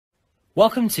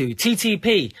Welcome to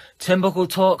TTP, Turnbuckle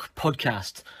Talk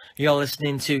Podcast. You're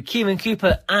listening to Kieran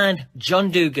Cooper and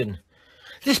John Dugan.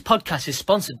 This podcast is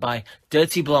sponsored by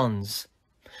Dirty Blondes.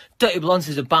 Dirty Blondes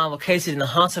is a bar located in the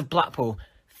heart of Blackpool,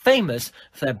 famous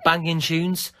for their banging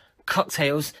tunes,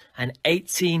 cocktails and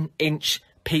 18-inch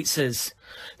pizzas.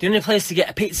 The only place to get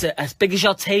a pizza as big as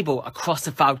your table across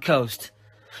the Fylde Coast.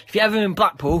 If you're ever in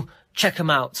Blackpool, check them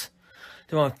out.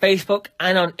 They're on Facebook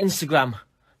and on Instagram.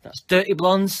 That's Dirty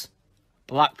Blondes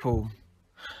Blackpool.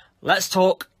 Let's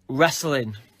talk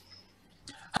wrestling.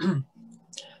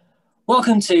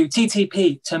 Welcome to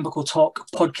TTP, Turnbuckle Talk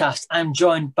Podcast. I'm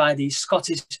joined by the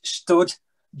Scottish stud,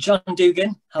 John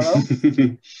Dugan. Hello.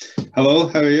 Hello,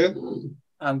 how are you?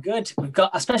 I'm good. We've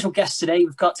got a special guest today.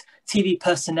 We've got TV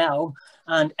personnel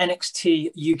and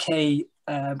NXT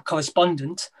UK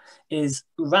correspondent is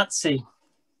Radzi.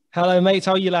 Hello, mate.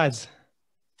 How are you, lads?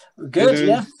 Good,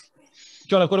 yeah.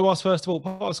 John, I've got to ask first of all,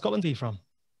 what part of Scotland are you from?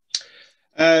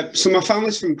 So my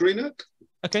family's from Greenock.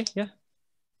 Okay, yeah.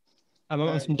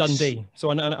 I'm from Dundee,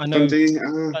 so I know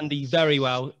Dundee very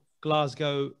well.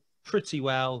 Glasgow pretty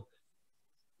well.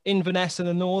 Inverness in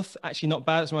the north, actually not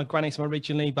bad. It's my granny's from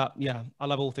originally, but yeah, I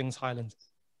love all things Highland.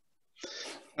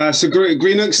 So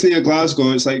Greenock's near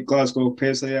Glasgow. It's like Glasgow,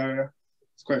 Paisley area.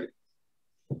 It's quite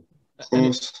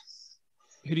close.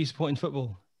 Who do you support in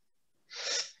football?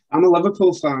 I'm a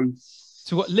Liverpool fan.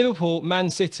 So we've got Liverpool,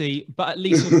 Man City, but at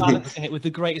least we're balancing it with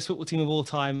the greatest football team of all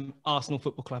time, Arsenal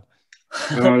Football Club.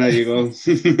 Oh, there you go.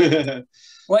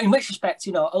 Well, in which respect,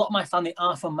 a lot of my family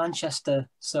are from Manchester,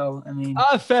 so I mean.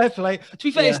 Oh, fair play. To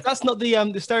be fair, that's not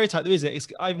the stereotype, though, is it?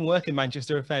 I even work in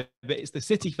Manchester a fair bit. It's the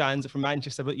City fans are from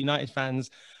Manchester, but United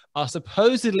fans are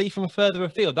supposedly from further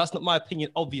afield. That's not my opinion,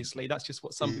 obviously. That's just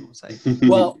what some people say.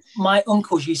 Well, my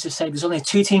uncles used to say there's only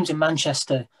two teams in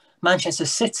Manchester: Manchester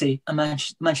City and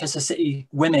Manchester City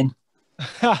women.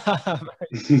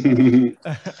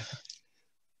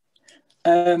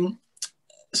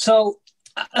 So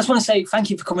I just want to say thank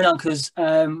you for coming on because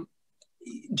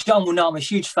John will know I'm a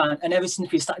huge fan, and ever since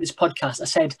we started this podcast, I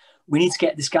said we need to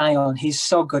get this guy on. He's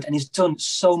so good and he's done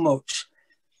so much.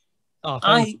 Oh,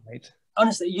 thank you, mate.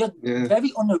 Honestly, you're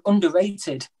very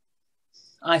underrated,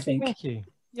 I think. Thank you.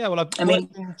 Yeah, well, I've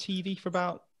worked in TV for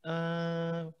about...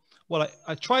 I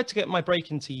tried to get my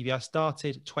break in TV. I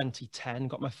started 2010,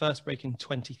 got my first break in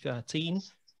 2013,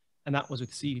 and that was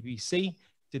with CBBC.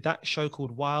 Did that show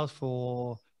called Wild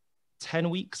for 10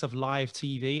 weeks of live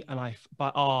TV, and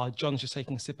John's just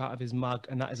taking a sip out of his mug,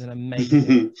 and that is an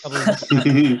amazing...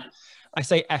 I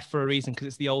say F for a reason because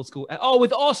it's the old school. Oh,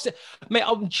 with Austin, mate,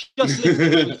 I'm just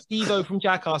listening to Steve-O from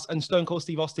Jackass and Stone Cold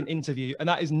Steve Austin interview, and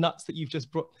that is nuts that you've just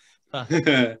brought.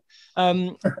 And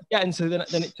so then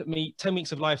it took me 10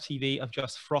 weeks of live TV of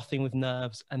just frothing with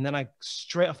nerves, and then I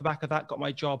straight off the back of that got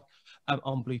my job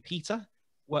on Blue Peter.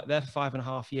 Worked there for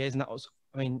 5.5 years, and that was,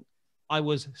 I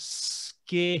was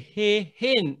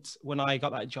skint when I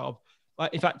got that job.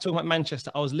 In fact, talking about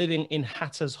Manchester, I was living in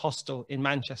Hatter's Hostel in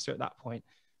Manchester at that point.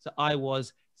 So I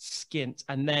was skint,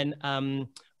 and then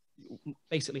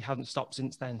basically haven't stopped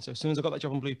since then. So as soon as I got that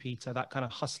job on Blue Peter, that kind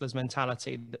of hustler's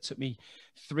mentality that took me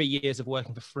 3 years of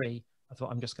working for free, I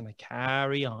thought I'm just going to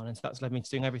carry on. And so that's led me to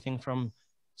doing everything from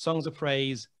Songs of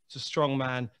Praise to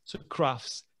Strongman to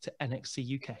Crufts to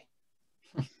NXT UK.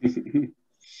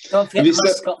 Don't forget the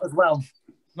mascot as well.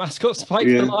 Mascot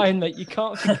spiked the line, mate. You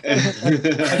can't forget.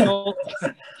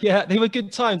 Yeah, they were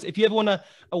good times. If you ever want a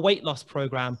weight loss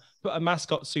program, put a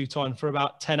mascot suit on for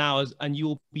about 10 hours and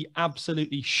you'll be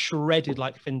absolutely shredded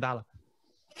like Finn Balor.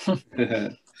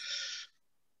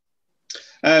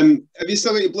 Have you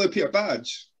still got your Blue Peter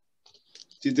badge?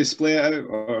 Do you display it out?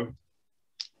 Or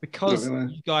because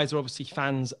you guys are obviously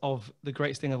fans of the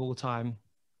greatest thing of all time,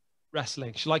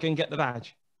 wrestling. Shall I go and get the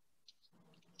badge?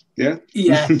 Yeah.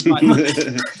 Yeah.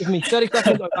 Right. Give me 30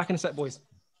 seconds. I'm back in a sec, boys.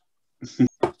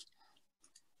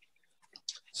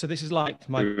 So this is like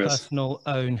my personal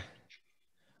own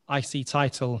IC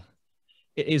title.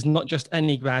 It is not just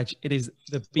any badge. It is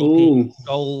the BP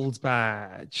Gold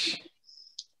badge.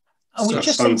 And we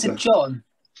just said to John,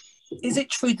 is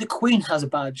it true the Queen has a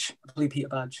badge, a Blue Peter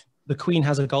badge? The Queen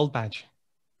has a gold badge.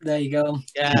 There you go.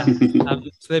 Yeah. So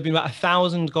there have been about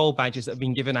 1,000 gold badges that have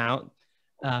been given out.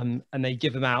 And they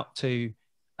give them out to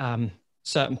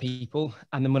certain people.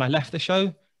 And then when I left the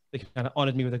show, they kind of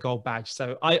honored me with a gold badge.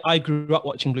 So I grew up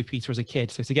watching Blue Peter as a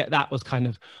kid. So to get that was kind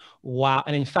of wow.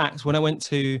 And in fact, when I went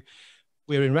to,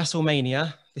 we were in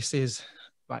WrestleMania. This is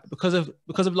right because of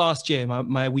last year,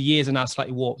 my years are now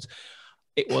slightly warped.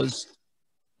 It was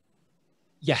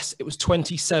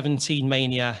 2017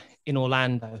 Mania in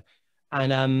Orlando.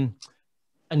 And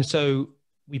so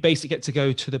we basically get to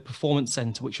go to the Performance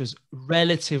Center, which was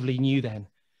relatively new then.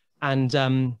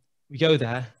 And we go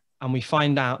there and we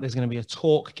find out there's going to be a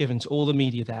talk given to all the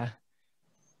media there.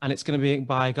 And it's going to be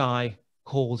by a guy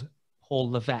called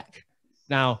Paul Levesque.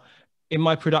 Now, in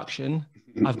my production,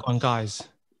 I've gone, guys,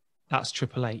 that's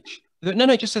Triple H. No,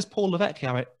 it just says Paul Levesque here.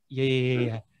 I went,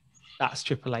 yeah, that's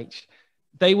Triple H.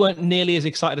 They weren't nearly as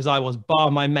excited as I was,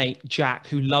 bar my mate, Jack,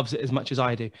 who loves it as much as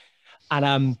I do.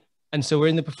 And so we're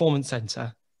in the Performance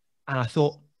Center, and I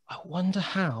thought, I wonder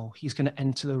how he's going to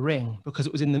enter the ring, because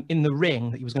it was in the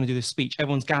ring that he was going to do this speech.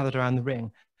 Everyone's gathered around the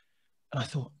ring. And I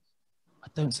thought, I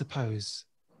don't suppose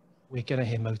we're going to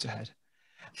hear Motorhead.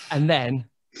 And then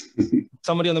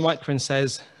somebody on the microphone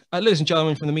says, ladies and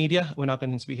gentlemen from the media, we're now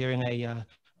going to be hearing a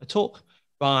talk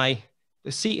by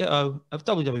the CEO of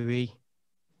WWE,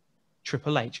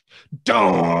 Triple H.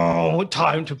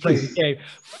 Time to play the game.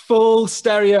 Full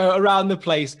stereo around the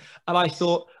place. And I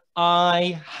thought,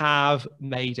 I have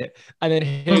made it. And then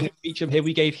hearing a speech from him,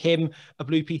 we gave him a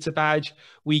Blue Peter badge.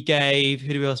 We gave,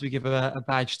 who else we give a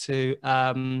badge to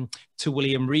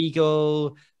William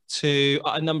Regal, to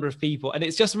a number of people. And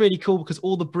it's just really cool because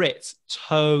all the Brits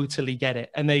totally get it.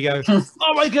 And they go,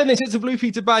 oh my goodness, it's a Blue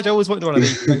Peter badge. I always wanted one of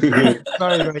these. Very,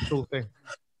 very cool thing.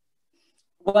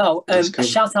 Well, Cool. a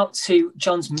shout out to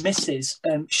John's missus.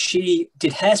 She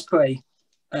did Hairspray,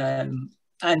 and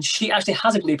she actually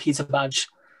has a Blue Peter badge.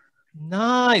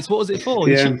 Nice. What was it for?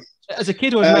 Yeah. As a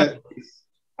kid or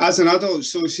as an adult?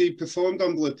 So she performed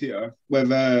on Blue Peter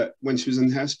with when she was in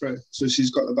Hairspray. So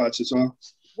she's got the badge as well.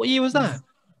 What year was that?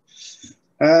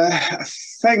 I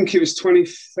think it was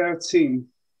 2013.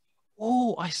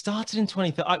 Oh, I started in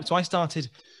 2013. So I started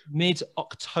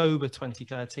mid-October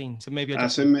 2013. So maybe I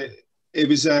just... It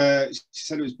was, she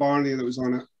said it was Barney that was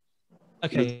on it.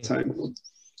 Okay. At the time.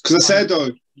 Because I said, oh,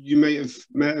 you might have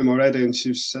met him already. And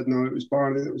she said, no, it was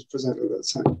Barney that was presented at the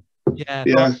time.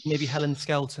 Yeah. Maybe Helen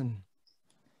Skelton.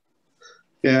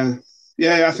 Yeah.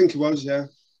 Yeah, I think it was, yeah.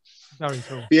 Very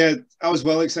cool. Yeah, I was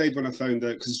well excited when I found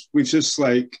it because we've just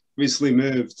recently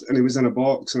moved and it was in a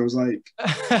box and I was like,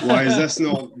 why is this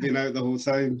not been out the whole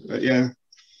time? But yeah,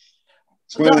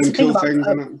 it's one of them cool things,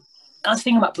 isn't it? I was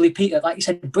thinking about Blue Peter, like you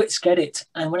said, Brits get it.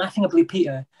 And when I think of Blue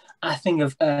Peter, I think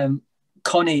of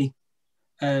Connie.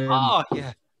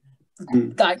 Yeah.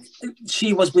 Like,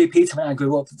 she was Blue Peter when I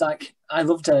grew up. Like, I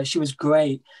loved her. She was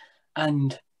great.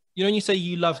 And you know, when you say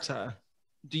you loved her,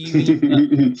 do you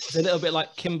mean it's a little bit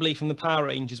like Kimberly from the Power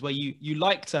Rangers, where you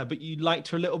liked her, but you liked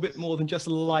her a little bit more than just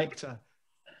liked her?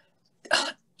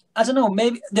 I don't know.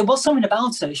 Maybe there was something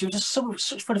about her. She was just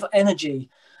such full of energy,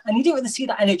 and you didn't really see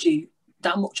that energy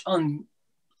that much on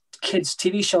kids'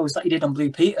 TV shows like you did on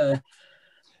Blue Peter,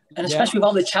 and especially with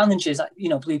all the challenges that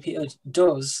Blue Peter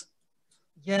does.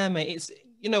 Yeah, mate. It's,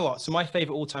 you know what? So my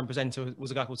favorite all-time presenter was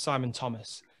a guy called Simon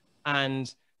Thomas,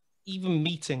 and even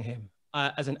meeting him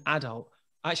as an adult.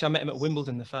 Actually, I met him at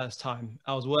Wimbledon the first time.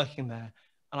 I was working there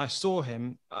and I saw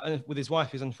him with his wife,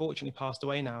 who's unfortunately passed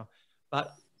away now.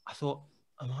 But I thought,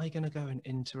 am I going to go and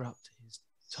interrupt his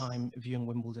time viewing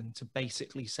Wimbledon to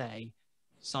basically say,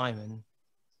 Simon,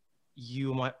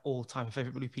 you are my all-time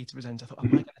favorite Blue Peter presenter? I thought, am I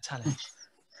going to tell him?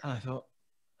 And I thought,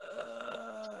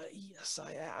 yes,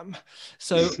 I am.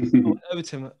 So I went over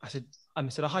to him. I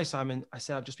said, hi, Simon. I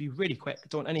said, I'll just be really quick.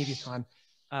 Don't want any of your time.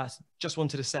 Just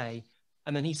wanted to say.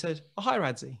 And then he said, oh, hi,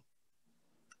 Radzi.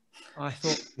 I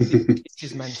thought, this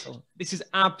is mental. This is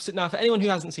absolute. Now, for anyone who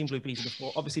hasn't seen Blue Peter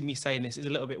before, obviously me saying this is a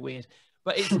little bit weird,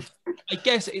 but I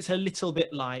guess it's a little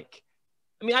bit like,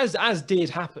 I mean, as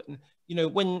did happen,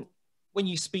 when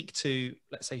you speak to,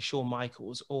 let's say, Shawn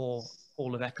Michaels or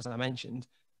Paul Levesque, as I mentioned,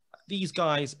 these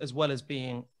guys, as well as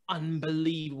being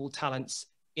unbelievable talents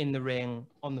in the ring,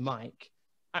 on the mic,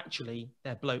 actually,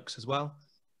 they're blokes as well.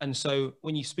 And so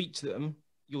when you speak to them,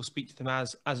 you'll speak to them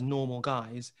as normal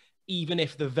guys, even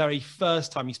if the very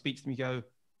first time you speak to them, you go,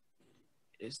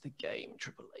 it is the game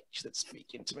Triple H that's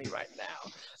speaking to me right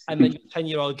now. And then your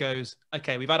 10-year-old goes,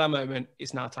 okay, we've had our moment.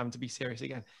 It's now time to be serious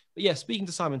again. But yeah, speaking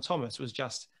to Simon Thomas was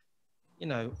just,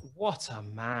 what a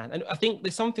man. And I think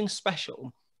there's something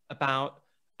special about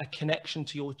a connection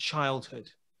to your childhood.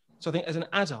 So I think as an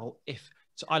adult,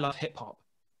 so I love hip hop.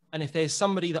 And if there's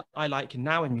somebody that I like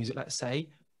now in music, let's say,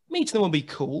 meeting them will be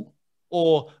cool.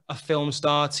 Or a film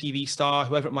star, TV star,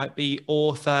 whoever it might be,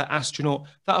 author, astronaut,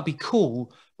 that'll be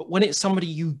cool. But when it's somebody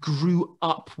you grew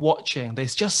up watching,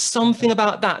 there's just something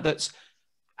about that's,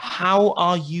 how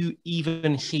are you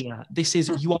even here?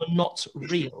 You are not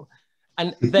real.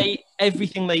 And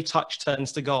everything they touch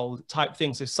turns to gold type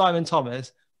thing. So Simon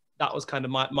Thomas, that was kind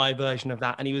of my version of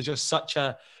that. And he was just such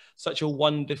a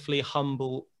wonderfully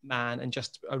humble man and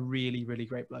just a really, really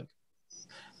great bloke.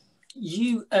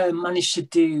 you managed to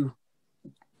do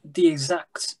the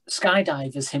exact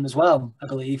skydive as him as well, I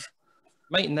believe.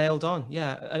 Mate, nailed on.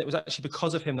 Yeah. And it was actually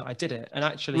because of him that I did it. And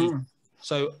actually,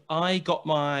 so I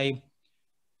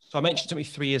mentioned it took me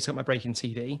 3 years to get my break in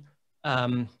TV.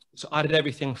 So I did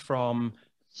everything from,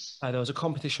 there was a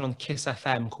competition on Kiss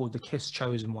FM called the Kiss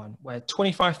Chosen One, where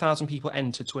 25,000 people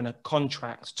entered to win a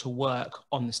contract to work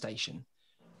on the station.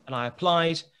 And I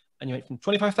applied, and you went from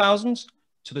 25,000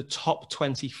 to the top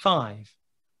 25.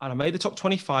 And I made the top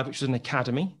 25, which was an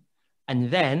academy. And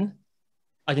then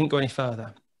I didn't go any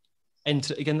further.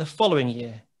 Entered again the following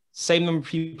year, same number of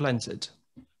people entered,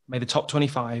 made the top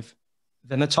 25,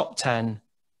 then the top 10,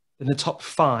 then the top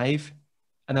 5,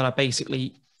 and then I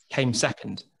basically came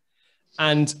second.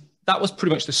 And that was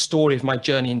pretty much the story of my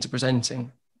journey into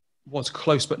presenting, was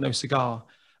Close But No Cigar.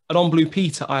 And on Blue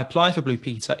Peter, I applied for Blue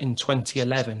Peter in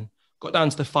 2011, got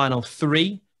down to the final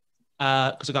 3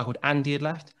 because a guy called Andy had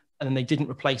left, and then they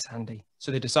didn't replace Andy.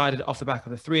 So they decided off the back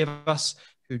of the 3 of us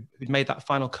who'd made that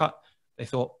final cut, they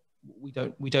thought, we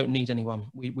don't need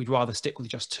anyone. We'd rather stick with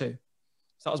just 2.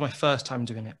 So that was my first time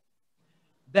doing it.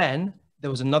 Then there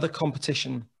was another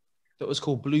competition that was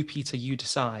called Blue Peter You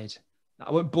Decide. Now,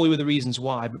 I won't bore you with the reasons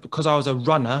why, but because I was a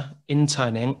runner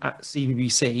interning at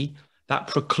CBBC, that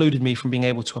precluded me from being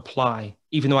able to apply,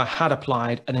 even though I had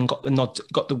applied and then got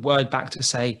the word back to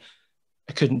say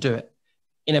I couldn't do it.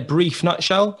 In a brief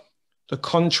nutshell, the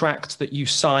contract that you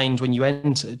signed when you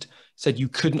entered said you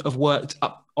couldn't have worked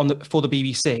up for the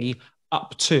BBC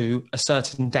up to a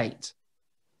certain date.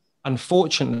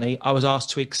 Unfortunately, I was asked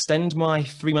to extend my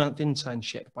 3-month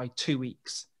internship by 2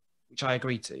 weeks, which I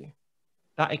agreed to.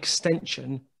 That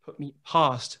extension put me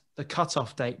past the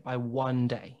cutoff date by 1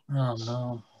 day. Oh,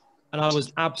 no. And I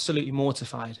was absolutely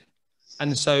mortified.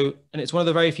 And it's one of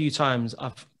the very few times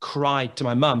I've cried to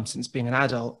my mum since being an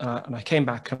adult. And I came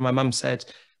back and my mum said,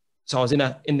 so I was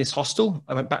in this hostel.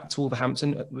 I went back to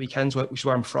Wolverhampton at the weekends, which is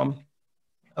where I'm from.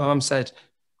 And my mum said,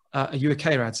 are you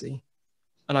okay, Radzi?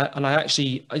 And I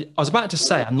was about to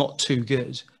say, I'm not too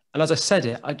good. And as I said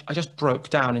it, I just broke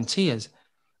down in tears.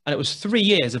 And it was 3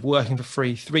 years of working for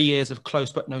free, 3 years of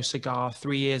Close But No Cigar,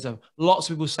 3 years of lots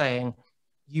of people saying,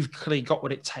 you've clearly got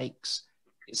what it takes.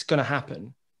 It's going to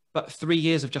happen. But 3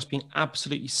 years of just being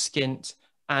absolutely skint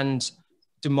and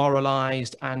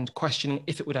demoralized and questioning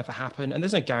if it would ever happen. And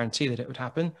there's no guarantee that it would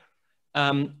happen.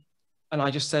 And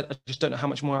I just said, I just don't know how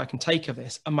much more I can take of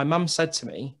this. And my mum said to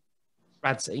me,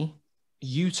 Radzi,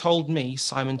 you told me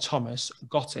Simon Thomas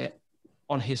got it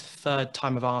on his 3rd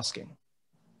time of asking.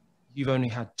 You've only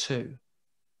had 2.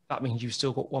 That means you've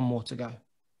still got 1 more to go.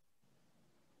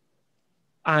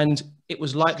 And it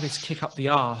was like this kick up the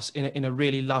arse in a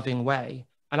really loving way.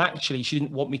 And actually, she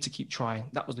didn't want me to keep trying.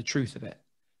 That was the truth of it.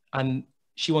 And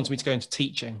she wanted me to go into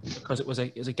teaching because it was a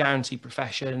guaranteed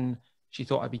profession. She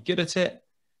thought I'd be good at it.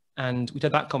 And we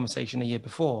had that conversation a year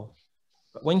before.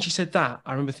 But when she said that,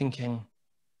 I remember thinking,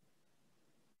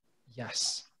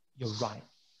 yes, you're right.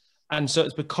 And so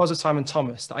it's because of Simon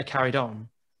Thomas that I carried on.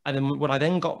 And then when I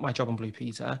then got my job on Blue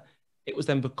Peter, it was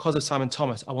then because of Simon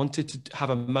Thomas, I wanted to have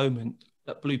a moment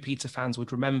that Blue Peter fans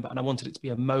would remember. And I wanted it to be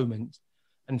a moment.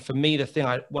 And for me,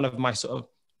 one of my sort of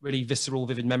really visceral,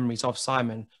 vivid memories of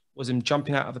Simon was him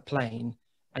jumping out of the plane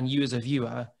and you as a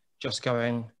viewer just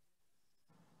going,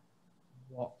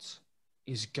 what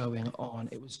is going on?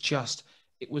 It was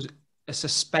a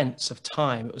suspense of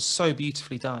time. It was so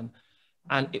beautifully done.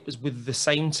 And it was with the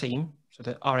same team, so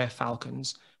the RAF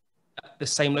Falcons, at the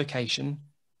same location,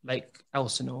 Lake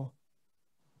Elsinore,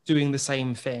 doing the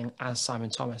same thing as Simon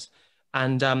Thomas.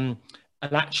 And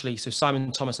actually, so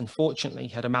Simon Thomas, unfortunately,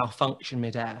 had a malfunction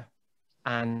midair.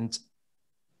 And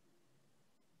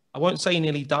I won't say he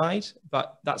nearly died,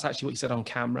 but that's actually what he said on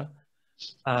camera.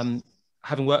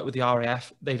 Having worked with the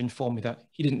RAF, they've informed me that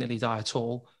he didn't nearly die at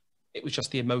all. It was just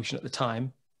the emotion at the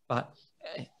time. But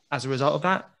as a result of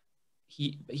that,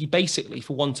 he basically,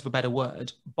 for want of a better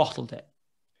word, bottled it.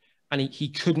 And he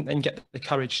couldn't then get the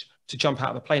courage to jump out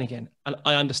of the plane again. And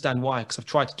I understand why, because I've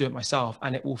tried to do it myself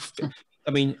and it will,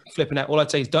 flipping out. All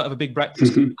I'd say is don't have a big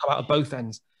breakfast, come out of both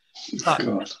ends. But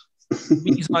the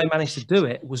reason I managed to do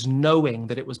it was knowing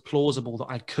that it was plausible that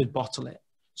I could bottle it.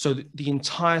 So the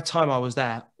entire time I was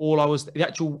there, the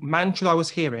actual mantra I was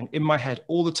hearing in my head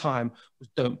all the time was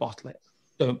don't bottle it,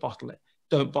 don't bottle it,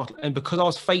 don't bottle it. And because I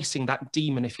was facing that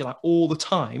demon, if you like, all the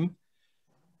time,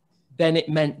 then it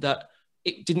meant that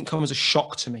it didn't come as a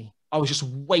shock to me. I was just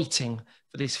waiting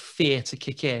for this fear to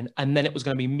kick in. And then it was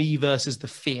going to be me versus the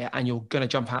fear and you're going to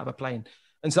jump out of a plane.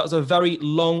 And so that was a very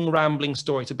long, rambling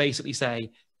story to basically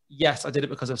say, yes, I did it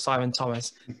because of Simon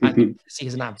Thomas. And he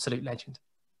is an absolute legend.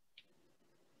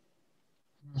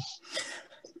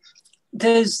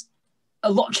 there's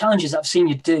a lot of challenges I've seen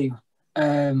you do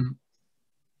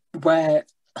where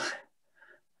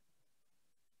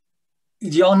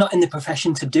you're not in the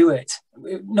profession to do it.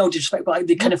 No disrespect, but like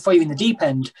they kind of throw you in the deep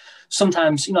end.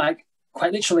 Sometimes, you know, like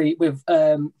quite literally with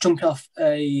jumping off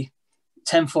a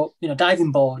 10-foot, you know,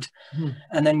 diving board,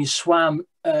 and then you swam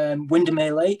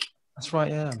Windermere Lake. That's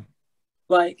right, yeah.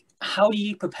 Like, how do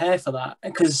you prepare for that?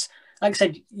 Because, like I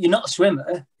said, you're not a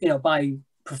swimmer, you know, by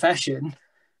profession.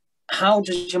 How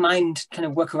does your mind kind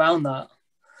of work around that?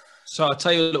 So I'll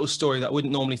tell you a little story that I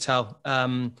wouldn't normally tell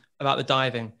about the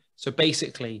diving. So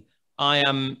basically, I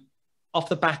am off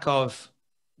the back of,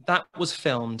 that was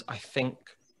filmed, I think,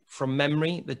 from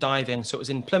memory, the diving. So it was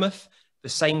in Plymouth, the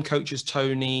same coach as Tom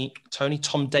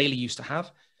Daly used to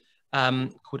have,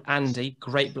 called Andy,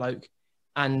 great bloke.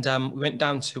 And we went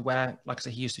down to where, like I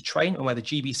said, he used to train and where the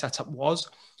GB setup was.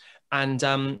 And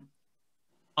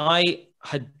I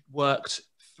had worked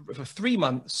for 3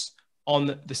 months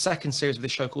on the second series of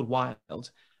this show called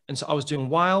Wild. And so I was doing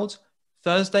Wild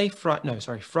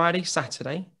Friday,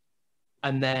 Saturday,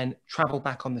 and then travel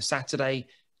back on the Saturday,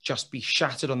 just be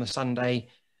shattered on the Sunday,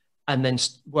 and then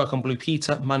work on Blue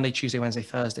Peter Monday, Tuesday, Wednesday,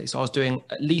 Thursday. So I was doing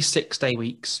at least 6-day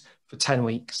weeks for 10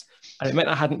 weeks. And it meant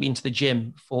I hadn't been to the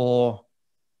gym for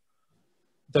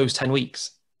those 10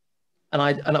 weeks. And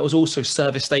I was also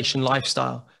service station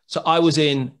lifestyle. So I was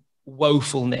in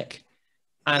woeful nick.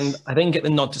 And I didn't get the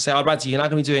nod to say, oh, Radzi, you're now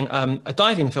going to be doing a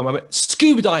diving film. I went,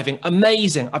 scuba diving,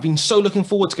 amazing. I've been so looking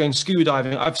forward to going scuba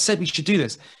diving. I've said we should do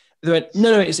this. They went,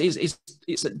 no, it's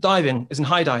diving, it's in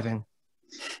high diving.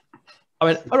 I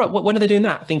went, all right, when are they doing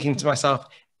that? Thinking to myself,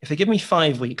 if they give me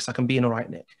 5 weeks, I can be in all right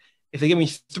nick. If they give me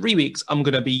 3 weeks, I'm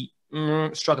going to be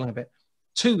struggling a bit.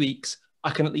 2 weeks,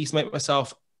 I can at least make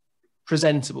myself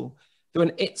presentable. They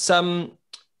went, it's on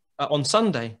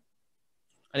Sunday,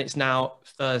 and it's now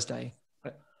Thursday.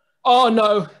 Oh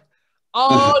no,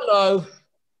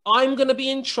 I'm going to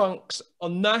be in trunks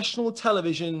on national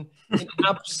television in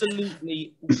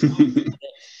absolutely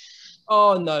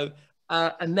oh no.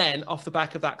 And then off the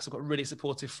back of that, because I've got really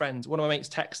supportive friends, one of my mates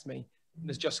texted me and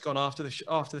has just gone after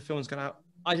the film's gone out.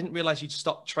 I didn't realize you'd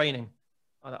stopped training.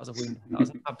 Oh, that was a wound. That was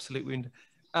an absolute wound.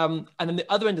 And then the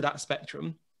other end of that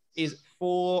spectrum is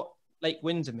for Lake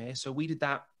Windermere. So we did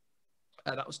that.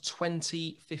 That was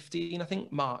 2015, I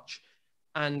think, March.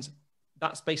 And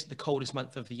that's basically the coldest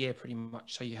month of the year, pretty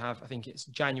much. So you have, I think it's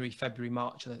January, February,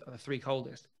 March are the 3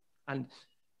 coldest. And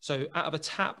so out of a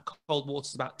tap, cold water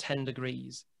is about 10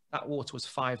 degrees. That water was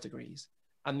 5 degrees.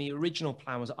 And the original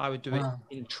plan was that I would do it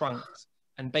in trunks.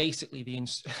 And basically,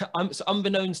 so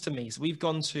unbeknownst to me, so we've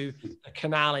gone to a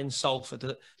canal in Salford,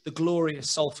 the glorious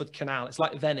Salford Canal. It's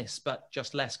like Venice, but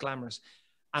just less glamorous.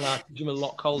 And I presume a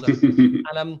lot colder.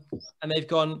 And they've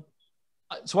gone,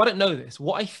 so I don't know this.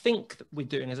 What I think that we're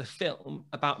doing is a film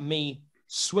about me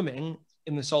swimming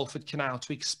in the Salford Canal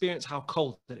to experience how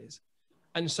cold it is.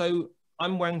 And so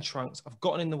I'm wearing trunks. I've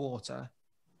gotten in the water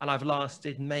and I've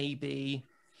lasted maybe,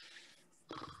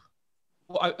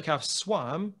 I've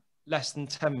swum less than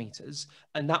 10 meters.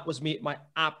 And that was me at my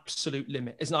absolute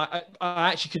limit. I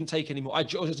actually couldn't take any more. I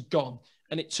was just gone.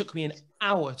 And it took me an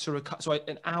hour to recover. So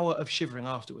an hour of shivering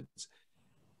afterwards.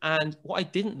 And what I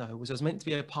didn't know was there was meant to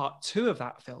be a part 2 of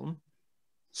that film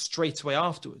straight away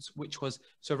afterwards, which was,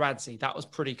 so Radzi, that was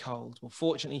pretty cold. Well,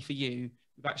 fortunately for you,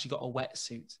 we've actually got a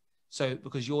wetsuit. So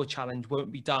because your challenge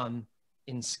won't be done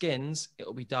in skins,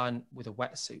 it'll be done with a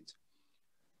wetsuit.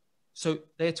 So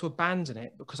they had to abandon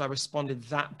it because I responded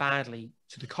that badly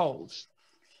to the cold.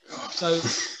 So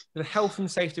for the health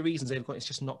and safety reasons, they've gone, it's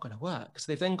just not going to work.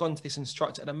 So they've then gone to this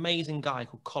instructor, an amazing guy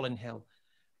called Colin Hill.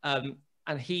 And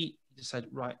he just said,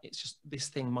 right, it's just, this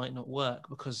thing might not work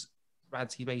because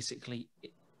Radzi basically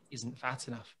isn't fat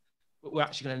enough. But we're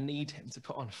actually going to need him to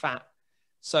put on fat.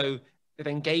 So they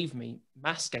then gave me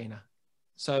mass gainer.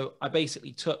 So I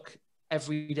basically took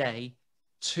every day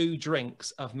 2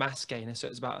 drinks of mass gainer. So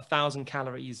it's about 1,000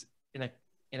 calories in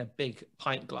a big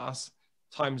pint glass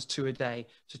times 2 a day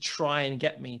to try and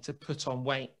get me to put on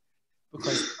weight,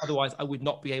 because otherwise I would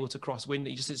not be able to cross wind.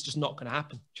 It's just not going to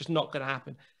happen. Just not going to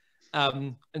happen.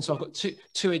 And so I've got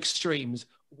two extremes.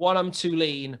 One, I'm too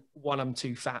lean. One, I'm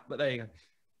too fat. But there you go.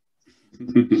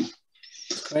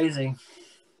 It's crazy.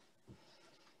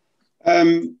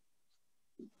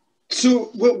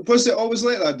 So was it always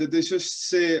like that? Did they just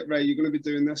say, right, you're going to be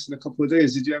doing this in a couple of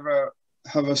days? Did you ever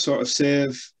have a sort of say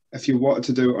if you wanted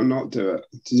to do it or not do it?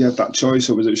 Did you have that choice,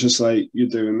 or was it just like, you're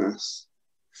doing this?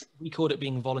 We called it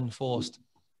being volunforced.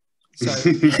 So,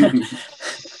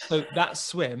 so that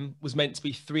swim was meant to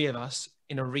be 3 of us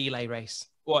in a relay race,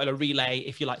 or in a relay,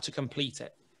 if you like, to complete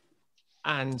it.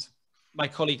 And my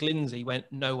colleague Lindsay went,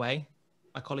 no way.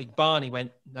 my colleague Barney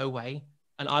went, no way.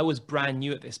 And I was brand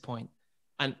new at this point.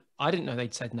 And I didn't know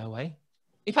they'd said no way.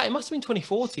 In fact, it must have been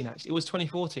 2014, actually. It was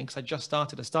 2014 because I just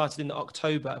started. I started in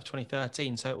October of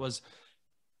 2013. So it was,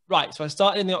 right. So I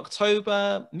started in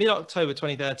mid-October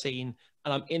 2013,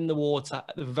 and I'm in the water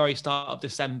at the very start of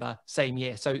December, same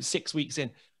year. So 6 weeks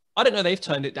in. I don't know they've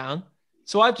turned it down.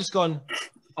 So I've just gone,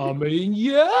 I mean,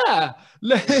 yeah,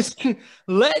 let's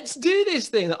do this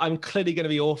thing that I'm clearly going to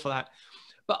be awful at.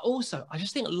 But also, I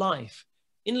just think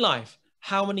in life,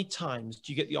 how many times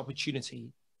do you get the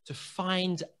opportunity to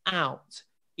find out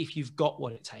if you've got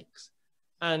what it takes?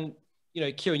 And, you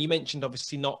know, Kieran, you mentioned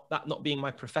obviously not being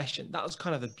my profession. That was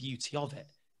kind of the beauty of it,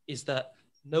 is that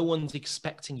no one's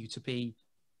expecting you to be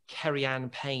Kerry-Ann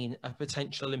Payne, a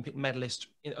potential Olympic medalist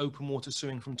in open water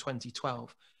swimming from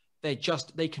 2012. They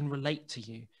can relate to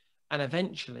you. And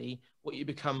eventually what you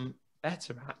become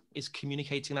better at is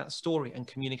communicating that story and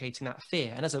communicating that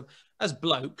fear. And as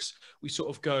blokes, we sort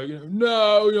of go,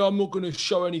 no, I'm not going to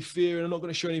show any fear and I'm not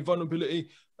going to show any vulnerability.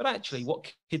 But actually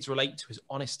what kids relate to is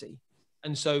honesty.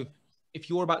 And so if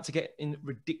you're about to get in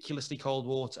ridiculously cold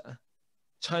water,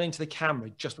 turning to the camera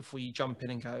just before you jump in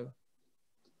and go,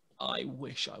 I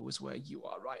wish I was where you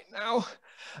are right now.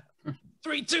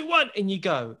 3, 2, 1, and you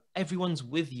go. Everyone's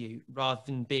with you rather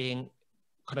than being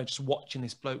kind of just watching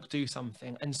this bloke do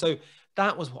something. And so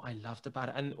that was what I loved about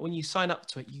it. And when you sign up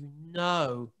to it, you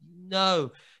know you're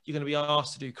going to be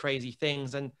asked to do crazy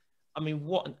things. And I mean,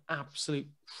 what an absolute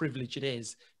privilege it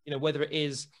is, whether it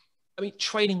is,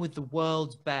 training with the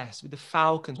world's best, with the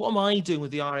Falcons. What am I doing with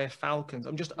the RAF Falcons?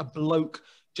 I'm just a bloke,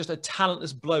 just a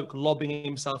talentless bloke lobbing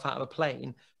himself out of a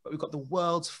plane. But we've got the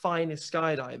world's finest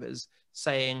skydivers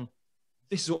saying,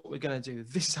 this is what we're going to do.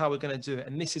 This is how we're going to do it.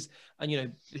 And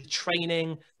the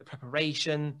training, the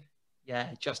preparation,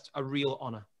 just a real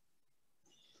honor.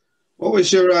 What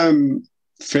was your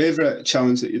favorite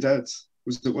challenge that you did?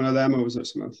 Was it one of them or was it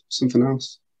something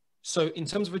else? So in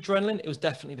terms of adrenaline, it was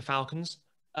definitely the Falcons.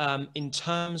 In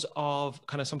terms of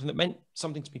kind of something that meant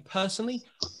something to me personally,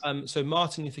 so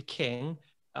Martin Luther King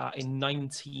in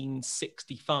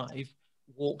 1965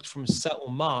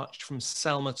 marched from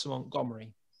Selma to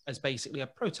Montgomery as basically a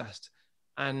protest.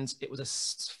 And it was a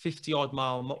 50-odd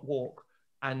mile walk.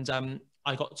 And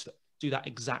I got to do that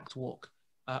exact walk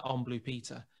on Blue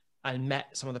Peter and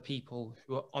met some of the people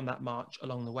who were on that march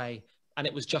along the way. And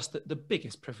it was just the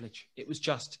biggest privilege. It was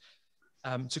just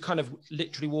to kind of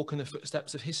literally walk in the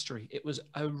footsteps of history. It was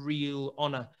a real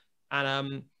honor.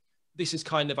 And this is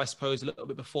kind of, I suppose, a little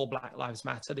bit before Black Lives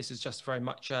Matter. This is just very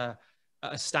much a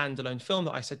standalone film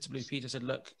that I said to Blue Peter, said,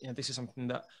 look, this is something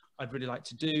that I'd really like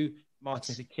to do.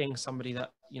 Martin Luther King, somebody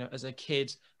that, as a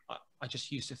kid, I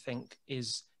just used to think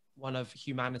is one of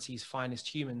humanity's finest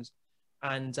humans.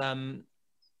 And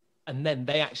then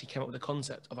they actually came up with the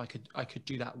concept of I could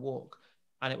do that walk.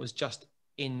 And it was just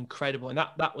incredible. And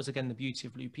that was, again, the beauty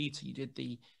of Blue Peter. You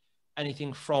did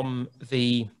anything from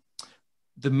the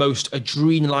most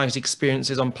adrenalized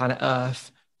experiences on planet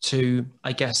Earth to,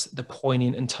 I guess, the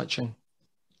poignant and touching.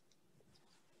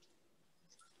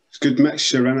 It's a good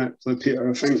mixture, isn't it, Blue Peter,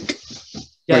 I think.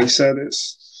 Yeah. Like you said,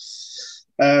 it's...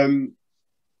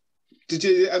 did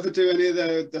you ever do any of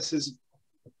this is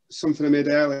something I made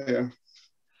earlier?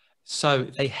 So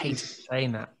they hated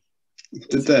saying that.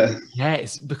 Did they? Yeah,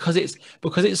 it's because it's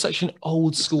such an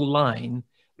old school line.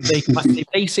 They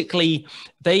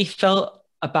felt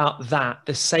about that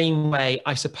the same way,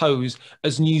 I suppose,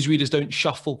 as newsreaders don't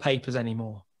shuffle papers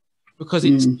anymore, because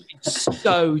it's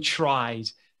so tried.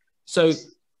 So,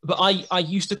 but I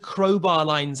used to crowbar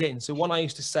lines in. So one I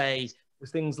used to say was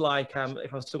things like,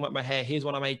 if I was talking about my hair, here's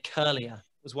one I made curlier,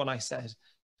 was one I said.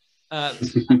 And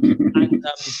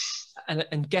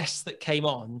guests that came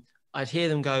on, I'd hear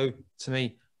them go to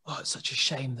me, oh, it's such a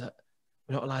shame that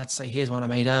we're not allowed to say, here's one I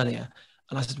made earlier.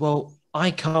 And I said, well,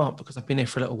 I can't because I've been here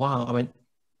for a little while. I went,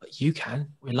 but you can.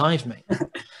 We're live, mate.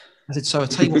 I said, so I'll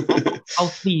tell you what, I'll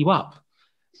tee you up.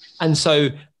 And so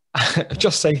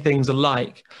just say things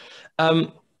alike.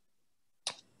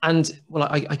 And, well,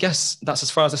 I guess that's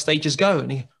as far as the stages go. And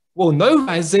he, well, no,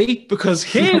 Radzi, because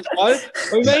here's one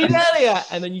we made earlier.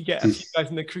 And then you get a few guys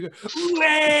in the crew go,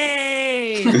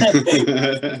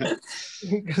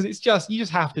 because it's just, you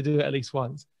just have to do it at least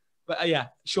once. But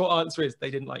short answer is they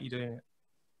didn't like you doing it.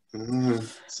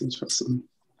 That's interesting.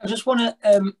 I just want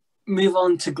to move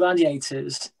on to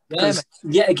Gladiators. Because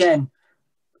yet again,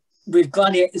 with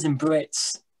Gladiators and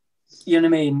Brits, you know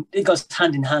what I mean? It goes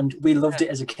hand in hand. We loved it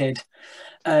as a kid.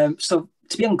 So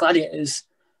to be on Gladiators,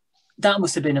 that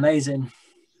must have been amazing.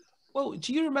 Well,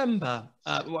 do you remember?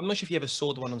 I'm not sure if you ever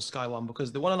saw the one on Sky One,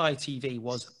 because the one on ITV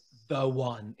was the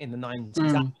one in the 90s.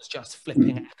 That was just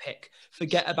flipping epic.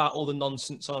 Forget about all the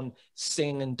nonsense on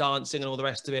singing and dancing and all the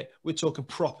rest of it. We're talking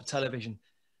proper television.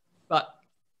 But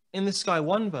in the Sky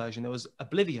One version, there was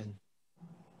Oblivion.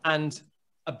 And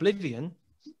Oblivion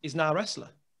is now a wrestler.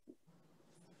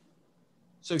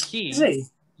 So Is he?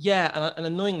 Yeah, and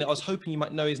annoyingly, I was hoping you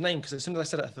might know his name, because as soon as I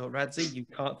said it, I thought, Radzi, you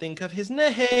can't think of his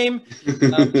name.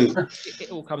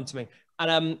 It will come to me.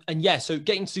 And yeah, so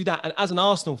getting to do that, and as an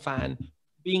Arsenal fan,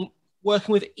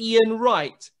 working with Ian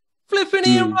Wright, flipping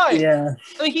Ian Wright. Yeah.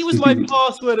 I mean, he was my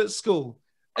password at school.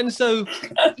 And so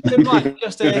Ian Wright,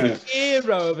 just a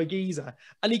hero of a geezer.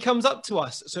 And he comes up to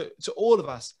us, so to all of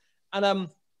us, and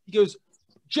he goes,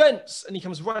 "Gents," and he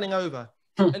comes running over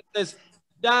and says,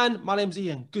 "Dan, my name's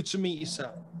Ian. Good to meet you,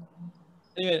 sir."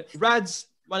 Anyway, Rads,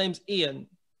 my name's Ian.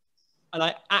 And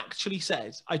I actually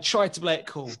said, I tried to play it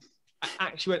cool. I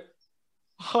actually went,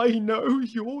 "I know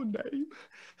your name."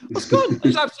 I was gone. I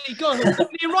was absolutely gone. I was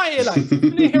Ian Wright here, like,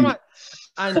 Ian Wright.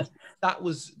 And that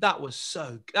was,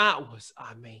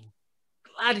 I mean,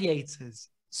 Gladiators.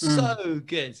 So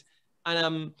good.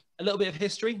 And a little bit of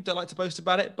history. Don't like to boast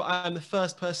about it, but I'm the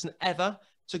first person ever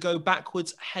to go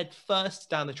backwards head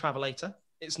first down the travelator.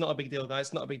 It's not a big deal, guys.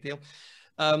 It's not a big deal.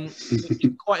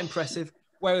 Quite impressive.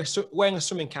 Wearing a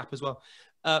swimming cap as well,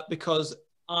 because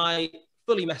I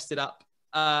fully messed it up.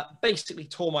 Basically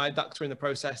tore my adductor in the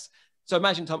process. So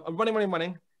imagine, Tom, I'm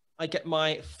running. I get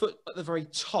my foot at the very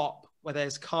top where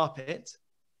there's carpet.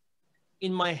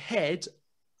 In my head,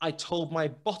 I told my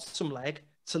bottom leg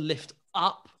to lift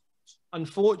up.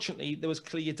 Unfortunately, there was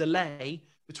clearly a delay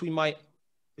between my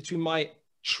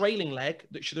trailing leg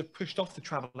that should have pushed off the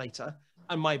travelator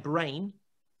and my brain,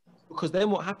 because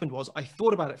then what happened was I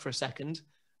thought about it for a second.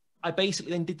 I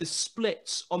basically then did the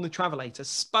splits on the travelator,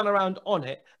 spun around on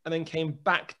it, and then came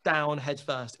back down head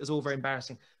first. It was all very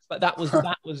embarrassing, but that was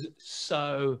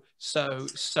so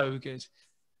good.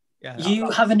 Yeah. You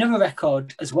have another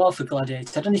record as well for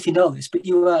Gladiator. I don't know if you know this, but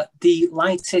you were the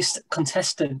lightest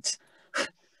contestant.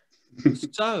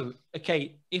 So,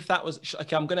 okay, if that was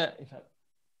okay, I'm gonna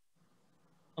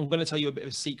tell you a bit of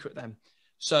a secret then.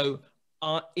 So,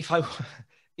 if I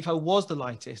was the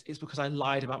lightest, it's because I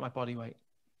lied about my body weight.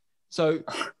 So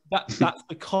that's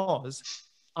because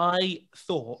I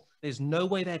thought there's no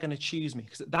way they're going to choose me,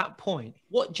 because at that point,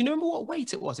 do you remember what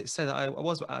weight it was? It said that I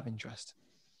was out of interest.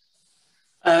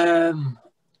 I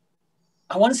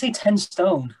want to say 10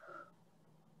 stone.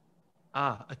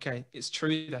 Ah, okay. It's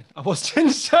true then. I was 10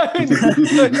 stone.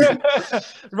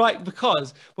 Right,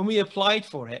 because when we applied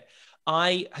for it,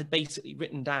 I had basically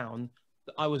written down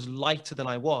that I was lighter than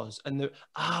I was. And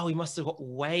we must have got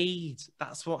weighed.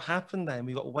 That's what happened then.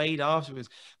 We got weighed afterwards.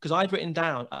 Because I'd written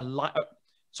down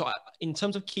in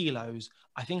terms of kilos,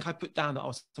 I think I put down that I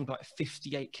was something like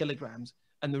 58 kilograms.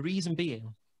 And the reason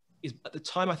being is at the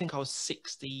time, I think I was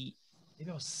 60,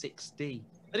 maybe I was 60.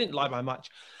 I didn't lie by much,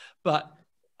 but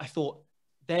I thought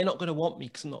they're not going to want me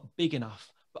because I'm not big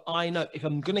enough. But I know if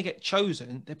I'm going to get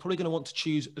chosen, they're probably going to want to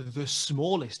choose the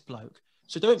smallest bloke.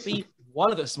 So don't be one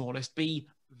of the smallest, be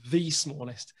the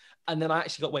smallest. And then I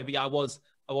actually got weighed, but yeah, I was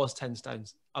 10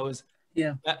 stones. I was,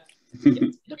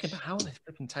 look at how they're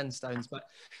flipping 10 stones. But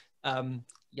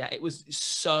yeah,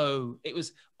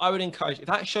 I would encourage, if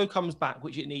that show comes back,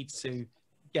 which it needs to,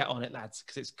 get on it, lads,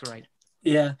 because it's great.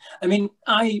 Yeah, I mean,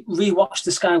 I rewatched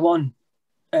the Sky One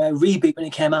reboot when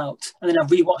it came out, and then I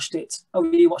rewatched it. I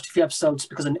rewatched a few episodes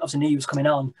because I obviously knew he was coming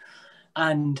on,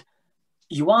 and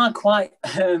you are quite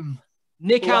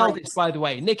Nick Aldis, by the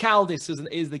way. Nick Aldis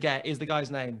is the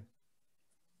guy's name.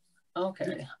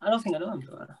 Okay, I don't think I know him.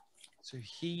 So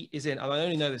he is in. I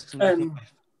only know this because I'm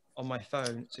on my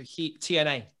phone. So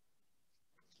TNA.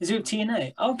 Is he with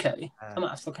TNA? Okay, I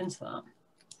might have to look into that.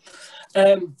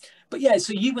 But yeah,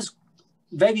 so you was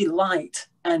very light,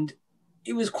 and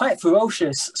it was quite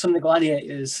ferocious. Some of the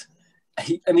gladiators.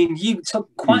 I mean, you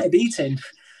took quite a beating,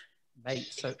 mate.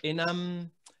 So in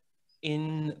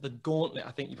the gauntlet,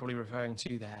 I think you're probably referring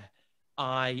to there.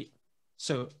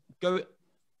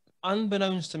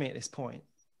 Unbeknownst to me at this point,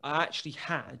 I actually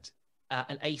had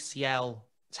an ACL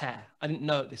tear. I didn't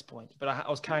know at this point, but I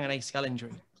was carrying an ACL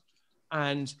injury,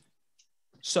 and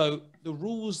so the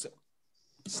rules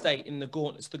state in the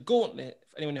gauntlet. So the gauntlet,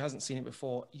 for anyone who hasn't seen it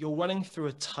before, you're running through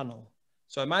a tunnel.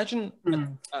 So imagine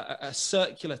a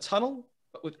circular tunnel,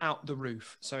 but without the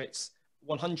roof. So it's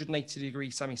 180-degree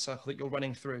semicircle that you're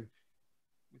running through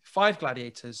with 5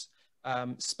 gladiators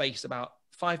spaced about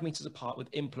 5 meters apart with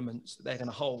implements that they're going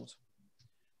to hold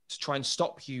to try and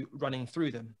stop you running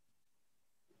through them.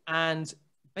 And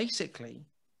basically,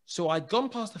 so I'd gone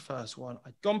past the first one,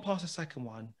 I'd gone past the second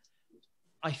one,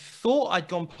 I thought I'd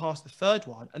gone past the third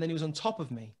one, and then he was on top of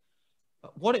me.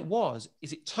 But what it was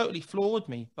is it totally floored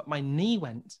me, but my knee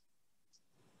went.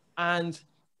 And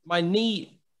my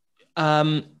knee,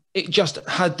 it just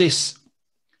had this,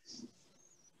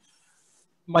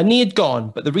 my knee had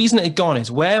gone, but the reason it had gone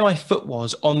is where my foot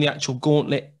was on the actual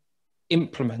gauntlet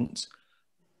implement,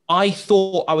 I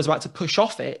thought I was about to push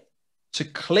off it to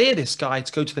clear this guy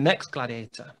to go to the next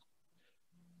gladiator.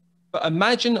 But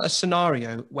imagine a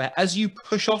scenario where as you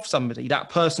push off somebody, that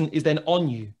person is then on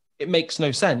you. It makes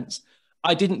no sense.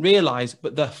 I didn't realize,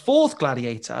 but the fourth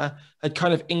gladiator had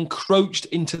kind of encroached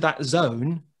into that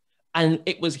zone, and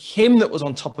it was him that was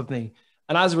on top of me.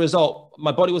 And as a result,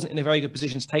 my body wasn't in a very good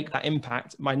position to take that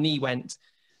impact. My knee went.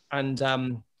 And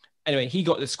anyway, he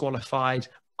got disqualified.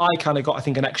 I kind of got, I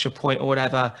think, an extra point or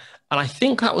whatever. And I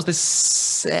think that was the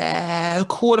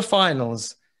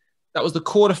quarterfinals. That was the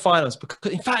quarterfinals.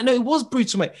 Because, in fact, no, it was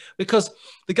brutal, mate. Because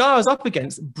the guy I was up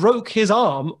against broke his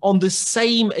arm on the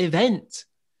same event.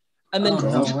 And then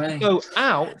go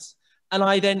out. And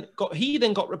he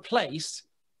then got replaced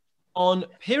on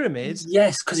pyramids.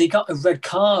 Yes, because he got a red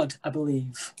card, I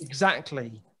believe.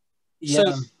 Exactly. Yeah.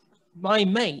 So my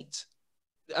mate,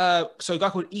 so a guy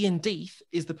called Ian Death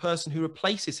is the person who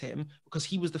replaces him because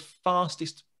he was the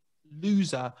fastest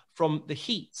loser from the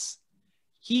heats.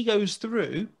 He goes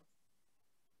through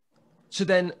to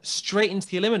then straight into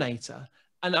the eliminator.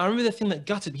 And I remember the thing that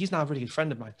gutted me, he's now a really good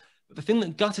friend of mine, but the thing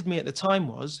that gutted me at the time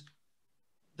was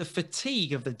the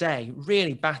fatigue of the day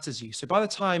really batters you. So by the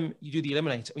time you do the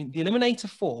eliminator, I mean, the eliminator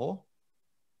for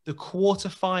the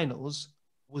quarterfinals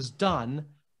was done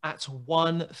at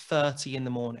 1:30 in the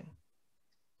morning.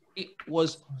 It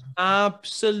was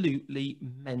absolutely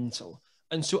mental.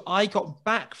 And so I got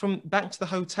back to the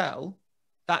hotel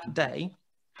that day,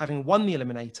 having won the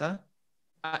eliminator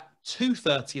at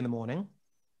 2:30 in the morning.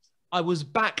 I was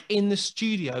back in the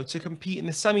studio to compete in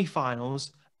the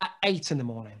semi-finals at 8 in the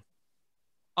morning.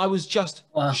 I was just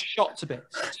shot to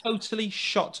bits, totally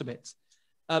shot to bits.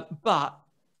 But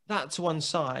that to one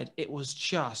side, it was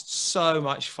just so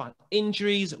much fun.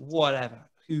 Injuries, whatever,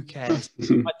 who cares?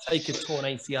 I'd take a torn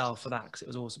ACL for that because it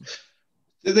was awesome.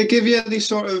 Did they give you any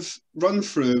sort of run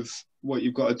through of what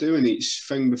you've got to do in each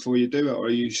thing before you do it, or are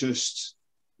you just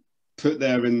put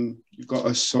there and you've got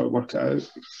to sort of work it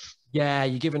out? Yeah,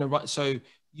 you're given a right. So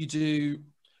you do.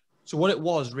 So what it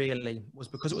was really was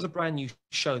because it was a brand new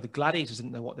show, the gladiators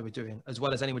didn't know what they were doing as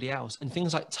well as anybody else. And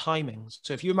things like timings.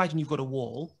 So if you imagine you've got a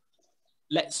wall,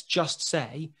 let's just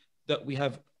say that we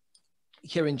have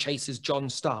Kieran chases, John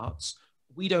starts.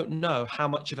 We don't know how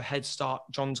much of a head start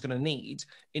John's going to need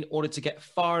in order to get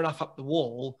far enough up the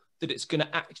wall that it's going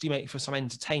to actually make for some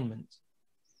entertainment.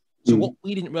 So what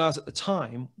we didn't realize at the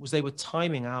time was they were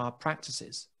timing our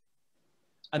practices.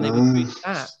 And they were doing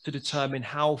that to determine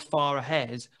how far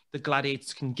ahead the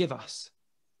gladiators can give us.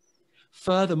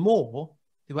 Furthermore,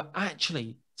 they were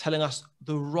actually telling us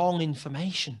the wrong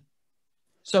information.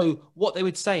 So what they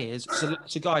would say is,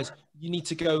 so guys, you need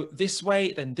to go this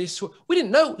way, then this way. We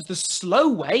didn't know it was the slow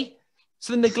way.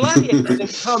 So then the gladiators then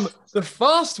come the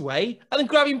fast way and then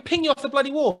grab you and ping you off the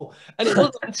bloody wall. And it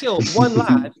wasn't until one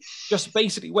lad just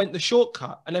basically went the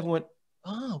shortcut and everyone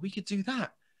went, we could do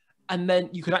that. And then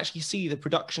you could actually see the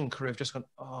production crew have just gone,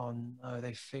 oh no,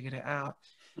 they figured it out.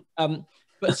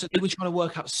 But so they were trying to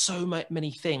work out so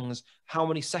many things, how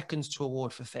many seconds to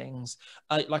award for things.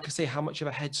 Like I say, how much of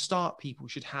a head start people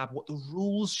should have, what the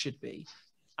rules should be.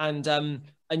 And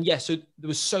yeah, so there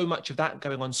was so much of that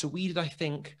going on. So we did, I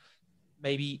think,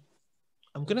 maybe,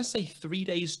 I'm going to say 3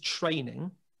 days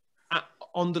training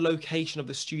on the location of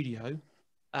the studio,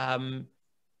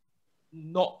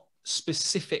 not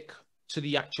specific to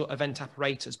the actual event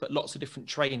apparatus, but lots of different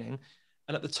training.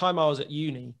 And at the time I was at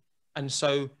uni, and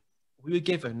so we were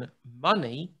given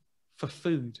money for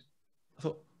food. I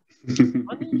thought,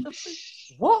 money for food?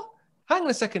 What? Hang on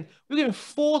a second. We were given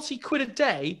 40 quid a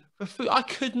day for food. I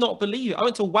could not believe it. I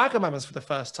went to Wagamama's for the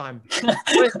first time.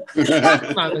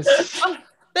 Wagamama's.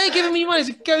 They're giving me money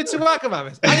to go to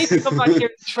Wagamama's. I need to come back here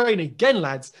and train again,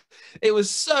 lads. It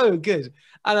was so good.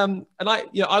 And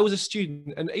I was a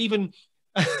student, and even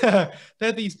there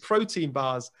are these protein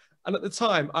bars. And at the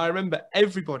time, I remember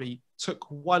everybody took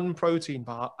one protein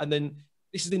bar, and then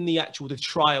this is in the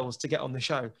trials to get on the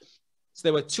show. So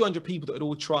there were 200 people that had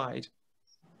all tried.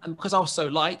 And because I was so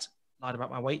lied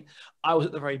about my weight, I was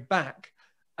at the very back.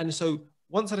 And so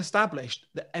once I'd established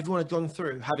that everyone had gone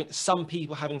through, some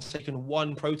people having taken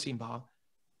one protein bar,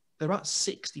 there were about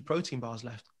 60 protein bars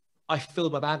left. I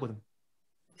filled my bag with them.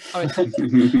 I went,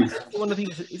 one of the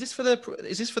people said, is this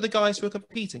for the guys who are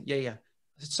competing? Yeah. I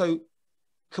said, so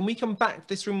can we come back to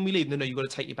this room when we leave? No, you've got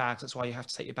to take your bags. That's why you have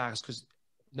to take your bags, because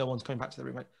no one's coming back to the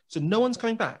room. Right? So no one's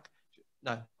coming back?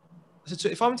 No. I said, so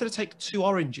if I wanted to take 2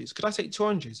 oranges, could I take 2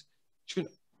 oranges? She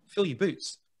went, fill your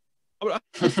boots. I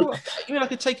thought, you mean I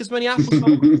could take as many apples as I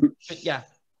want? Went, yeah,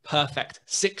 perfect.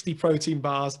 60 protein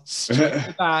bars straight in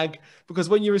the bag. Because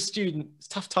when you're a student, it's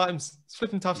tough times. It's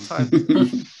flipping tough times.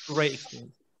 Great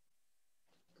experience.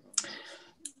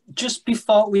 Just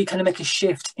before we kind of make a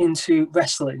shift into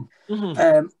wrestling,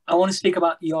 I want to speak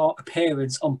about your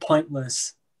appearance on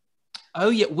Pointless. Oh,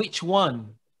 yeah. Which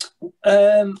one?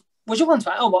 Was your one?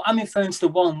 Oh, well, I'm referring to the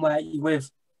one where you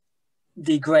with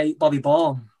the great Bobby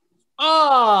Ball.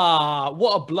 Ah,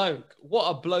 what a bloke. What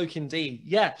a bloke indeed.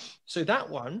 Yeah. So that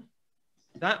one.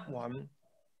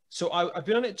 So I've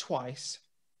been on it twice.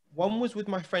 One was with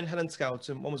my friend Helen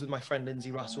Skelton. One was with my friend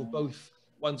Lindsay Russell. Both.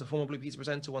 One's a former Blue Peter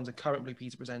presenter. One's a current Blue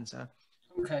Peter presenter.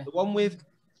 Okay. The one with...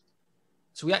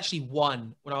 So we actually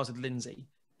won when I was with Lindsay.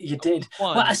 You did.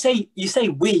 Well, you say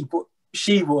we, but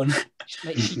she won.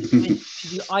 Mate,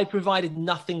 I provided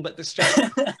nothing but the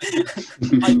strength.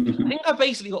 I think I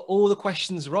basically got all the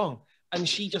questions wrong, and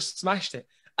she just smashed it.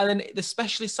 And then the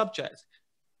specialist subject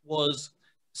was,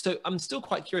 so I'm still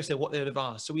quite curious there what they would have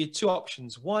asked. So we had 2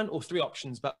 options, 1 or 3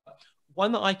 options, but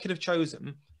one that I could have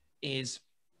chosen is,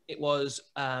 it was,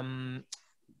 what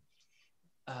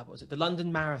was it? The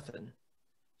London Marathon.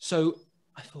 So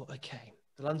I thought, okay,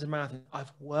 the London Marathon,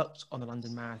 I've worked on the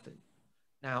London Marathon.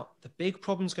 Now, the big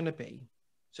problem's going to be,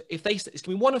 so if it's going to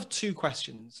be one of 2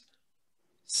 questions,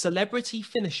 celebrity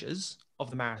finishers of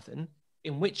the marathon,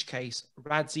 in which case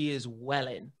Radzi is well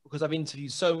in, because I've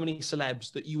interviewed so many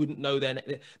celebs that you wouldn't know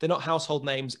they're not household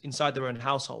names inside their own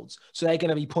households. So they're going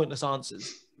to be pointless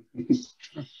answers.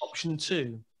 Option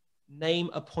 2,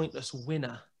 name a pointless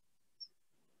winner.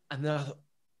 And then I thought,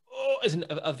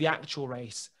 of the actual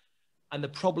race. And the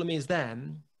problem is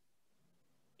then,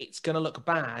 it's going to look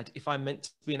bad if I'm meant to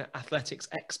be an athletics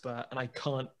expert and I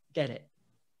can't get it.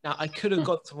 Now, I could have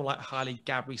got someone like Haile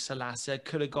Gabri Selassie. I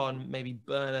could have gone maybe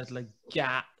Bernard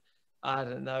Lagat. I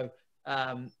don't know.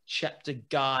 Chepta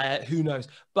Guy. Who knows?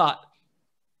 But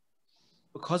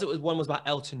because one was about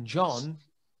Elton John,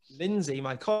 Lindsay,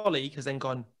 my colleague, has then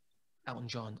gone, Elton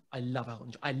John. I love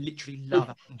Elton John. I literally love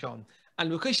Elton John. And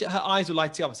because her eyes were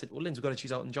lighting up, I said, well, Lindsay, we've got to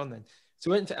choose Elton John then.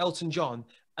 So we went to Elton John.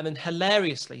 And then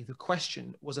hilariously, the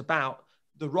question was about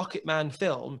the Rocket Man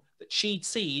film that she'd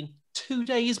seen 2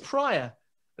 days prior.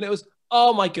 And it was,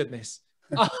 oh my goodness.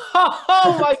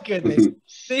 Oh my goodness.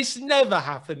 This never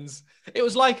happens. It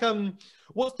was like,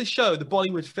 what's the show, the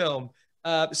Bollywood film?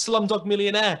 Slumdog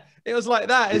Millionaire. It was like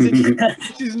that.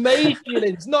 This is made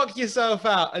feelings. Knock yourself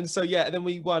out. And so, yeah, then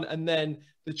we won. And then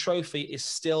the trophy is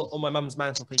still on my mum's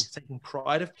mantelpiece, taking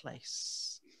pride of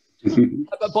place.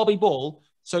 But Bobby Ball,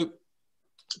 so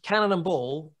Cannon and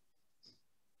Ball,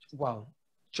 well,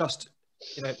 just,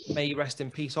 may he rest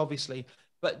in peace, obviously,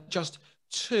 but just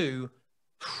 2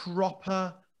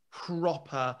 proper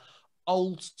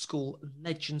old school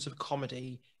legends of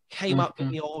comedy came up in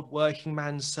the old working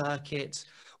man's circuit,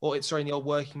 in the old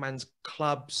working man's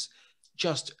clubs,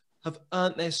 just have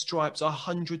earned their stripes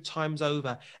 100 times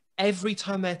over. Every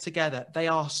time they're together, they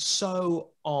are so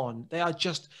on. They're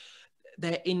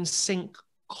in sync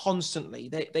constantly.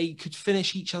 They could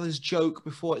finish each other's joke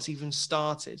before it's even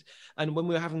started. And when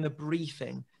we were having the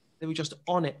briefing, they were just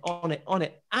on it.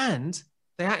 And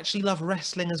they actually love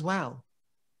wrestling as well.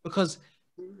 Because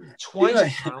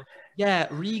twice now,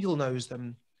 Regal knows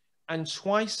them. And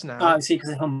twice now... Oh, I see, because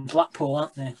they're from Blackpool,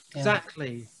 aren't they? Yeah.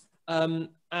 Exactly.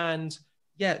 And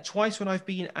yeah, twice when I've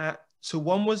been at... So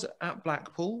one was at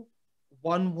Blackpool.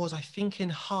 One was, I think, in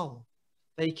Hull.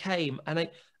 They came and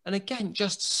again,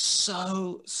 just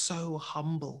so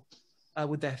humble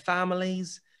with their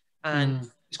families. And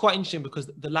it's quite interesting because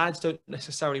the lads don't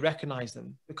necessarily recognize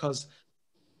them, because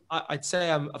I'd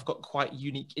say I've got quite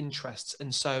unique interests.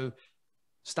 And so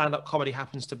stand-up comedy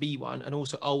happens to be one, and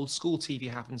also old school TV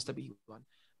happens to be one.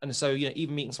 And so,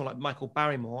 even meeting someone like Michael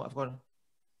Barrymore, I've gone,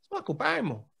 it's Michael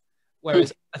Barrymore.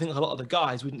 Whereas I think a lot of the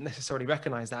guys wouldn't necessarily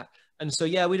recognize that. And so,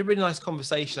 yeah, we had a really nice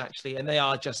conversation, actually. And they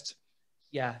are just,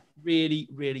 really,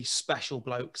 really special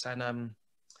blokes. And,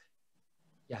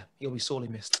 he'll be sorely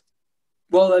missed.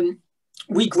 Well,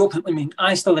 we grew up,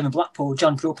 I still live in Blackpool.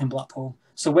 John grew up in Blackpool.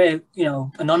 So we're,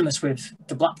 anonymous with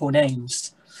the Blackpool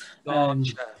names.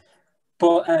 Gotcha.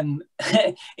 But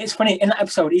it's funny, in that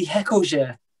episode, he heckles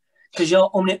you because you're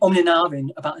umming and ahhing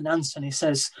about an answer. And he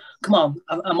says, come on,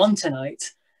 I'm on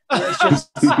tonight.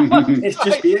 It's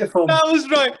just beautiful. That was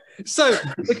right. So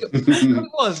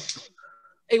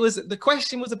the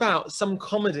question was about some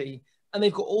comedy, and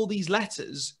they've got all these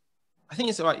letters. I think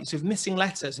it's right. So missing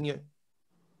letters, and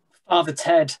Father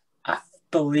Ted, I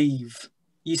believe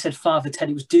you said Father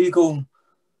Ted. It was Dougal.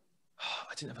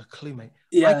 I didn't have a clue, mate.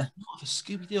 Yeah. I did not have a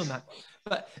Scooby-Doo on that.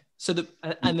 But so the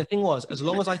thing was, as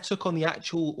long as I took on the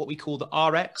actual, what we call the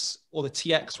RX or the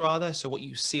TX rather, so what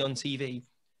you see on TV,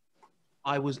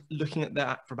 I was looking at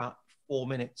that for about 4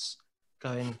 minutes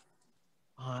going,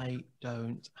 I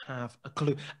don't have a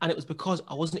clue. And it was because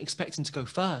I wasn't expecting to go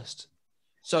first.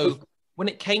 So when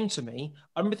it came to me,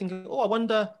 I remember thinking, oh, I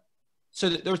wonder. So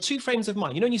there are 2 frames of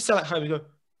mind. You know, when you sell at home, you go,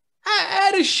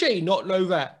 how does she not know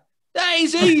that? That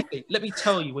is easy. Let me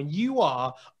tell you, when you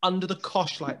are under the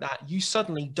cosh like that, you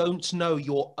suddenly don't know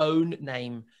your own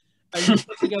name. And you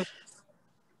suddenly go,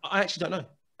 I actually don't know.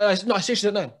 No, I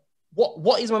seriously don't know.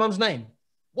 What is my mum's name?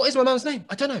 What is my mum's name?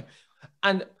 I don't know.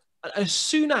 And as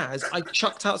soon as I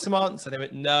chucked out some answer, they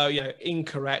went, no,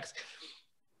 incorrect.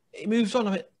 It moved on.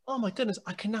 I went, oh my goodness,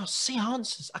 I can now see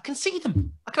answers. I can see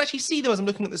them. I can actually see them as I'm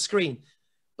looking at the screen.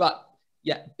 But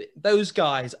yeah, those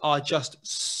guys are just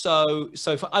so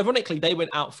fun. Ironically, they went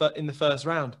out in the first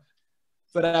round.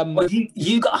 But well,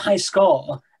 you got a high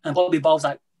score, and Bobby Ball's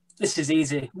like, this is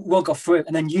easy. We'll go through it.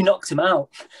 And then you knocked him out.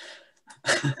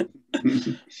 I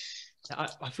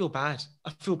feel bad. I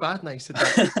feel bad now you said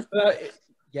that.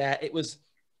 It was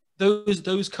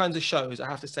those kinds of shows, I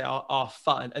have to say, are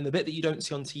fun. And the bit that you don't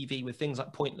see on TV with things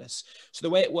like Pointless. So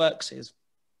the way it works is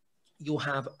you'll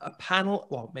have a panel,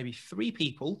 well, maybe 3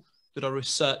 people that are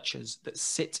researchers that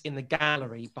sit in the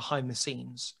gallery behind the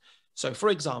scenes. So, for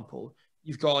example,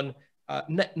 you've gone,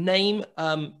 name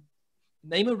a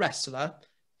wrestler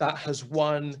that has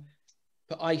won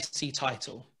the IC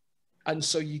title. And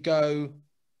so you go,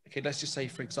 okay, let's just say,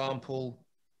 for example,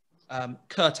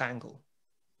 Kurt Angle.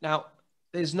 Now,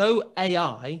 there's no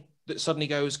AI that suddenly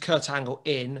goes, Kurt Angle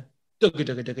in, dugga,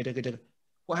 dugga, dugga, dugga, dugga.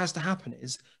 What has to happen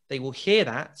is they will hear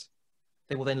that,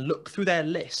 they will then look through their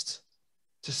list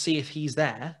to see if he's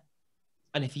there.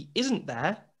 And if he isn't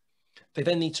there, they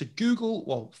then need to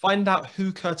find out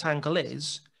who Kurt Angle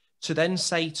is, to then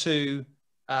say to,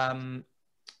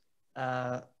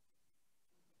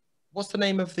 what's the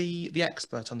name of the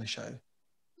expert on the show?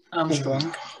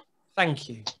 Armstrong. Thank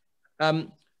you. So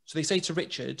they say to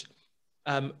Richard,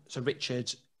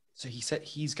 so he said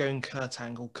he's going Kurt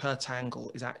Angle. Kurt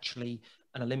Angle is actually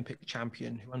an Olympic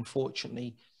champion who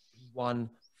unfortunately he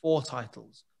won 4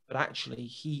 titles. But actually,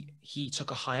 he took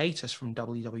a hiatus from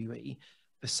WWE,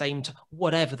 the same time,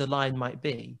 whatever the line might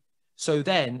be. So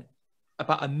then,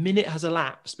 about a minute has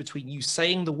elapsed between you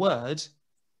saying the word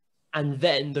and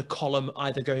then the column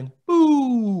either going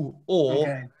boo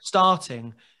or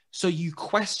starting. So you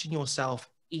question yourself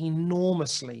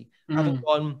enormously, having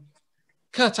gone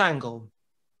Kurt Angle,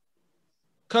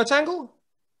 Kurt Angle,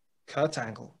 Kurt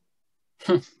Angle.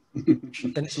 Then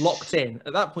it's locked in.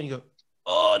 At that point, you go,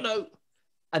 oh no.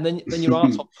 And then your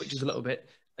arse twitches a little bit,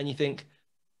 and you think,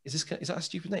 is that a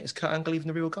stupid name? Is Kurt Angle even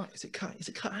the real guy? Is it Kurt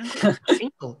Angle? Kurt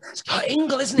Angle. It's Kurt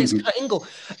Angle, isn't it? It's Kurt Angle.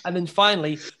 And then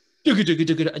finally,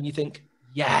 and you think,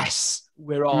 yes,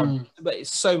 we're on. But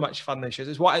it's so much fun, those shows.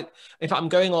 It's why, in fact, I'm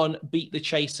going on Beat the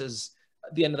Chasers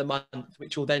at the end of the month,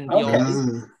 which will then be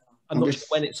on. I'm not sure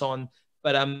when it's on,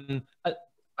 but I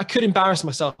could embarrass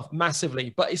myself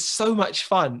massively, but it's so much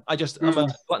fun. I'm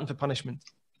a glutton for punishment.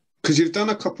 Because you've done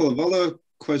a couple of other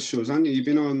quiz shows, haven't you? You've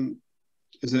been on,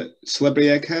 is it Celebrity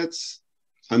Eggheads?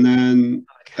 And then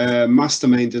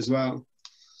Mastermind as well.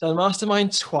 Done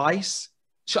Mastermind twice.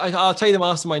 I'll tell you the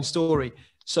Mastermind story.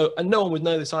 So, and no one would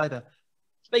know this either.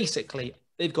 Basically,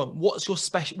 they've gone, what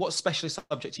specialist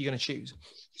subject are you going to choose?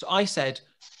 So I said,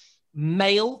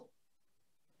 male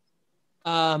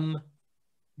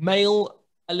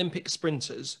Olympic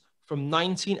sprinters from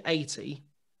 1980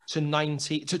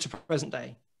 to present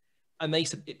day. And they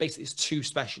said, it's too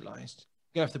specialized.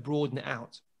 You're going to have to broaden it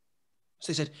out.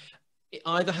 So they said, it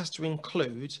either has to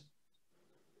include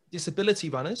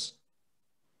disability runners,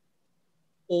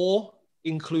 or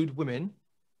include women,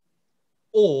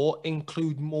 or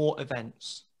include more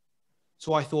events.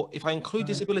 So I thought, if I include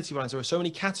disability runners, there are so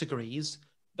many categories,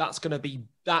 that's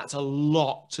a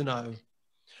lot to know.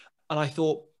 And I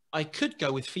thought I could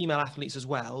go with female athletes as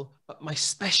well, but my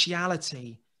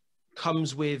speciality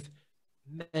comes with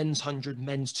men's 100,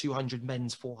 men's 200,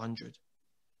 men's 400.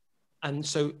 And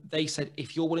so they said,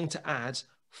 if you're willing to add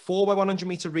 4x100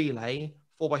 meter relay,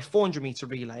 4x400 meter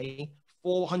relay,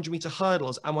 400 meter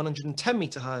hurdles, and 110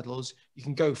 meter hurdles, you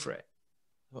can go for it.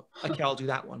 Okay, I'll do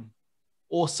that one.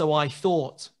 Or so I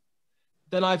thought.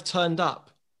 Then I've turned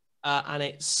up and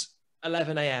it's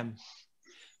 11 a.m.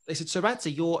 They said, so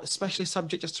Radzi, your specialist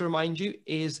subject, just to remind you,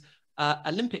 is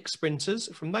Olympic sprinters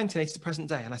from 1980 to present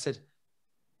day. And I said,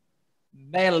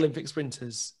 male Olympic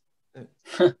sprinters.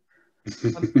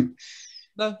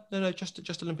 No,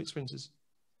 just Olympic sprinters.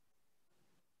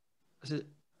 I said,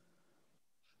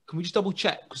 can we just double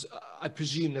check? Because I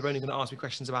presume they're only going to ask me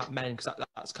questions about men, because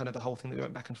that's kind of the whole thing that we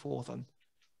went back and forth on.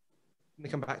 When they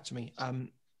come back to me,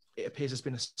 it appears there's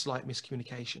been a slight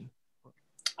miscommunication.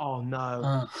 Oh,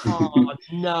 no. Oh,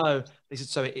 no. They said,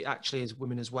 so it actually is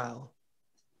women as well.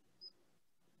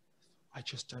 I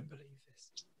just don't believe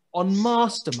this. On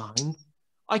Mastermind,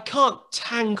 I can't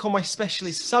tank on my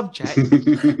specialist subject,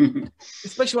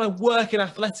 especially when I work in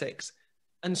athletics.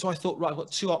 And so I thought, right, I've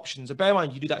got two options. And bear in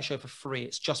mind, you do that show for free.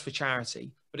 It's just for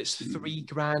charity, but it's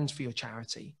 $3,000 for your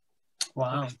charity.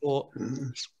 Wow. And I thought,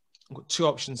 I've got two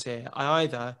options here. I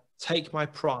either take my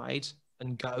pride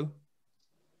and go.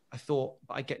 I thought,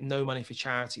 but I get no money for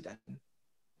charity then.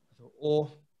 I thought, or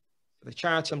for the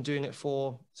charity I'm doing it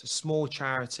for, it's a small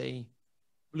charity,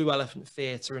 Blue Elephant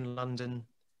Theatre in London.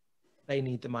 They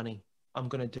need the money. I'm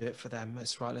going to do it for them.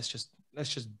 That's right. Let's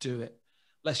just do it.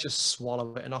 Let's just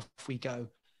swallow it, and off we go.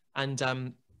 And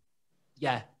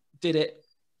yeah, did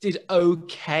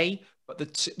okay. But the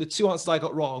two answers I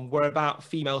got wrong were about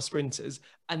female sprinters.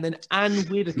 And then Anne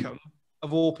Widdecombe,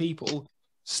 of all people,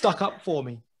 stuck up for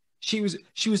me. She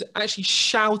was actually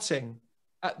shouting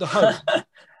at the host,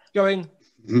 going,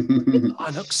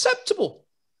 unacceptable.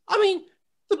 I mean,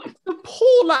 the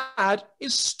poor lad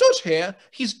is stood here.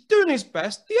 He's doing his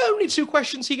best. The only two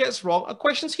questions he gets wrong are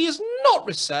questions he has not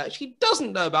researched. He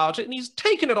doesn't know about it, and he's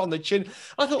taken it on the chin.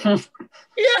 I thought,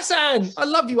 yes, Anne. I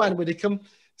love you, Anne Widdecombe.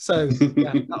 So,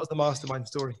 yeah, that was the Mastermind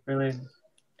story. Brilliant.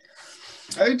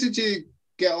 How did you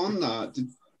get on that?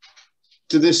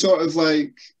 Did they sort of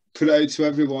like put it out to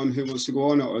everyone who wants to go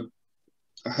on it, or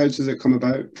how does it come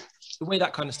about? The way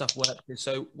that kind of stuff works is,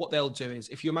 so what they'll do is,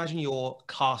 if you imagine you're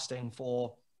casting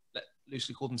for,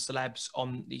 loosely call them celebs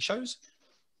on these shows,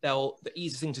 the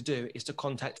easiest thing to do is to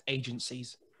contact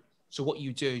agencies. So what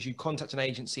you do is you contact an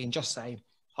agency and just say,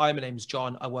 hi, my name's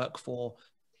John. I work for,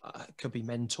 it could be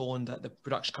Mentor, and the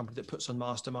production company that puts on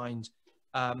Mastermind.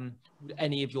 Would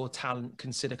any of your talent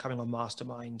consider coming on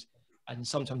Mastermind? And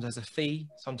sometimes there's a fee,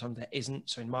 sometimes there isn't.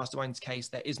 So in Mastermind's case,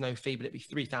 there is no fee, but it'd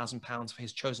be £3,000 for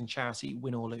his chosen charity,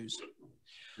 win or lose.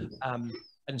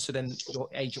 And so then your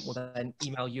agent will then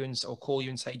email you or call you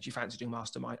and say, do you fancy doing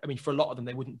Mastermind? I mean, for a lot of them,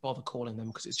 they wouldn't bother calling them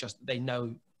because it's just, they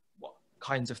know what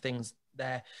kinds of things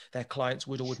their clients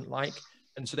would or wouldn't like.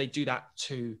 And so they do that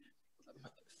to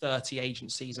 30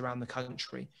 agencies around the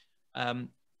country.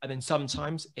 And then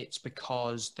sometimes it's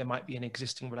because there might be an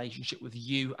existing relationship with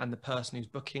you and the person who's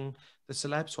booking the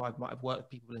celeb. So I might have worked with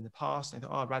people in the past and they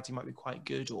thought, oh, Radzi might be quite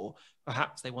good, or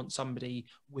perhaps they want somebody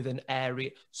with an area.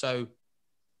 So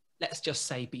let's just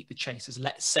say, beat the chasers.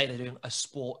 Let's say they're doing a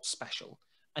sports special,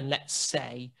 and let's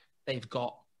say they've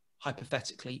got,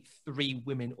 hypothetically, 3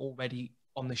 women already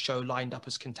on the show lined up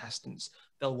as contestants.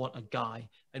 They'll want a guy.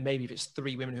 And maybe if it's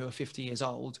 3 women who are 50 years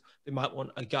old, they might want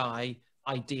a guy,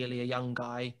 ideally a young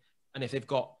guy. And if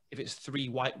it's 3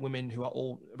 white women who are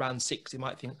all around 60, they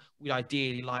might think, we'd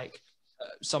ideally like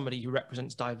somebody who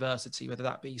represents diversity, whether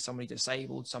that be somebody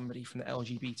disabled, somebody from the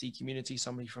LGBT community,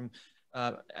 somebody from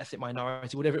ethnic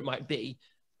minority, whatever it might be.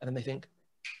 And then they think,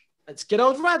 let's get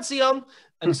old Radzi on.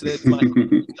 And so it's like,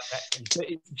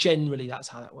 generally that's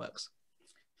how that works.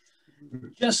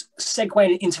 Just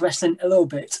segueing into wrestling a little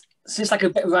bit. So it's like a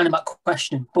bit of a roundabout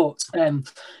question, but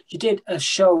you did a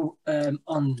show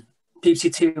on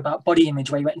BBC Two about body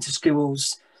image, where you went into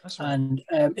schools. That's right. And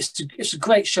it's a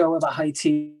great show about how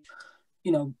to,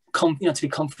 to be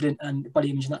confident and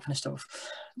body image and that kind of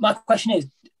stuff. My question is,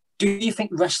 do you think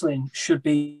wrestling should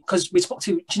be, because we spoke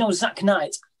to, do you know Zach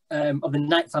Knight of the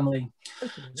Knight family?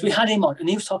 So we had him on, and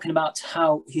he was talking about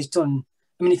how he's done.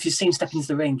 I mean, if you've seen Step Into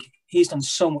the Ring, he's done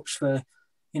so much for,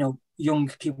 young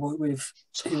people with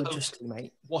who are just,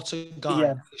 mate. What a guy!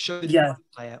 Yeah, the show the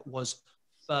player was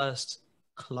first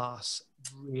class,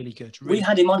 really good. Really we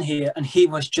had him on here, and he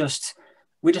was just,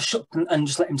 we just shut him and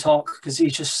just let him talk because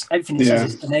he's just, everything he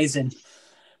says is amazing.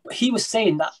 But he was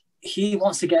saying that he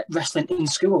wants to get wrestling in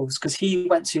schools because he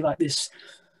went to like this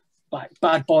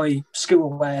bad boy school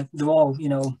where they're all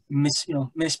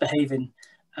misbehaving,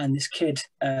 and this kid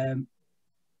kind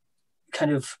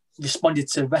of responded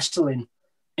to wrestling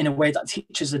in a way that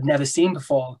teachers had never seen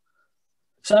before.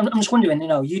 So I'm just wondering,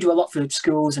 you do a lot for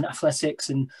schools and athletics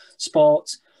and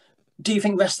sports. Do you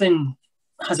think wrestling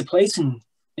has a place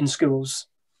in schools?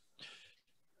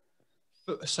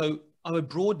 So I would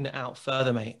broaden it out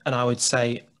further, mate. And I would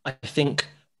say, I think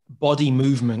body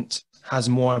movement has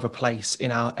more of a place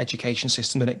in our education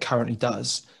system than it currently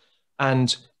does.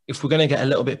 And if we're going to get a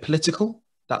little bit political,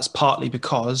 that's partly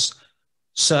because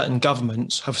certain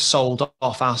governments have sold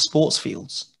off our sports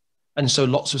fields. And so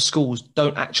lots of schools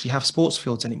don't actually have sports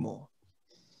fields anymore.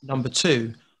 Number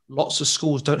 2, lots of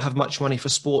schools don't have much money for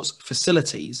sports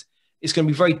facilities, it's going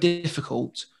to be very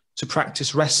difficult to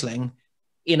practice wrestling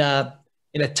in a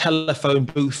telephone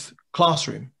booth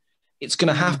classroom. It's going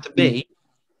to have to be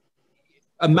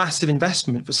a massive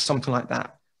investment for something like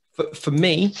that. For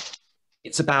me,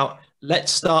 it's about,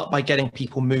 let's start by getting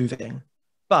people moving.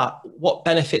 But what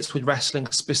benefits would wrestling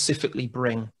specifically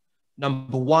bring?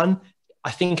 Number one,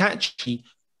 I think actually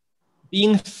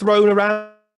being thrown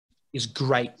around is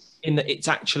great in that it's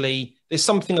actually, there's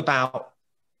something about,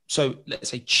 so let's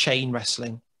say chain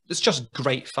wrestling, it's just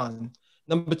great fun.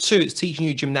 Number two, it's teaching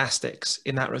you gymnastics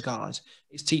in that regard.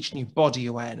 It's teaching you body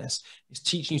awareness. It's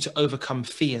teaching you to overcome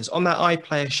fears. On that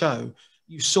iPlayer show,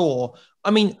 you saw,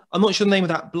 I mean, I'm not sure the name of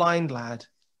that blind lad.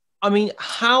 I mean,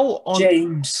 how on...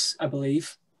 James, I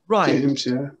believe. Right. James,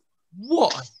 yeah.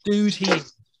 What a dude he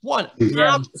is. What an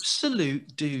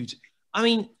absolute dude. I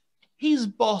mean, his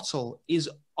bottle is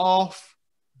off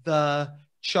the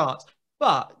charts.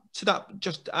 But to that,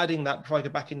 just adding that before I go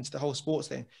back into the whole sports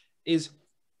thing, is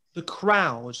the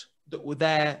crowd that were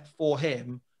there for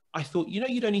him. I thought, you know,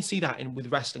 you'd only see that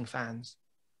with wrestling fans,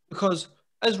 because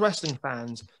as wrestling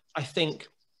fans, I think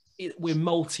we're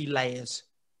multi-layers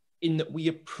in that we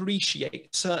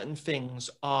appreciate certain things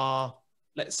are,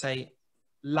 let's say,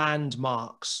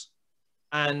 landmarks.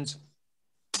 And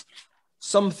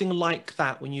something like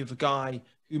that, when you have a guy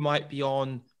who might be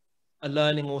on a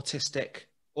learning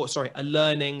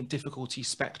difficulty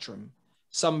spectrum,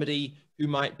 somebody who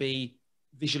might be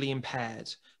visually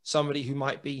impaired, somebody who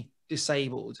might be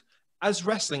disabled. As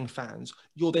wrestling fans,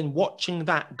 you're then watching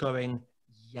that going,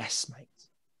 yes, mate.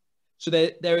 So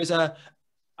there is a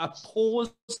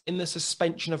pause in the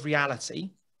suspension of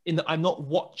reality, in that I'm not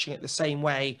watching it the same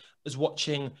way as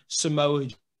watching Samoa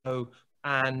Joe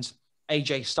and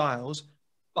AJ Styles,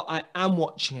 but I am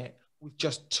watching it with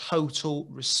just total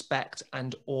respect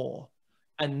and awe.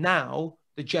 And now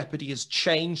the jeopardy has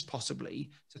changed possibly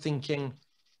to thinking,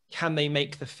 can they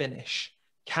make the finish?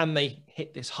 Can they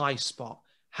hit this high spot?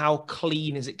 How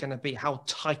clean is it going to be? How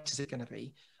tight is it going to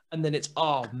be? And then it's,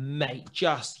 oh, mate,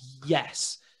 just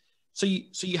yes. So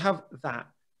you have that.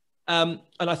 And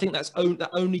I think that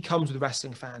only comes with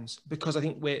wrestling fans, because I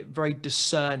think we're very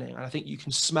discerning. And I think you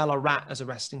can smell a rat as a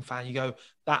wrestling fan. You go,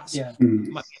 that's might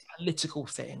be a political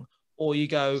thing. Or you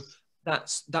go,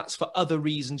 that's for other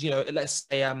reasons. You know, let's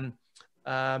say,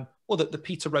 or the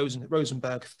Peter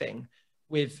Rosenberg thing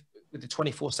with the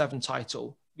 24/7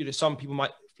 title. You know, some people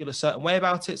might feel a certain way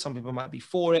about it. Some people might be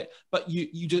for it. But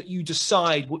you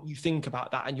decide what you think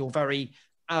about that, and you're very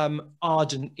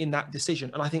ardent in that decision.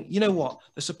 And I think, you know what,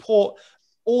 the support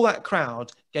all that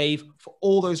crowd gave for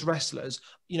all those wrestlers,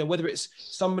 you know, whether it's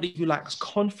somebody who lacks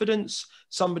confidence,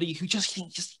 somebody who just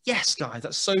yes, guys,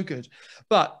 that's so good.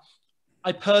 But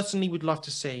I personally would love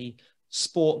to see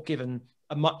sport given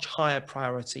a much higher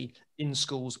priority in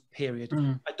schools, period.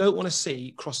 I don't want to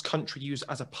see cross-country used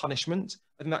as a punishment.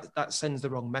 I think that sends the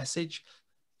wrong message.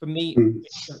 For me,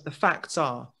 the facts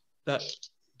are that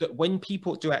when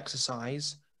people do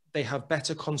exercise, they have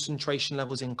better concentration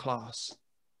levels in class.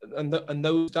 And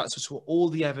that's what all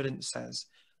the evidence says.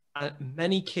 And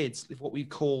many kids live what we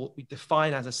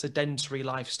define as a sedentary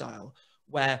lifestyle,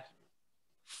 where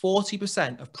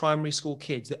 40% of primary school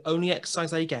kids, the only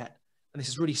exercise they get, and this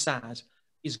is really sad,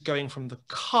 is going from the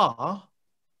car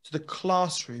to the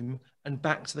classroom and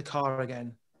back to the car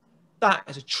again. That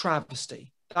is a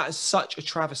travesty. That is such a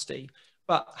travesty.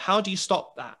 But how do you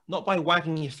stop that? Not by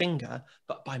wagging your finger,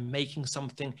 but by making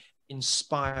something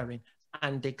inspiring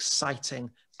and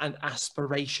exciting and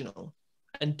aspirational.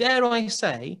 And dare I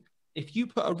say, if you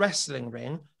put a wrestling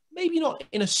ring, maybe not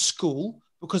in a school,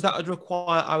 because that would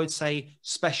require, I would say,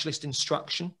 specialist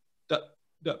instruction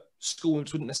that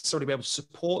schools wouldn't necessarily be able to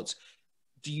support.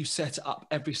 Do you set it up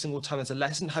every single time there's a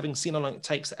lesson? Having seen how long it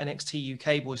takes the NXT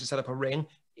UK boys to set up a ring,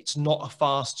 it's not a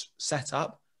fast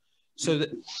setup. So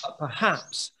that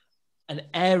perhaps an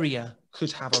area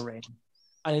could have a ring.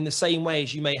 And in the same way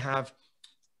as you may have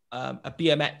a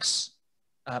BMX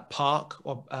park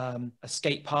or a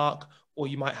skate park, or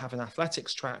you might have an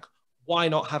athletics track, why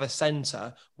not have a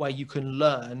center where you can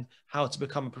learn how to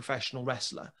become a professional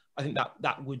wrestler? I think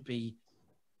that would be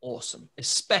awesome,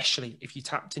 especially if you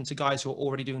tapped into guys who are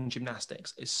already doing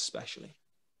gymnastics, especially.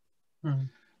 I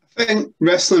think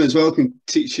wrestling as well can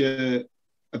teach you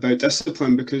about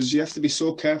discipline, because you have to be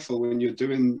so careful when you're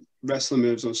doing wrestling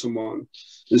moves on someone.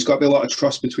 There's got to be a lot of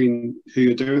trust between who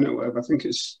you're doing it with. I think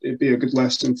it'd be a good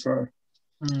lesson for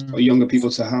younger people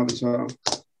to have as well.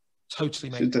 Totally,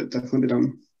 mate. Should definitely be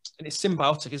done. And it's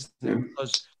symbiotic, isn't it?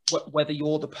 Because whether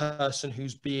you're the person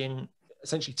who's being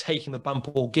essentially taking the bump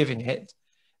or giving it,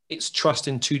 it's trust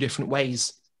in two different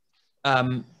ways.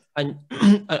 and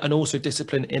and also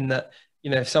discipline in that,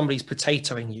 if somebody's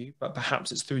potatoing you, but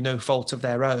perhaps it's through no fault of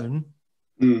their own,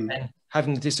 and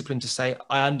having the discipline to say,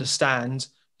 I understand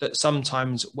that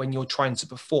sometimes when you're trying to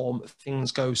perform,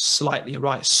 things go slightly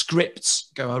awry,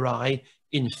 scripts go awry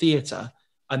in theatre,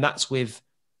 and that's with,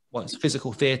 well, it's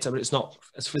physical theatre, but it's not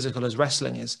as physical as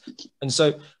wrestling is. And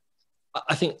so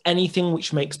I think anything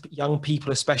which makes young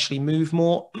people especially move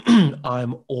more,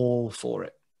 I'm all for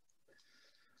it.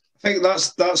 I think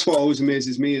that's what always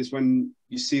amazes me, is when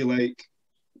you see like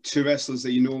two wrestlers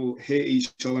that hate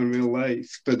each other in real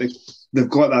life, but they've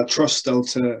got that trust still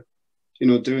to,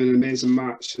 do an amazing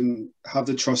match and have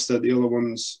the trust that the other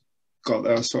one's got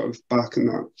their sort of back in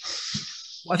that.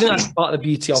 Well, I think that's part of the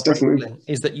beauty of wrestling,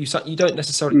 is that you don't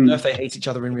necessarily know if they hate each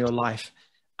other in real life.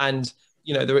 And,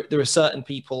 there are certain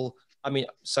people,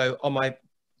 so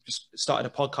just started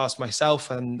a podcast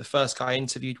myself, and the first guy I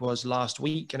interviewed was last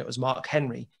week, and it was Mark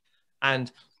Henry.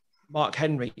 And Mark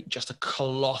Henry, just a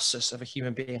colossus of a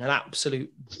human being, an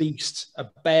absolute beast, a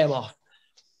behemoth.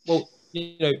 Well,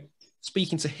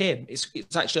 speaking to him, it's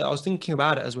actually, I was thinking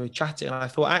about it as we were chatting, and I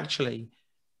thought, actually,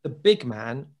 the big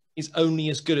man is only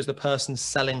as good as the person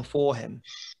selling for him.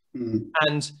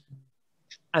 And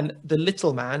the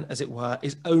little man, as it were,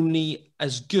 is only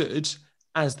as good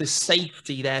as the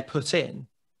safety they're put in.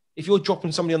 If you're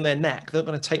dropping somebody on their neck, they're not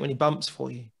going to take many bumps for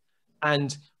you.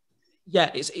 And yeah,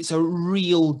 it's a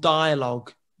real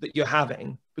dialogue that you're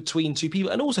having between two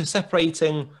people, and also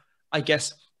separating, I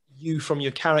guess, you from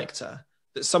your character,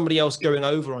 that somebody else going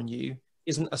over on you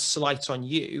isn't a slight on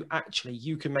you. Actually,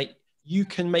 you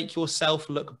can make yourself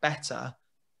look better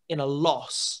in a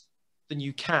loss than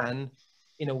you can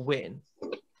in a win.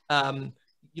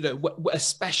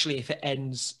 Especially if it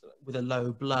ends with a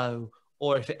low blow,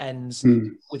 or if it ends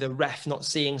with a ref not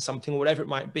seeing something, or whatever it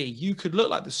might be. You could look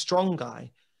like the strong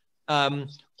guy. There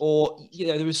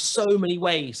is so many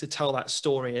ways to tell that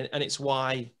story, and it's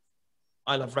why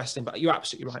I love wrestling. But you're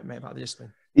absolutely right, mate, about the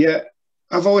discipline. Yeah,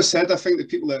 I've always said, I think the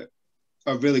people that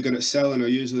are really good at selling are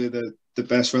usually the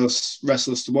best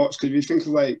wrestlers to watch. Because if you think of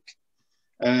like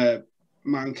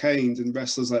Mankind and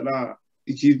wrestlers like that,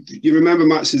 you remember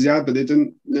matches they had, but they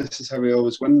didn't necessarily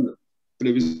always win them. But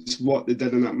it was what they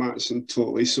did in that match and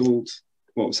totally sold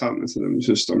what was happening to them. It was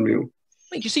just unreal.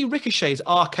 Wait, did you see Ricochet's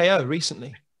RKO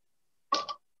recently?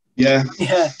 Yeah.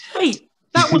 Wait,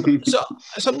 that was so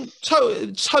I'm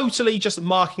totally just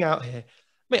marking out here.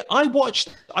 Mate, I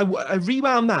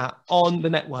rewound that on the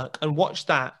network and watched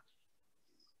that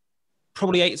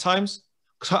probably 8 times,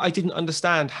 because I didn't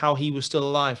understand how he was still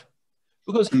alive.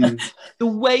 Because the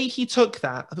way he took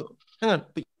that, I thought, hang on,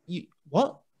 but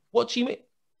what? What do you mean?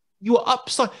 You were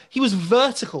upside. He was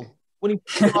vertical when he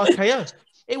put RKO.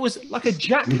 It was like a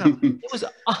jackhammer. It was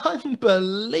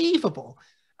unbelievable.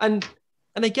 And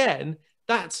again,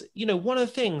 that's, one of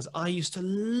the things I used to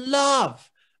love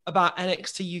about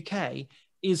NXT UK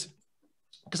is,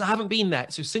 because I haven't been there.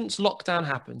 So since lockdown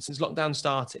happened, since lockdown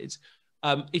started,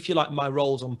 if you like, my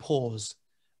role's on pause,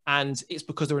 and it's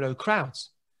because there are no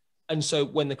crowds. And so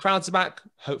when the crowds are back,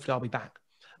 hopefully I'll be back.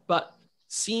 But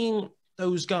seeing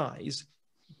those guys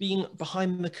being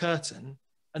behind the curtain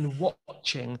and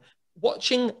watching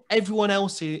everyone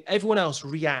else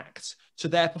react to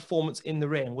their performance in the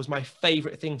ring was my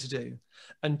favorite thing to do.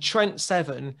 And Trent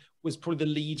Seven was probably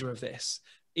the leader of this.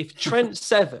 If Trent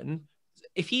Seven,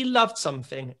 if he loved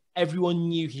something, everyone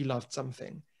knew he loved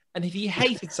something. And if he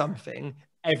hated something,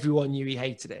 everyone knew he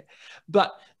hated it.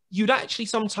 But you'd actually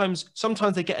sometimes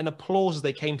they get an applause as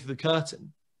they came through the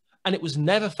curtain. And it was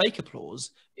never fake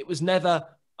applause. It was never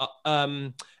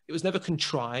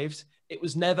contrived. It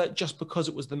was never just because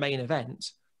it was the main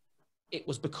event. It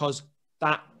was because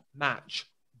that match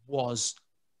was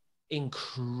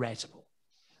incredible.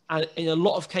 And in a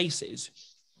lot of cases,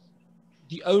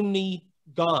 the only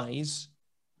guys,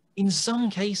 in some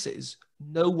cases,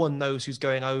 no one knows who's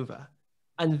going over.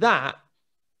 And that,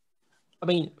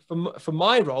 for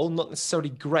my role, not necessarily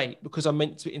great, because I'm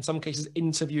meant to, in some cases,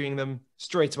 interviewing them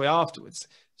straight away afterwards.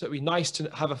 So it'd be nice to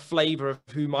have a flavor of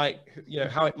who might,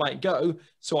 how it might go,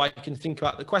 so I can think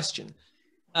about the question.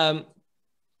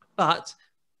 But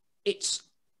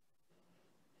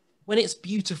when it's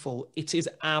beautiful, it is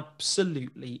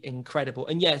absolutely incredible.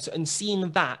 And yes, and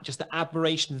seeing that, just the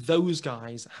admiration those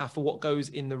guys have for what goes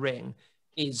in the ring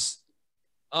is,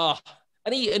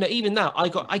 and even now,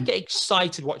 I get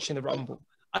excited watching the Rumble.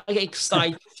 I get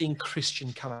excited seeing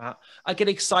Christian come out. I get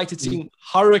excited seeing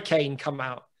Hurricane come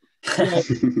out.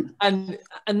 And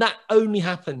that only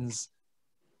happens.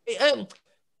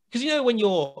 because, you know, when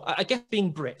you're, I guess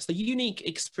being Brits, the unique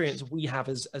experience we have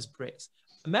as Brits,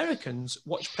 Americans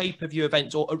watch pay-per-view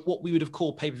events, or what we would have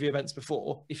called pay-per-view events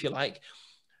before, if you like.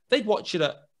 They'd watch it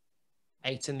at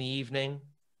 8 in the evening,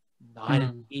 9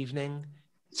 in the evening,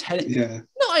 10. Yeah.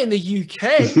 Not in the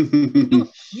UK.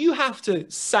 You have to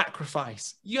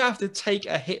sacrifice. You have to take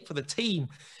a hit for the team,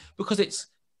 because it's,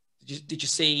 did you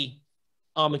see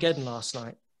Armageddon last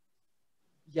night?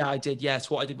 Yeah, I did. Yes,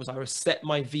 what I did was I reset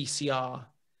my VCR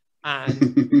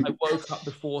and I woke up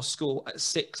before school at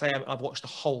 6 a.m. I've watched the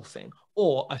whole thing.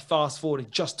 Or I fast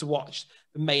forwarded just to watch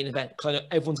the main event because I know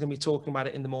everyone's going to be talking about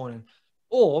it in the morning.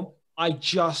 Or I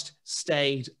just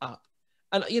stayed up.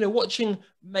 And, you know, watching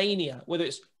Mania, whether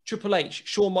it's Triple H,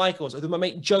 Shawn Michaels, or my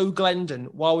mate Joe Glendon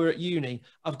while we were at uni,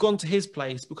 I've gone to his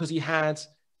place because he had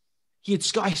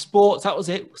Sky Sports. That was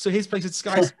it. So his place had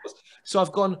Sky Sports. So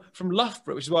I've gone from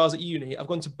Loughborough, which is where I was at uni. I've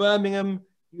gone to Birmingham.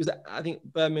 He was at, I think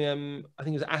it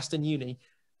was at Aston Uni.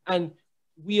 And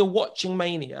we are watching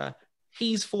Mania.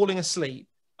 He's falling asleep.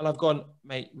 And I've gone,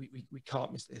 mate, we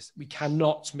can't miss this. We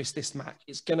cannot miss this match.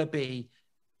 It's going to be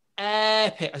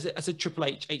epic. I said Triple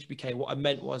H, HBK. What I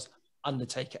meant was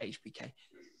Undertaker, HBK.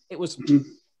 It was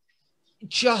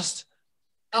just,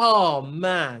 oh,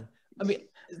 man. I mean,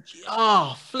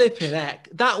 flipping heck.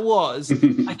 That was, I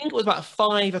think it was about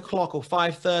 5 o'clock or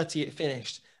 5:30 it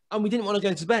finished. And we didn't want to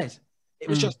go to bed. It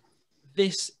was just,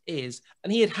 this is,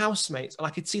 and he had housemates, and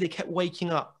I could see they kept waking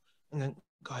up and going,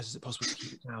 guys, is it possible to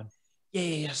keep it down?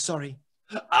 Yeah, sorry.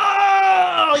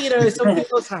 Oh, you know, something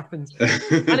else happened.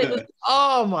 And it was,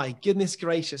 oh my goodness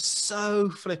gracious, so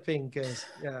flipping good.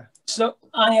 Yeah. So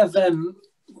I have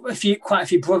quite a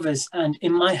few brothers, and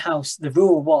in my house, the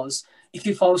rule was if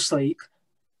you fall asleep,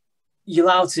 you're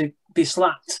allowed to be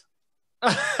slapped.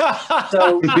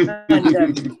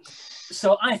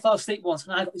 So I fell asleep once,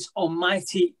 and I got this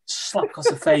almighty slap across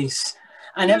the face.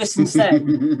 And ever since then,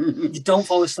 you don't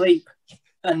fall asleep,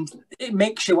 and it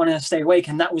makes you want to stay awake.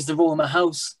 And that was the rule in my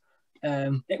house.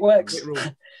 It works.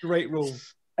 Great rule.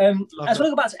 I just want to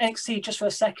go back to NXT just for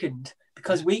a second,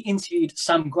 because we interviewed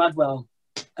Sam Gradwell,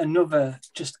 another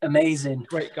just amazing.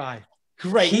 Great guy.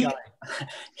 Great guy.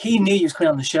 He knew he was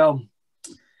coming on the show.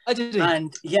 I did.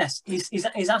 And yes, he's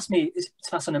asked me to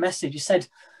pass on a message. He said,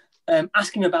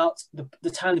 ask him about the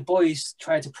time the boys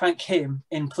tried to prank him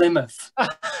in Plymouth.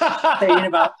 Saying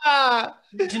about,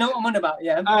 do you know what I'm on about?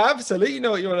 Yeah, I absolutely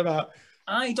know what you're on about.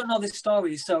 I don't know this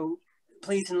story, so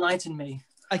please enlighten me.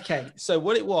 Okay, so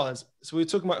what it was, so we were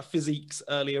talking about physiques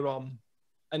earlier on,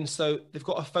 and so they've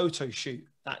got a photo shoot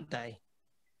that day,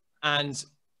 and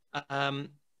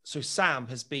so Sam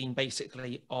has been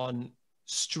basically on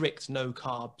strict no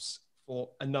carbs for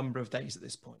a number of days at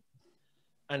this point,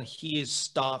 and he is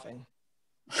starving,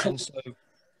 and so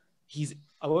he's,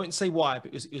 I won't say why,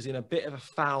 but he was in a bit of a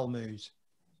foul mood,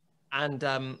 and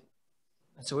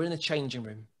so we're in the changing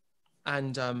room,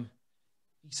 and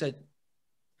he said,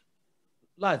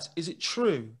 lads, is it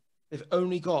true they've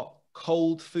only got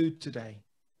cold food today?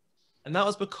 And that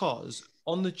was because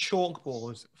on the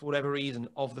chalkboard, for whatever reason,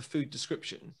 of the food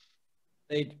description,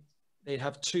 they'd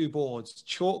have two boards,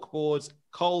 chalkboards,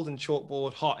 cold and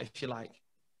chalkboard hot, if you like.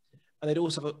 And they'd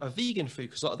also have a vegan food,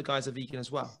 because a lot of the guys are vegan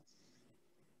as well.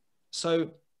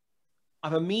 So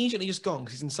I've immediately just gone,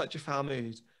 because he's in such a foul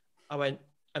mood. I went,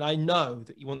 and I know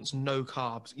that he wants no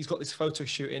carbs. He's got this photo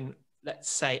shoot in, let's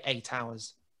say, 8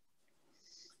 hours.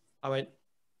 I went,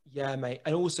 yeah, mate.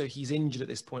 And also he's injured at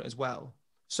this point as well.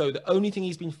 So the only thing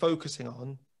he's been focusing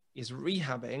on is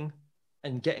rehabbing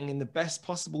and getting in the best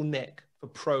possible nick for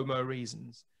promo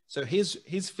reasons. So his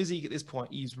physique at this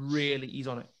point, he's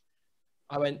on it.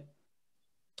 I went,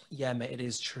 yeah, mate, it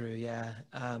is true. Yeah.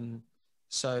 I'm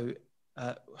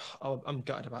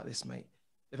gutted about this, mate.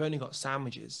 They've only got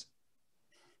sandwiches.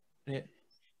 And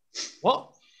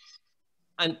what?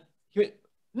 And he went,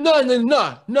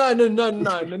 No.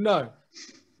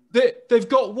 They've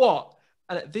got what?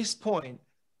 And at this point,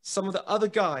 some of the other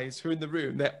guys who are in the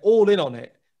room, they're all in on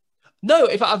it. No,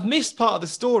 if I've missed part of the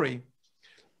story.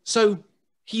 So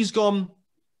he's gone,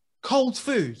 cold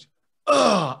food.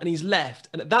 Ugh, and he's left.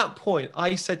 And at that point,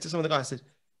 I said to some of the guys, I said,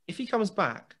 if he comes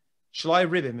back, shall I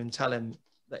rib him and tell him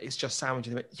that it's just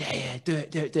sandwiches? They went, yeah, do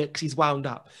it, because he's wound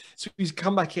up. So he's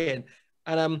come back in.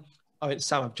 And I went,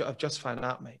 Sam, I've just found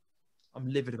out, mate. I'm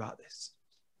livid about this.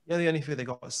 You know, the only food they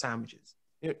got was sandwiches.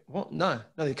 You know, what? No,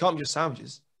 they can't be just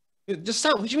sandwiches. Just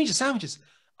sandwiches? What do you mean just sandwiches?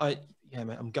 I went, yeah,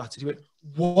 mate, I'm gutted. He went,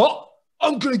 what?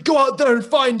 I'm going to go out there and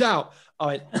find out. I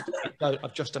went, no,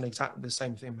 I've just done exactly the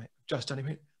same thing, mate. Just done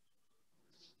it.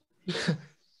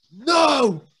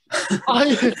 No!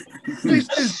 This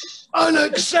is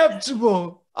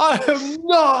unacceptable. I am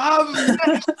not having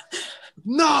this.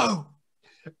 no.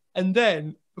 And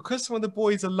then, because some of the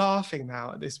boys are laughing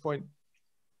now at this point,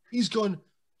 he's gone,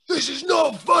 this is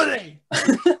not funny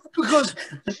because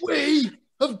we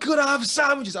have got to have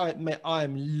sandwiches. Mate, I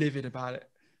am livid about it.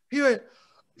 He went,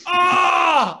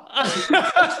 ah!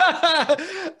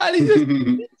 And he just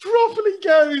properly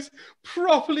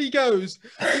goes,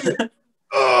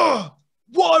 oh,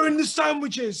 what are in the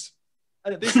sandwiches?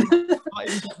 And at this point, I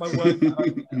didn't get my words out. I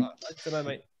don't know,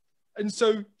 mate. And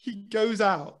so he goes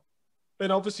out. Then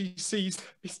obviously sees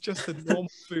it's just the normal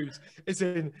foods. It's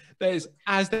in there's,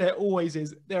 as there always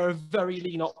is, there are very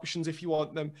lean options if you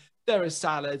want them. There are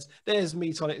salads, there's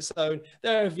meat on its own,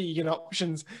 there are vegan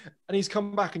options. And he's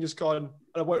come back and just gone, and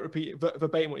I won't repeat it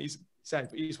verbatim what he's said,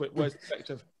 but he's went, where's the effect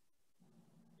of,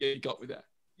 yeah, you got me there.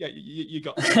 Yeah, you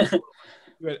got me.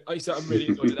 He went, I said, I'm really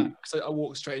enjoying that because I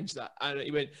walked straight into that. And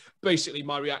he went, basically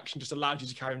my reaction just allowed you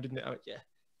to carry on, didn't it? I went, yeah.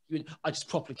 I just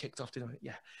properly kicked off, didn't I?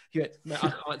 Yeah. He went, mate,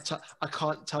 I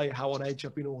can't tell you how on edge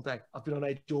I've been all day. I've been on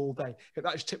edge all day.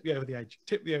 That just tipped me over the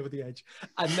edge.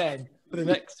 And then for the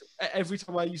next, every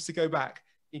time I used to go back,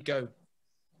 he'd go,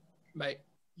 mate,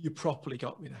 you properly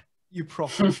got me there. You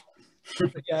properly.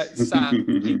 Yeah,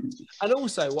 Sam. And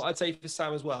also, what I'd say for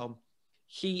Sam as well,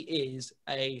 he is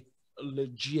a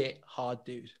legit hard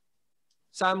dude.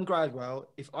 Sam Gradwell,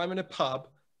 if I'm in a pub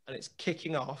and it's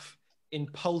kicking off, in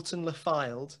Polton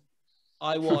Lafylde,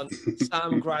 I want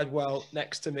Sam Gradwell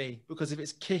next to me because if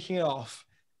it's kicking off,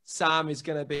 Sam is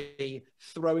going to be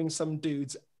throwing some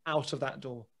dudes out of that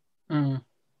door. And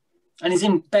he's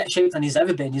in better shape than he's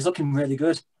ever been. He's looking really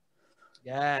good.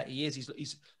 Yeah, he is.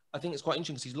 He's. I think it's quite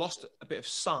interesting because he's lost a bit of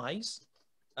size,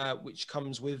 which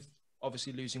comes with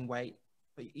obviously losing weight.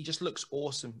 But he just looks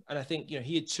awesome. And I think,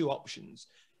 he had two options.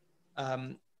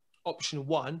 Option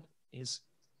one is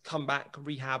come back,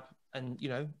 rehab, and,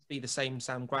 be the same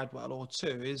Sam Gradwell, or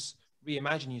two is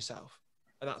reimagine yourself.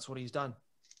 And that's what he's done.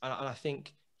 And I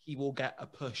think he will get a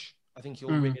push. I think he'll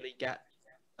really get,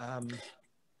 I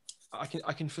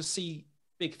can foresee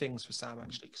big things for Sam,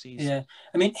 actually. Cause he's... Yeah.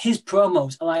 I mean, his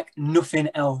promos are like nothing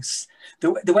else.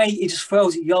 The way he just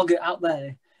throws yogurt out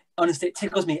there, honestly, it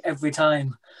tickles me every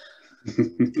time.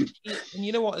 And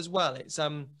you know what, as well? It's,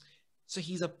 so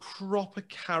he's a proper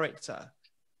character.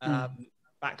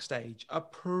 Backstage, a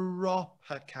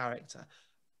proper character.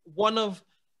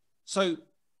 So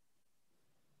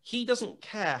he doesn't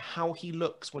care how he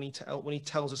looks when he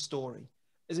tells a story.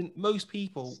 As in, most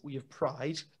people, we have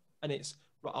pride, and it's,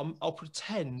 I'll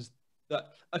pretend that,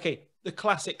 okay, the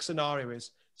classic scenario is,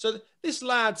 so this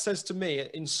lad says to me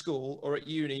in school or at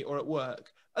uni or at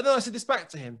work, and then I said this back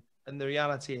to him, and the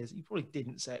reality is, he probably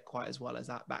didn't say it quite as well as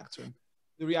that back to him.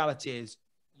 The reality is,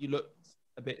 you look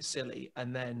a bit silly,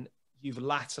 and then you've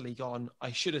latterly gone,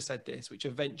 I should have said this, which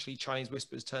eventually Chinese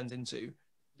Whispers turns into,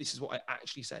 this is what I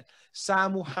actually said.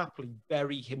 Sam will happily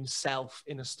bury himself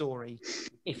in a story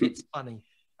if it's funny.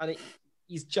 And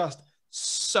he's just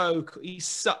so cool. He's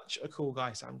such a cool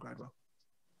guy, Sam Gradwell.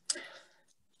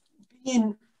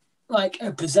 Being like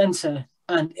a presenter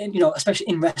and, especially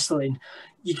in wrestling,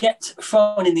 you get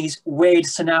thrown in these weird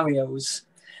scenarios.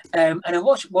 And I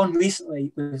watched one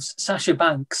recently with Sasha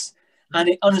Banks.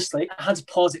 And honestly, I had to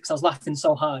pause it because I was laughing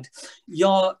so hard.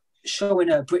 You're showing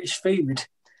a British food,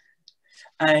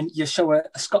 and you show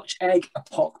a Scotch egg, a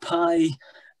pork pie,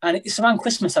 and it's around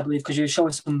Christmas, I believe, because you show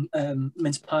us some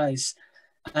mince pies,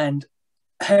 and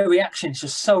her reaction is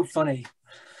just so funny.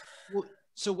 Well,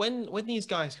 so when these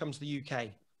guys come to the UK,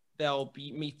 they'll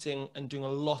be meeting and doing a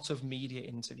lot of media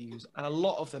interviews, and a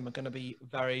lot of them are going to be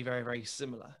very, very, very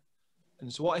similar.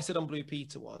 And so what I said on Blue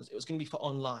Peter was it was going to be for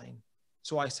online.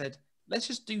 So I said, let's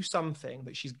just do something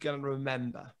that she's going to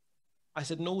remember. I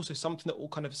said, and also something that will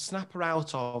kind of snap her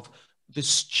out of the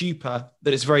stupor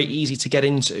that it's very easy to get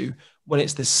into when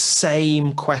it's the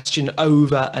same question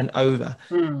over and over.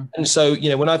 And so,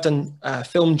 when I've done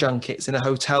film junkets in a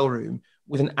hotel room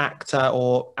with an actor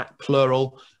or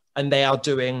plural, and they are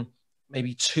doing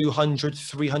maybe 200,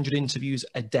 300 interviews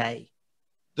a day,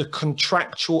 the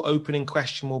contractual opening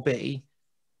question will be,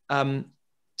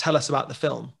 tell us about the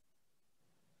film.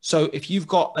 So if you've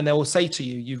got, and they will say to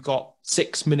you, you've got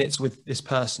 6 minutes with this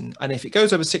person. And if it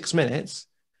goes over 6 minutes,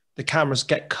 the cameras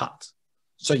get cut.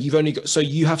 So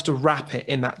you have to wrap it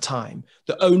in that time.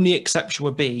 The only exception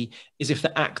would be is if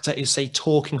the actor is, say,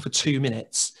 talking for 2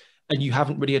 minutes and you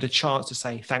haven't really had a chance to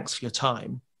say, thanks for your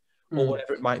time, or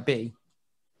whatever it might be.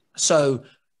 So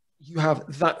you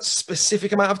have that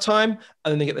specific amount of time,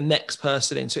 and then they get the next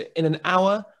person in. So in an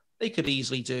hour, they could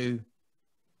easily do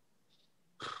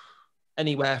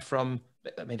anywhere from,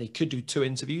 I mean, they could do 2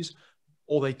 interviews,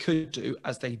 or they could do,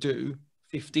 as they do,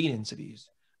 15 interviews.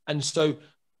 And so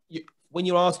when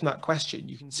you're asking that question,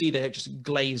 you can see they're just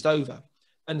glazed over.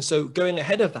 And so going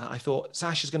ahead of that, I thought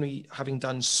Sasha's going to be, having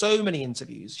done so many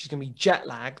interviews, she's going to be jet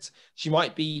lagged. She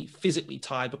might be physically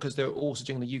tired because they're also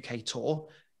doing the UK tour.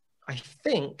 I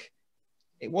think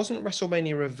it wasn't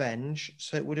WrestleMania Revenge,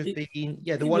 so it would have been,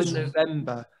 the one in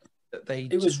November that they...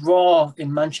 It was Raw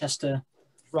in Manchester.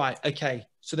 Right, okay.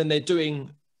 So then they're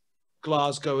doing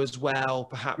Glasgow as well,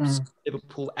 perhaps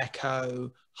Liverpool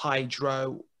Echo,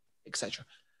 Hydro, etc.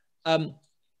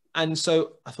 And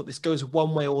so I thought this goes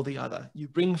one way or the other. You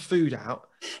bring food out,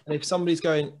 and if somebody's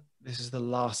going, this is the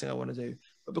last thing I want to do.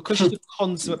 But because she's a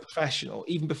consummate professional,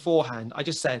 even beforehand, I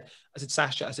said,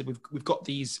 Sasha, I said, we've got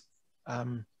these,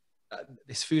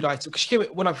 this food item. Because she came,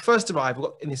 when I first arrived, we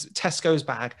got in this Tesco's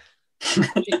bag. She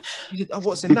said, oh,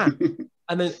 what's in that?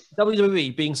 And then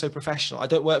WWE, being so professional, I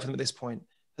don't work for them at this point,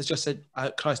 has just said,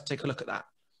 can I take a look at that?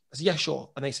 I said, yeah, sure.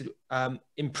 And they said,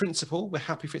 in principle, we're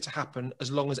happy for it to happen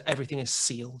as long as everything is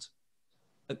sealed.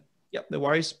 And, yep, no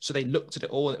worries. So they looked at it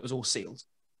all and it was all sealed.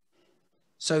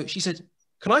 So she said,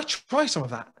 can I try some of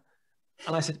that?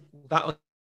 And I said, that was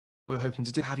what we were hoping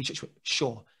to do. Have you checked?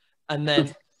 Sure. And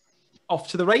then off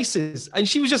to the races. And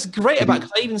she was just great about it.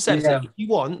 Because I even said, if you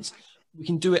want, we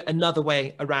can do it another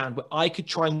way around where I could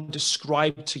try and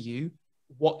describe to you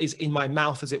what is in my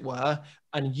mouth, as it were,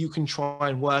 and you can try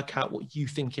and work out what you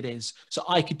think it is. So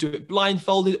I could do it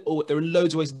blindfolded, or there are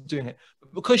loads of ways of doing it.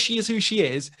 But because she is who she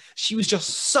is, she was just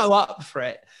so up for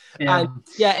it. Yeah. And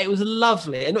yeah, it was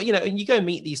lovely. And, you know, and you go and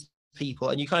meet these people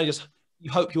and you kind of just,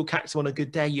 you hope you'll catch them on a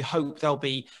good day. You hope they'll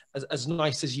be as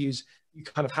nice as you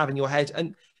kind of have in your head.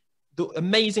 And the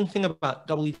amazing thing about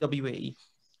WWE,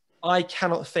 I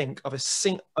cannot think of a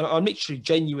single, I'm literally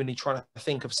genuinely trying to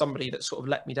think of somebody that sort of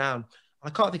let me down. I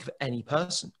can't think of any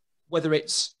person, whether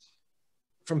it's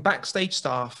from backstage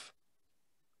staff,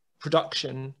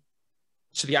 production,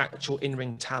 to the actual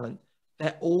in-ring talent.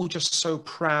 They're all just so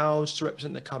proud to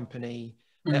represent the company.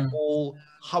 They're all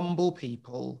humble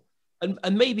people. And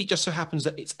maybe it just so happens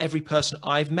that it's every person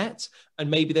I've met. And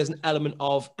maybe there's an element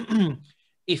of,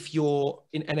 if you're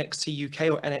in NXT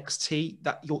UK or NXT,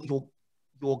 that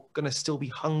you're going to still be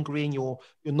hungry and you're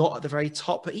not at the very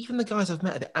top. But even the guys I've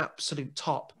met at the absolute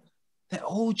top, they're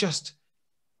all just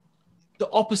the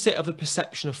opposite of the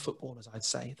perception of footballers, I'd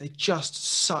say. They're just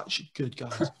such good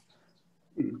guys.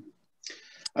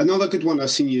 Another good one I've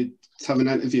seen you have an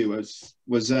interview with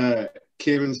was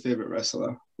Kieran's favourite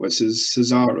wrestler, which is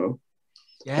Cesaro.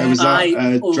 Yeah, was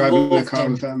that driving a car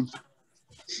with him?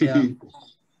 Yeah.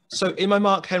 So in my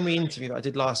Mark Henry interview that I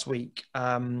did last week,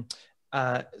 so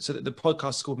that the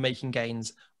podcast is called Making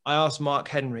Gains, I asked Mark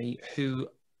Henry who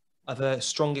are the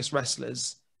strongest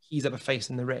wrestlers he's ever faced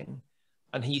in the ring.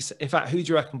 And he said, in fact, who do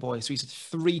you reckon, boys? So he said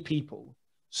 3 people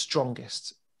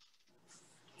strongest.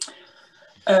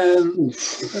 Well,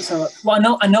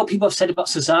 I know people have said about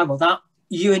Cesaro that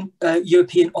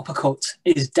European uppercut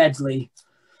is deadly.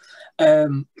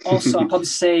 Also, I'd probably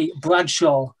say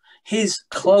Bradshaw. His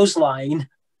clothesline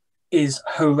is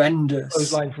horrendous.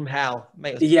 Clothesline from hell,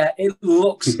 mate. Yeah, it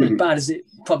looks as bad as it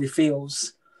probably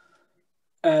feels.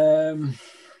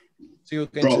 So you're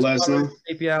going Brock to Lesnar,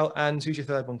 APL, and who's your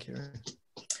third one, Kieran?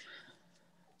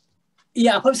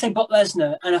 Yeah, I'd probably say Brock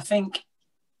Lesnar, and I think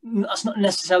that's not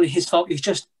necessarily his fault. He's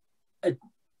just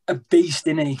a beast,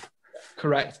 isn't he?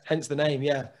 Correct. Hence the name,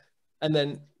 yeah. And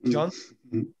then, John?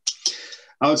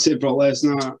 I would say Brock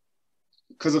Lesnar,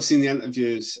 because I've seen the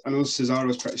interviews. I know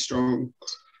Cesaro's pretty strong.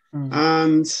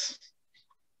 And...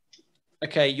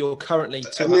 Okay, you're currently...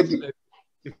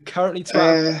 You're currently...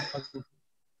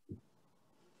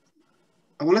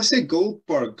 I want to say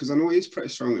Goldberg, because I know he's pretty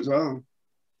strong as well.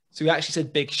 So we actually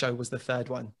said Big Show was the third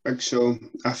one. Big Show.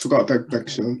 I forgot Big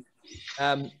Show.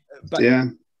 But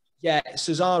yeah,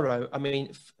 Cesaro, I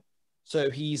mean,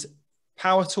 so he's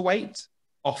power to weight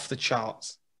off the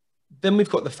charts. Then we've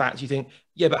got the fact you think,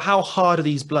 yeah, but how hard are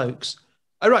these blokes?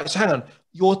 All right, so hang on.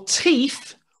 Your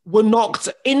teeth were knocked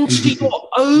into your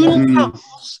own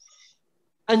house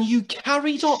and you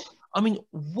carried on. I mean,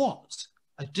 what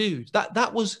a dude.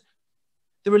 That was...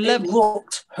 There were levels. It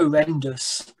looked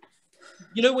horrendous.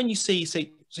 You know when you see,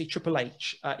 say Triple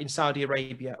H in Saudi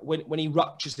Arabia, when he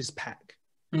ruptures his pec,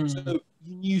 so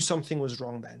you knew something was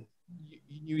wrong then.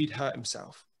 You knew he'd hurt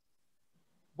himself.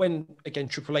 When, again,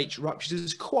 Triple H ruptures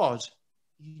his quad,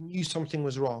 you knew something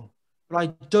was wrong. But I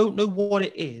don't know what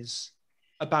it is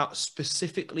about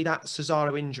specifically that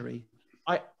Cesaro injury.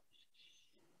 I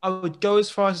would go as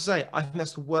far as to say, I think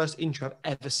that's the worst injury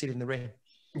I've ever seen in the ring.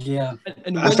 Yeah.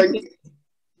 And I think...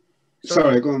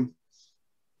 Sorry, go on.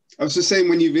 I was just saying,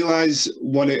 when you realise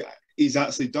what he's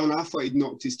actually done, I thought he'd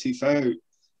knocked his teeth out.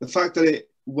 The fact that it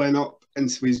went up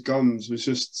into his gums was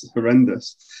just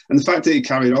horrendous. And the fact that he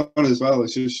carried on as well, it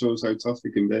just shows how tough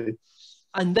he can be.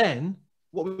 And then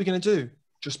what were we going to do?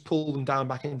 Just pull them down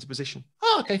back into position.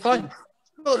 Oh, okay, fine.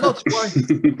 Not to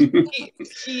worry.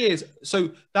 He is.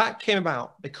 So that came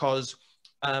about because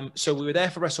so we were there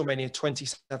for WrestleMania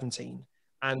 2017,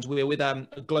 and we were with a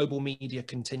global media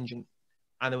contingent.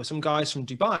 And there were some guys from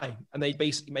Dubai, and they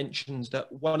basically mentioned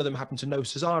that one of them happened to know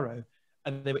Cesaro,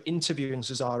 and they were interviewing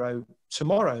Cesaro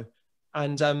tomorrow.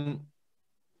 And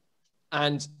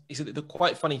he said that the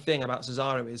quite funny thing about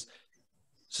Cesaro is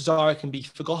Cesaro can be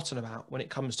forgotten about when it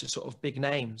comes to sort of big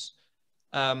names.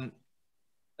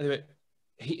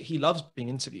 He loves being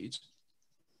interviewed.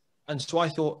 And so I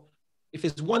thought, if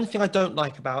there's one thing I don't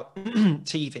like about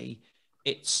TV,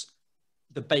 it's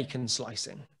the bacon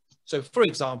slicing. So, for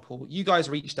example, you guys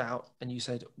reached out and you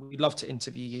said, we'd love to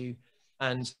interview you.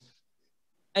 And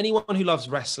anyone who loves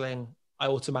wrestling, I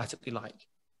automatically like.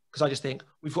 Because I just think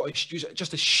we've got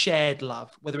just a shared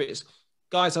love, whether it's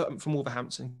guys from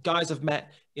Wolverhampton, guys I've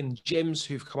met in gyms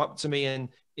who've come up to me and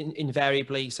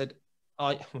invariably said,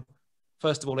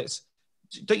 first of all,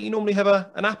 don't you normally have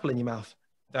an apple in your mouth?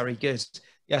 Very good.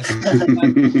 Yes.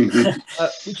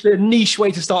 Which is a niche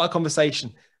way to start a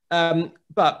conversation.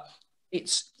 But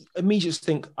it's immediate to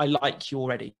think, I like you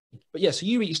already. But yeah, so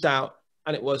you reached out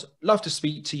and it was, love to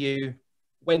speak to you.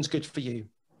 When's good for you?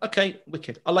 Okay,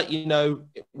 wicked. I'll let you know.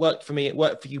 It worked for me. It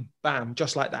worked for you. Bam,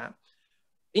 just like that.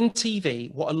 In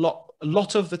TV, what a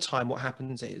lot of the time, what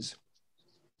happens is,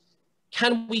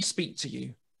 can we speak to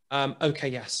you? Okay,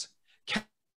 yes. Can you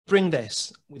bring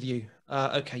this with you?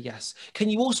 Okay, yes. Can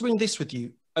you also bring this with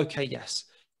you? Okay, yes.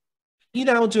 Can you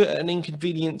now do it at an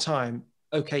inconvenient time?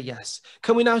 Okay, yes.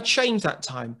 Can we now change that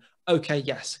time? Okay,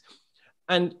 yes.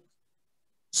 And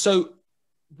so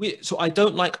I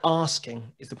don't like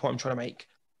asking, is the point I'm trying to make,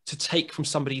 to take from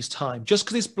somebody's time. Just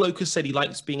because this bloke has said he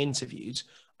likes being interviewed,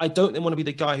 I don't then want to be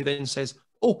the guy who then says,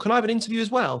 oh, can I have an interview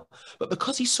as well? But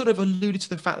because he sort of alluded to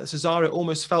the fact that Cesaro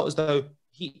almost felt as though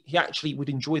he actually would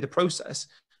enjoy the process,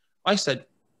 I said,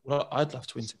 well, I'd love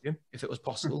to interview him if it was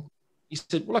possible. He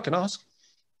said, well, I can ask.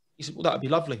 He said, well, that would be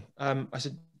lovely. I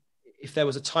said, if there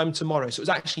was a time tomorrow, so it was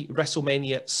actually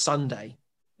WrestleMania Sunday,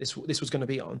 this was going to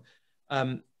be on.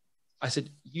 I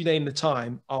said, you name the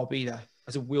time, I'll be there.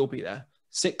 I said, we'll be there.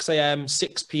 6 a.m.,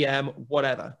 6 p.m.,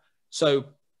 whatever. So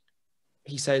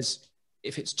he says,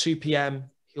 if it's 2 p.m.,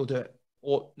 he'll do it.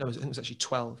 Or no, I think it was actually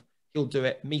 12. He'll do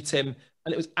it, meet him.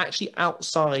 And it was actually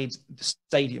outside the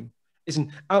stadium.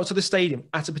 Isn't outside the stadium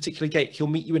at a particular gate. He'll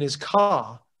meet you in his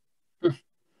car.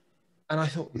 And I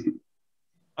thought,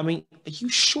 I mean, are you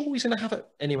sure he's going to have it?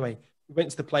 Anyway, we went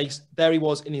to the place. There he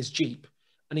was in his Jeep.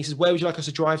 And he says, where would you like us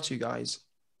to drive to, guys?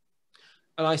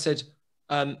 And I said,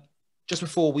 just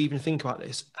before we even think about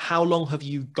this, how long have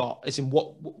you got? As in,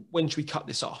 when should we cut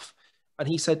this off? And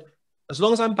he said, as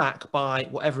long as I'm back by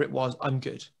whatever it was, I'm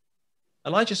good.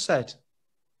 And I just said,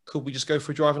 could we just go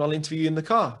for a drive and I'll interview you in the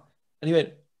car? And he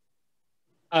went,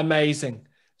 amazing.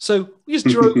 So we just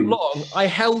drove along. I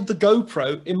held the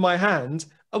GoPro in my hand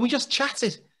and we just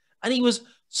chatted. And he was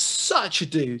such a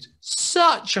dude,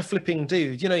 such a flipping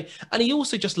dude, you know. And he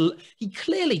also he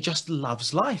clearly just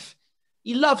loves life.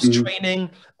 He loves training.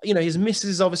 You know, his missus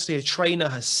is obviously a trainer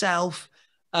herself.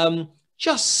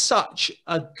 Just such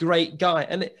a great guy.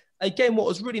 And again, what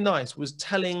was really nice was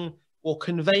telling or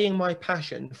conveying my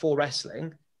passion for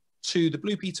wrestling to the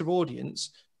Blue Peter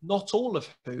audience, not all of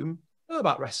whom know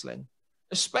about wrestling,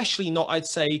 especially not, I'd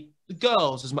say, the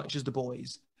girls as much as the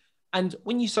boys. And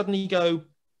when you suddenly go,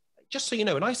 just so you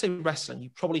know, when I say wrestling,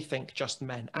 you probably think just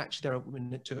men. Actually, there are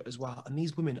women that do it as well. And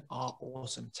these women are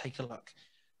awesome. Take a look.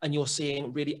 And you're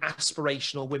seeing really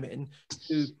aspirational women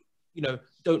who, you know,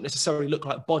 don't necessarily look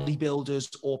like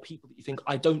bodybuilders or people that you think,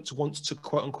 I don't want to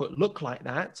quote unquote look like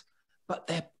that.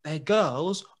 But they're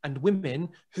girls and women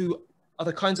who are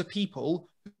the kinds of people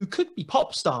who could be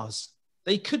pop stars.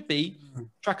 They could be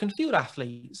track and field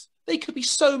athletes. They could be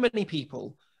so many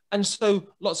people. And so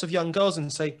lots of young girls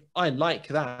and say, I like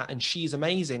that. And she's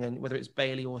amazing. And whether it's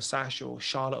Bailey or Sasha or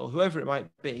Charlotte or whoever it might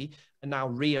be, and now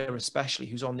Rhea especially,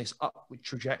 who's on this upward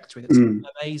trajectory, that's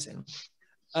amazing.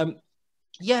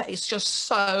 Yeah, it's just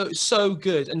so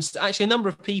good. And actually a number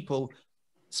of people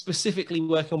specifically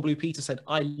working on Blue Peter said,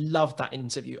 I loved that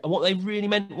interview. And what they really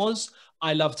meant was,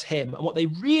 I loved him. And what they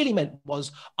really meant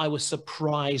was, I was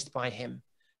surprised by him.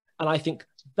 And I think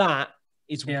that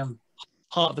is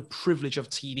part of the privilege of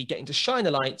TV, getting to shine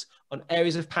a light on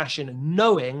areas of passion and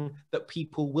knowing that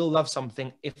people will love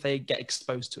something if they get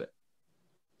exposed to it.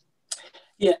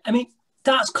 Yeah, I mean,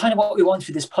 that's kind of what we wanted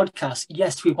with this podcast.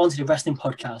 Yes, we wanted a wrestling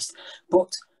podcast,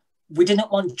 but we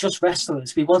didn't want just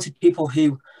wrestlers. We wanted people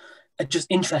who are just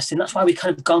interesting. That's why we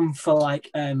kind of gone for like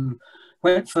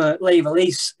went for Leigh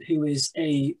Release, who is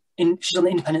she's on the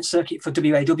independent circuit for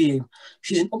WAW.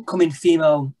 She's an upcoming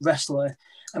female wrestler,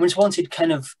 and we just wanted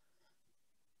kind of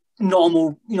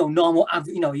normal, your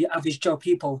average Joe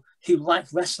people who like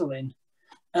wrestling,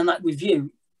 and like with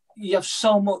you have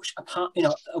so much apart,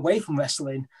 away from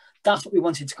wrestling. That's what we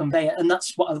wanted to convey, and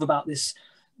that's what I love about this,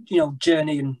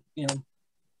 journey and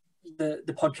the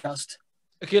podcast.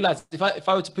 Okay, lads, if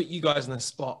I were to put you guys in the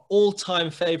spot, all-time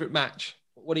favorite match,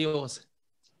 what are yours?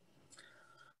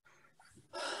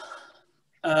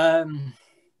 God,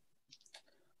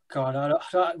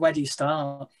 where do you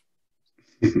start?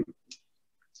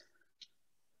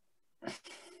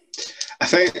 I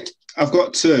think I've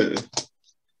got two.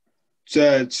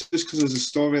 Just because there's a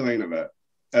storyline of it,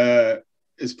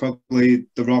 it's probably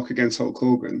The Rock against Hulk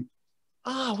Hogan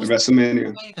at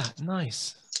WrestleMania.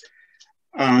 Nice.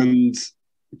 And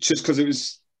just because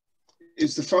it's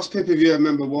the first pay-per-view I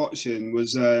remember watching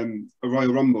was a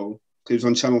Royal Rumble. It was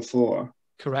on Channel 4.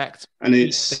 Correct. And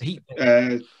it's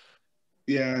it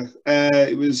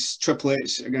was Triple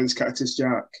H against Cactus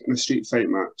Jack in a street fight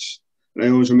match. And I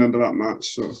always remember that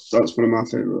match, so that's one of my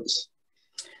favourites.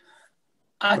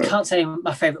 I can't say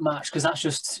my favourite match because that's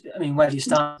just, where do you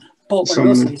start? But what I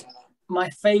will say is my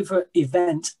favourite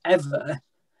event ever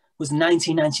was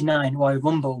 1999 Royal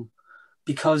Rumble,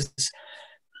 because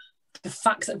the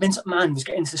fact that Vince McMahon was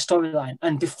getting into the storyline,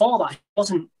 and before that, he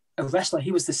wasn't a wrestler,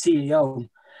 he was the CEO.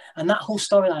 And that whole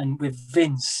storyline with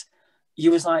Vince,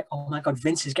 you was like, oh my God,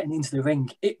 Vince is getting into the ring.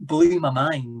 It blew my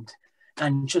mind.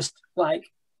 And just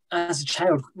like, as a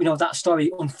child, that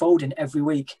story unfolding every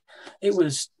week, it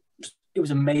was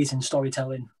amazing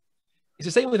storytelling. It's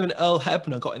the same with when Earl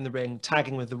Hebner got in the ring,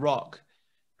 tagging with The Rock.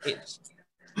 And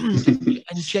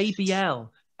JBL,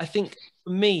 I think for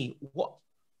me, what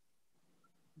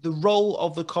the role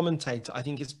of the commentator, I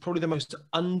think, is probably the most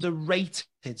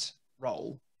underrated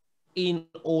role in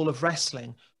all of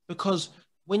wrestling, because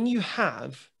when you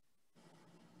have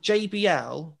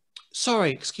JBL,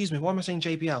 sorry, excuse me, why am I saying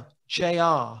JBL?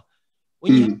 JR.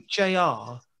 When you have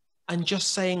JR and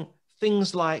just saying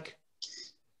things like,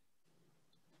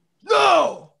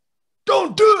 no,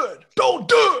 don't do it, don't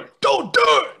do it, don't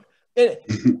do it.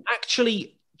 And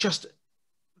actually just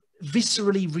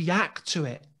viscerally react to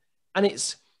it. And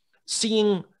it's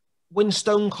seeing when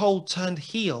Stone Cold turned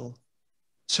heel,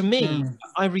 to me,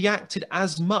 I reacted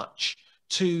as much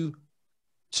to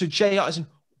JR as in,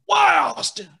 why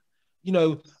Austin?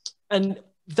 And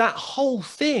that whole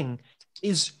thing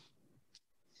is,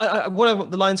 one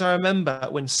of the lines I remember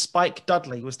when Spike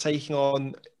Dudley was taking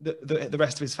on the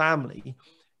rest of his family,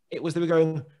 it was they were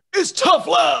going, it's tough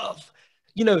love.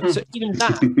 So even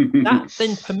that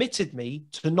then permitted me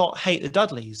to not hate the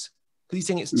Dudleys, because he's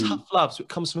saying it's tough love, so it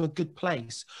comes from a good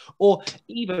place. Or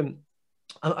even,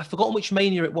 I've forgotten which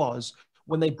Mania it was,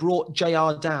 when they brought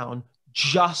JR down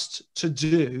just to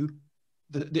do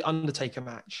the Undertaker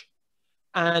match.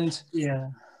 And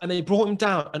they brought him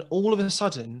down, and all of a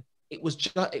sudden, it was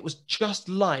just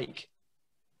like,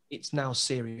 it's now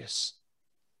serious.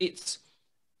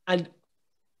 And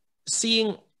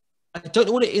seeing, I don't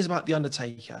know what it is about the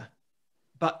Undertaker,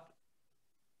 but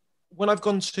when I've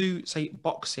gone to, say,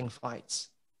 boxing fights,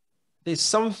 there's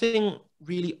something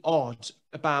really odd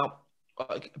about,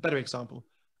 a better example.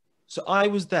 So I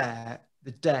was there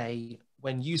the day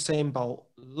when Usain Bolt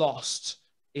lost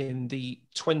in the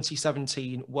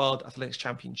 2017 World Athletics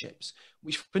Championships,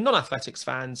 which for non-athletics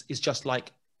fans is just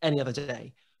like any other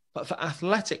day. But for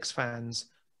athletics fans,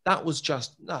 that was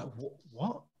just, no,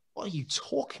 what are you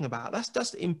talking about?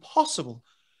 That's impossible.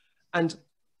 And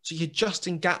so you had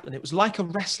Justin Gatlin. It was like a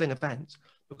wrestling event,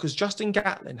 because Justin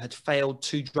Gatlin had failed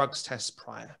 2 drugs tests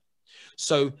prior.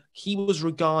 So he was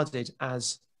regarded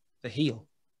as the heel.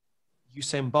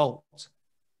 Usain Bolt,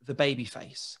 the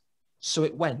babyface. So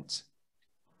it went.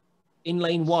 In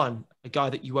lane 1, a guy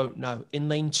that you won't know. In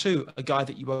lane 2, a guy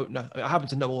that you won't know. I happen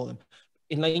to know all of them.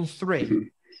 In lane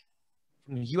 3,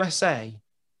 from the USA,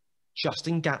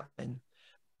 Justin Gatlin.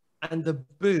 And the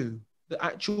boo,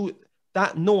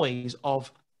 that noise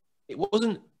of, it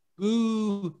wasn't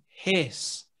boo,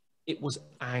 hiss. It was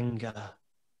anger.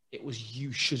 It was,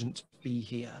 you shouldn't be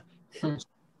here. It was,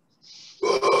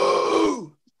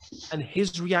 boo! And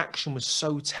his reaction was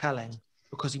so telling,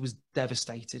 because he was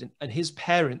devastated, and his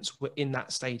parents were in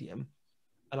that stadium.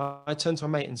 And I turned to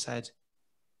my mate and said,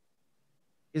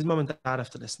 his mum and dad have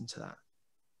to listen to that.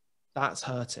 That's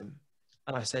hurt him.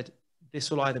 And I said,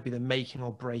 this will either be the making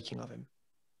or breaking of him,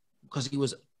 because he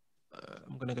was,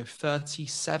 I'm going to go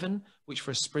 37, which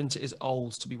for a sprinter is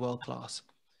old to be world class.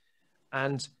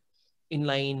 And In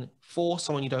lane 4,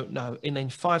 someone you don't know. In lane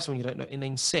 5, someone you don't know. In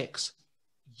lane 6,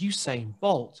 Usain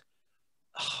Bolt.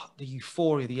 The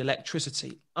euphoria, the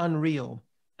electricity, unreal.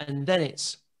 And then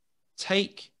it's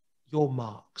take your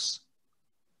marks.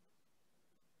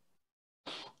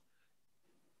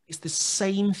 It's the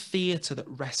same theatre that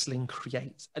wrestling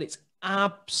creates at its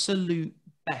absolute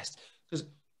best. Because,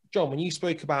 John, when you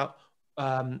spoke about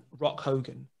Rock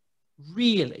Hogan,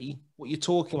 really what you're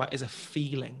talking about is a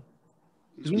feeling.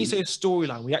 Because when you say a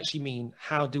storyline, we actually mean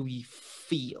how do we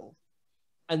feel?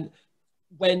 And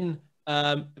when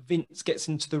Vince gets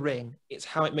into the ring, it's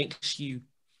how it makes you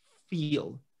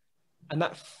feel. And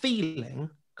that feeling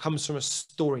comes from a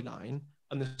storyline,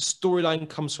 and the storyline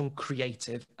comes from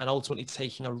creative and ultimately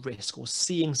taking a risk or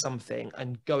seeing something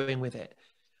and going with it.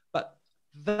 But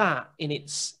that in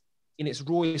its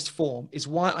rawest form is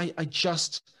why I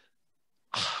just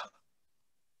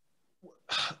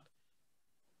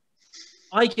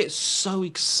I get so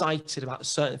excited about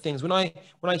certain things when I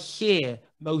hear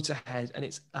Motorhead and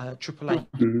it's Triple H.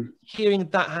 Hearing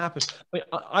that happen.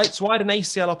 So I had an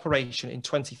ACL operation in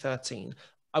 2013.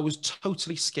 I was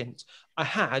totally skint. I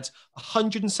had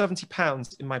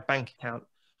 £170 in my bank account.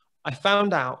 I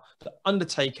found out that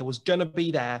Undertaker was going to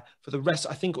be there for the rest.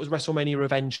 I think it was WrestleMania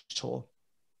Revenge Tour,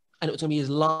 and it was going to be his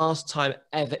last time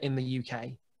ever in the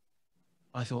UK.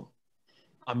 I thought,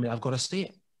 I've got to see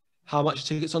it. How much are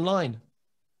tickets online?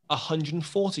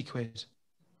 140 quid.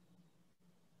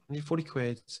 140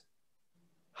 quid.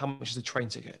 How much is a train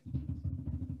ticket?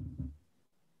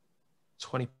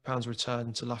 £20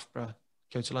 return to Loughborough,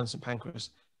 go to London St Pancras.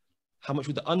 How much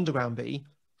would the underground be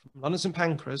from London St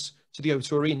Pancras to the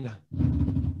O2 Arena?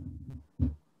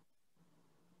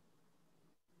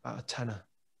 About a tenner.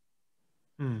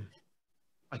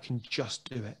 I can just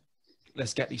do it.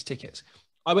 Let's get these tickets.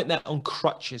 I went there on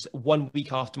crutches 1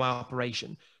 week after my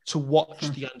operation to watch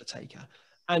The Undertaker.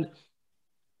 And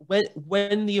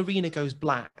when the arena goes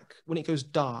black, when it goes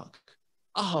dark,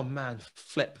 oh man,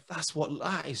 flip.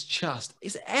 That is just,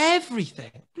 it's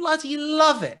everything. Bloody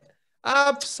love it.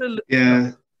 Absolutely.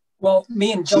 Yeah. Well,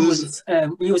 me and John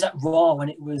we was at Raw when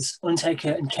it was Undertaker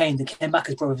and Kane. They came back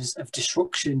as Brothers of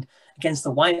Destruction against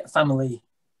the Wyatt family.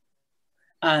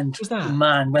 And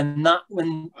man, when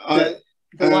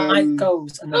the light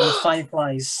goes and then the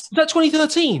fireflies. Was that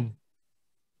 2013?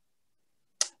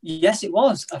 Yes, it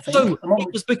was, I think. So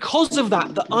it was because of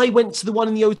that I went to the one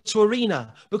in the O2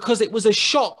 Arena, because it was a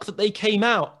shock that they came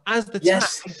out as the tag.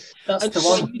 That's and the so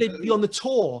one. I knew they'd be on the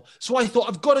tour. So I thought,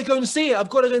 I've got to go and see it. I've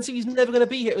got to go and see he's never going to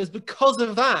be here. It was because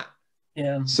of that.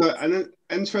 Yeah. So an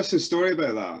interesting story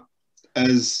about that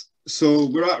is, so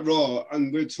we're at Raw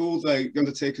and we're told like The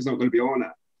Undertaker's not going to be on it.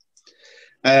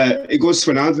 It goes to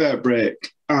an advert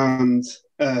break and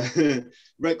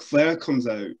Ric Flair comes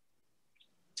out.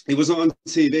 He wasn't on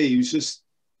TV. He was just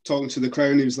talking to the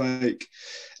crowd. He was like,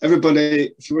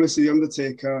 everybody, if you want to see The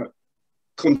Undertaker,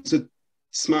 come to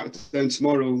SmackDown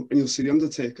tomorrow and you'll see The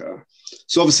Undertaker.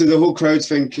 So obviously the whole crowd's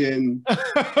thinking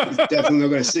he's definitely not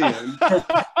going to see him.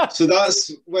 So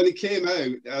that's when he came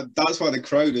out. That's why the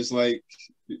crowd is like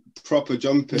proper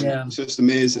jumping. Yeah. It's just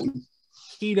amazing.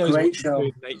 He knows what he's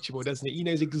doing in Nature Boy, doesn't he? He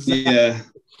knows exactly. Yeah.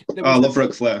 I love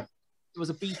Ric Flair. There was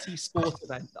a BT Sport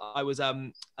event that I was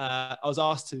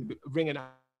asked to ring announce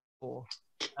for,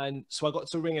 and so I got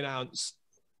to ring announce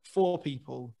 4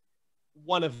 people.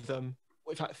 One of them,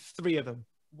 in fact, 3 of them.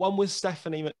 One was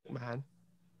Stephanie McMahon,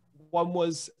 one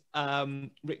was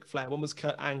Ric Flair, one was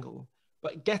Kurt Angle.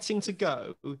 But getting to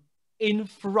go in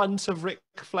front of Ric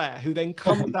Flair, who then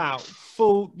comes out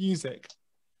full music.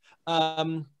 The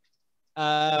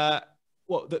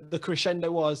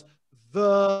crescendo was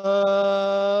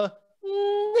the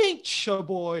Nature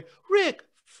Boy, Ric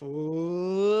Flair,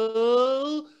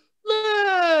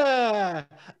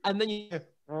 and then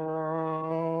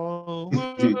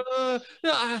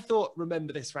I thought,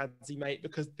 remember this, Radzi, mate,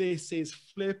 because this is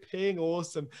flipping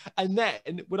awesome. And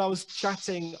then when I was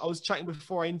chatting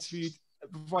before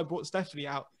I brought Stephanie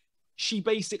out, she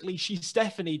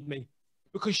Stephanied me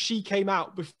because she came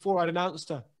out before I'd announced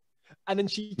her. And then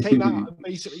she came out and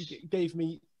basically gave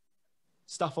me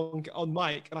stuff on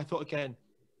mic. And I thought, again,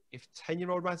 if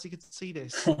 10-year-old Radzi could see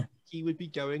this, he would be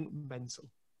going mental.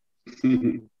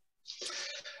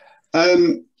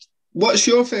 What's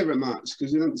your favourite match?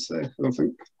 Because you didn't say, I don't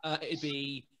think. It'd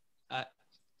be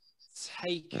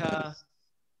Taker,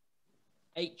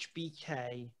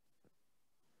 HBK,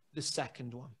 the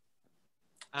second one.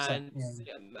 And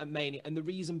mainly, and the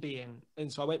reason being,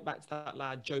 and so I went back to that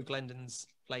lad, Joe Glendon's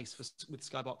place with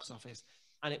Sky Box Office,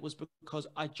 and it was because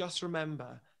I just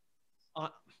remember,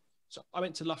 so I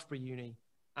went to Loughborough Uni,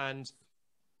 and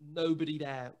nobody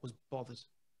there was bothered.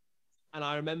 And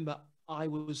I remember I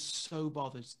was so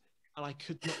bothered and I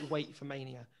could not wait for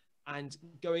Mania. And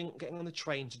getting on the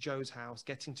train to Joe's house,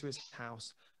 getting to his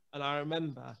house. And I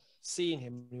remember seeing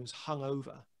him, he was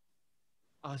hungover.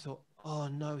 I thought, oh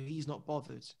no, he's not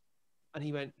bothered. And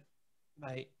he went,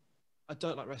 mate, I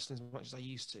don't like wrestling as much as I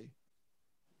used to.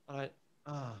 And I went,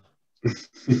 are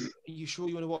you sure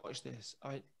you want to watch this? I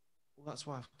went, well, that's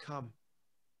why I've come.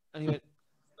 And he went,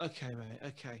 okay, mate,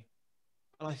 okay.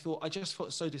 And I just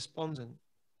felt so despondent.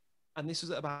 And this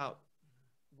was at about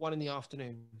 1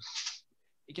 PM.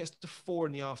 It gets to 4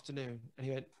 PM. And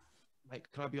he went,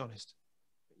 mate, can I be honest?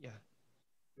 Yeah.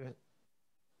 He went,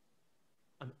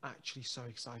 I'm actually so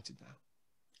excited now.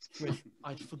 He went,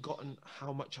 I'd forgotten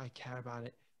how much I care about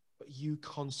it, but you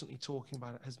constantly talking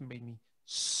about it has made me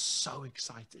so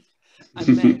excited.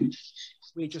 And then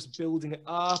we're just building it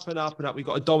up and up and up. We've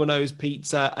got a Domino's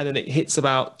pizza, and then it hits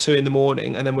about 2 AM,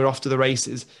 and then we're off to the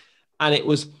races. And it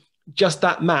was just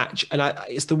that match. And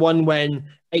it's the one when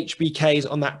HBK is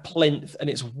on that plinth and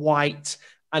it's white,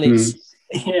 and it's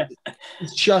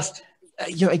just,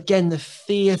 again, the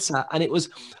theatre. And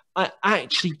I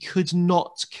actually could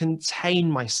not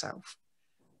contain myself.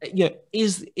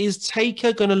 Is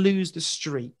Taker going to lose the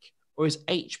streak, or is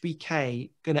HBK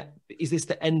is this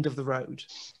the end of the road?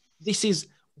 This is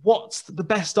what's the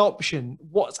best option?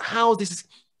 How this is?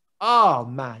 Oh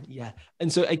man, yeah.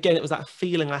 And so again, it was that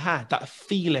feeling I had. That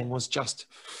feeling was just,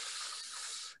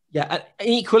 yeah. And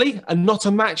equally, and not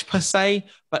a match per se,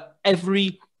 but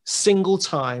every single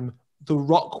time The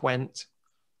Rock went,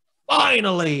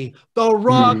 finally, The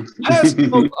Rock has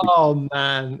come. Oh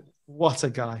man, what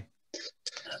a guy.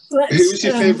 Who was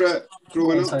your favourite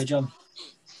growing up? Sorry, John.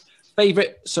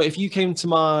 Favorite. So if you came to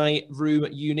my room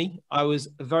at uni, I was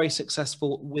very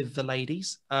successful with the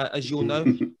ladies, as you'll know,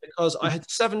 because I had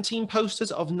 17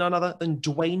 posters of none other than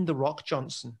Dwayne The Rock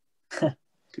Johnson. Good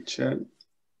shout.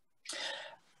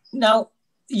 Now,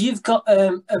 you've got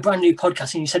a brand new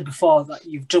podcast, and you said before that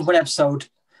you've done one episode,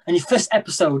 and your first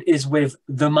episode is with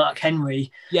the Mark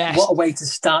Henry. Yes. What a way to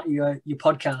start your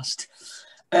podcast.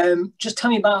 Just tell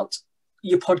me about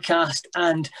your podcast,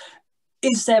 and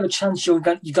is there a chance you're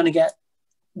going to get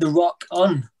The Rock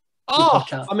on your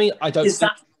podcast? I mean, I don't. Is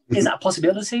that a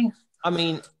possibility? I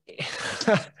mean,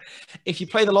 if you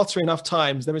play the lottery enough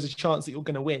times, there is a chance that you're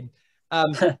going to win.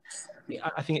 I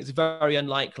think it's very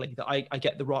unlikely that I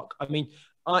get The Rock. I mean,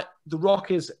 The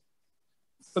Rock is,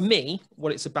 for me,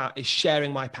 what it's about is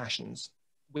sharing my passions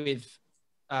with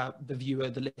the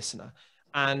viewer, the listener.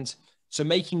 And so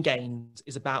Making Gains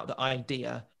is about the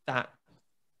idea that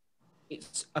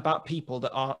it's about people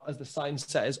that are, as the sign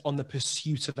says, on the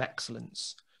pursuit of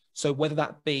excellence. So whether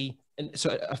that be,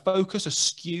 a focus, a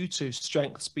skew to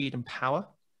strength, speed, and power,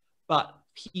 but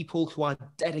people who are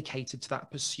dedicated to that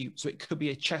pursuit. So it could be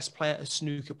a chess player, a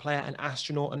snooker player, an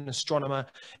astronaut, an astronomer.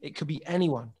 It could be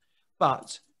anyone,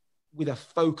 but with a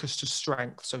focus to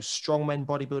strength. So strongmen,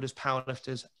 bodybuilders,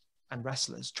 powerlifters, and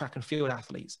wrestlers, track and field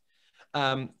athletes.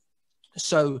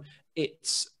 So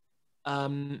it's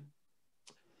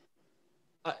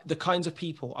the kinds of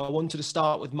people. I wanted to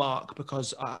start with Mark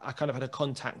because I kind of had a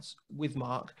contact with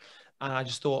Mark, and I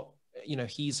just thought,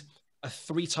 he's a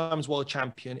 3 times world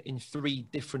champion in 3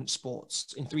 different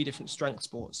sports, in 3 different strength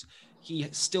sports. He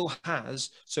still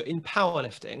has, so in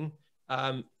powerlifting,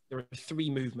 there are 3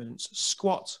 movements: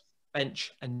 squat,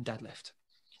 bench, and deadlift.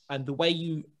 And the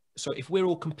way so if we're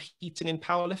all competing in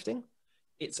powerlifting,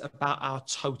 it's about our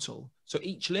total. So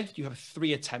each lift, you have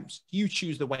 3 attempts. You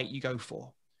choose the weight you go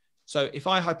for. So if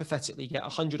I hypothetically get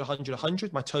 100, 100,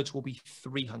 100, my total will be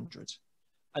 300.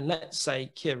 And let's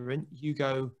say, Kieran, you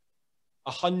go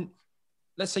 100,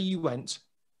 let's say you went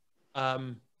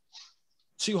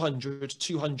 200,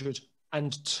 200,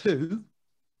 and 2.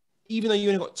 Even though you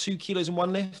only got 2 kilos in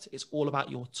one lift, it's all about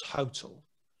your total.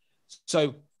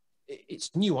 So it's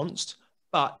nuanced,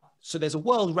 but so there's a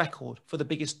world record for the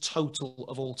biggest total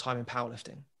of all time in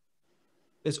powerlifting.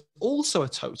 There's also a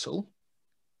total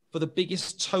for the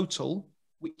biggest total,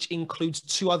 which includes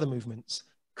 2 other movements: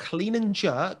 clean and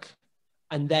jerk,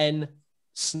 and then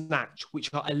snatch,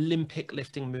 which are Olympic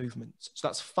lifting movements. So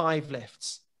that's 5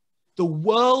 lifts. The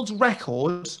world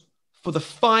record for the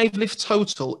 5 lift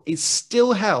total is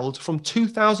still held from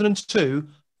 2002,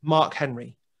 Mark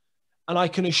Henry. And I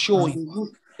can assure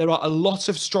you, there are a lot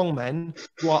of strongmen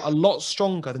who are a lot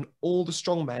stronger than all the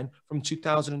strongmen from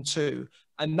 2002.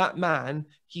 And that man,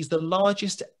 he's the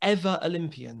largest ever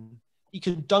Olympian. He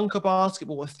could dunk a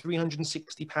basketball with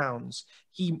 360 pounds.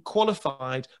 He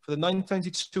qualified for the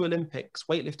 1992 Olympics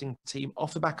weightlifting team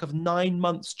off the back of 9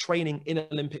 months training in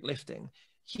Olympic lifting.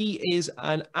 He is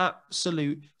an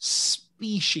absolute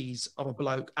species of a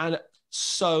bloke, and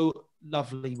so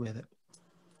lovely with it.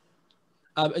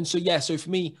 And so, yeah, so for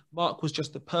me, Mark was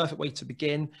just the perfect way to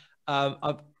begin.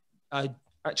 I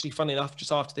actually, funnily enough,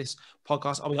 just after this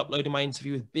podcast, I'll be uploading my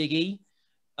interview with Big E.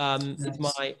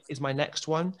 Nice. is my next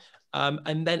one.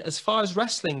 And then as far as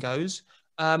wrestling goes,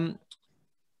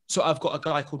 so I've got a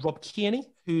guy called Rob Kearney,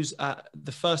 who's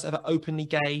the first ever openly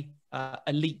gay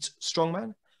elite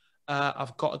strongman.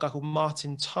 I've got a guy called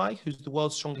Martin Tai, who's the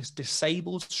world's strongest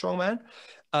disabled strongman.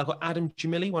 I've got Adam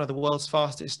Jamili, one of the world's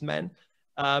fastest men.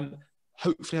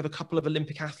 Hopefully have a couple of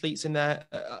Olympic athletes in there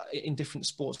in different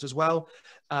sports as well.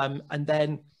 And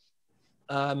then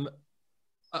and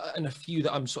a few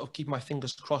that I'm sort of keeping my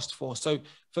fingers crossed for. So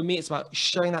for me, it's about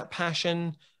showing that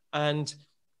passion and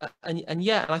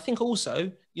yeah, and I think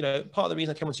also, you know, part of the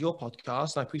reason I came onto your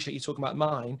podcast, and I appreciate you talking about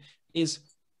mine, is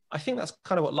I think that's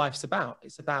kind of what life's about.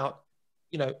 It's about,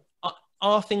 you know,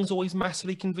 are things always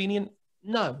massively convenient?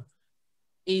 No.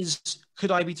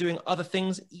 Could I be doing other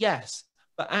things? Yes.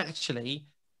 But actually,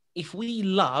 if we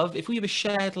have a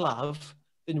shared love,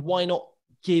 then why not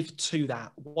give to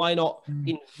that? Why not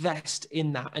invest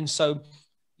in that? And so,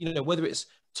 you know, whether it's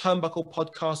Turnbuckle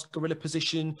Podcast, Gorilla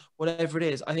Position, whatever it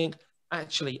is, I think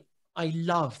actually I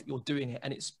love that you're doing it,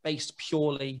 and it's based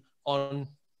purely on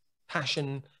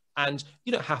passion. And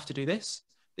you don't have to do this.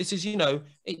 This is, you know,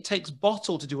 it takes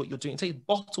bottle to do what you're doing. It takes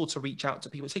bottle to reach out to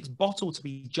people. It takes bottle to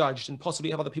be judged and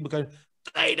possibly have other people going,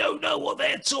 they don't know what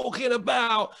they're talking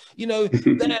about. You know,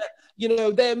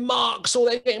 they're marks, or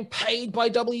they're getting paid by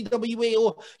WWE,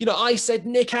 or, you know, I said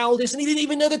Nick Aldis and he didn't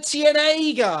even know the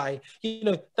TNA guy. You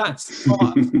know, that's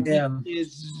part of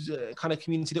the kind of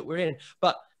community that we're in.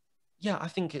 But yeah, I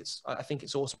think it's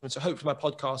awesome. And so hopefully my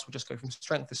podcast will just go from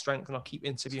strength to strength, and I'll keep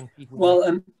interviewing people.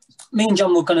 Well, me and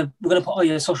John, we're gonna put all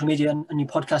your social media and your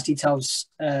podcast details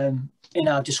in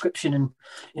our description, and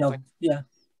you know, yeah,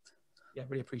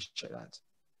 really appreciate that.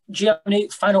 Do you have any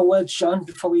final words, John,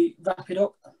 before we wrap it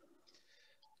up?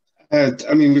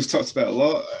 I mean, we've talked about a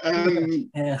lot.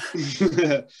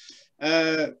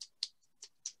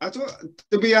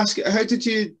 Did we ask? How did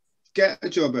you get a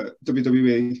job at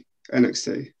WWE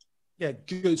NXT? Yeah,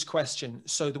 good question.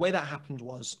 So the way that happened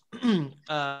was,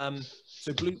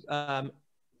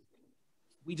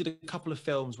 we did a couple of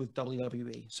films with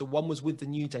WWE. So one was with The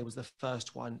New Day, was the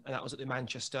first one, and that was at the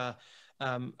Manchester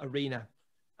Arena.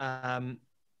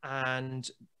 And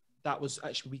that was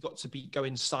actually, we got to go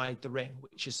inside the ring,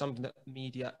 which is something that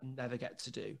media never get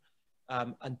to do.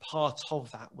 And part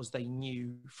of that was they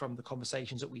knew from the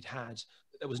conversations that we'd had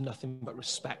that there was nothing but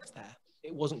respect there.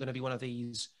 It wasn't going to be one of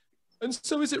these, and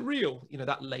so is it real? You know,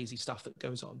 that lazy stuff that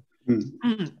goes on.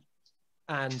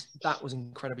 And that was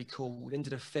incredibly cool. We then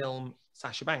did a film,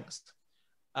 Sasha Banks.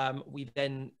 We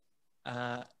then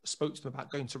spoke to them about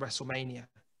going to WrestleMania,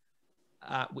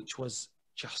 which was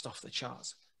just off the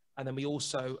charts. And then we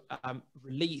also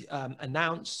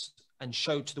announced and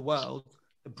showed to the world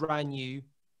the brand new,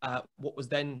 what was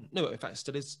then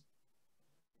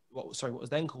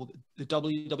called the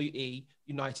WWE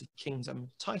United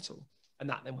Kingdom title. And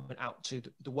that then went out to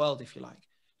the world, if you like.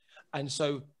 And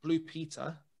so Blue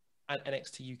Peter and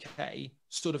NXT UK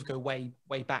sort of go way,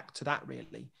 way back to that,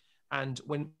 really. And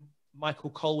when Michael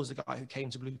Cole was the guy who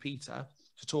came to Blue Peter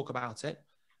to talk about it,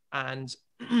 and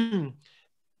and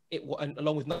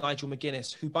along with Nigel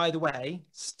McGuinness, who, by the way,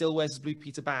 still wears his Blue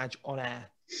Peter badge on air.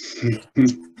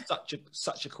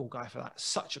 Such a cool guy for that.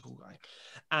 Such a cool guy.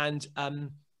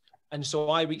 And so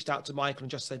I reached out to Michael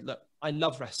and just said, look, I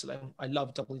love wrestling. I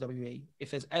love WWE.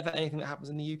 If there's ever anything that happens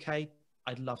in the UK,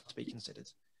 I'd love to be considered.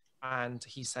 And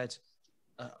he said,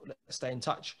 let's stay in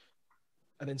touch.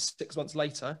 And then 6 months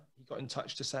later, he got in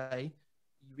touch to say,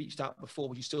 you reached out before,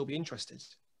 would you still be interested?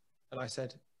 And I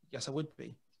said, yes, I would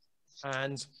be.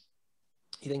 And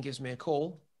he then gives me a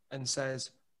call and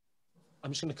says,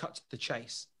 I'm just going to cut to the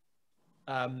chase.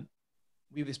 We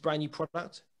have this brand new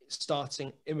product. It's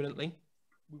starting imminently.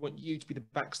 We want you to be the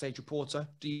backstage reporter.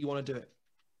 Do you want to do it?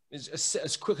 It's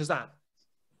as quick as that.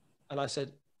 And I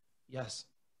said, yes.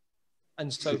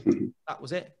 And so that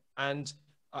was it. And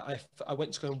I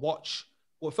went to go and watch.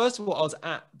 Well, first of all, I was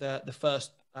at the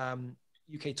first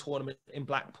UK tournament in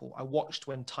Blackpool. I watched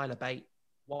when Tyler Bate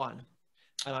won.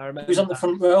 And I remember he was on the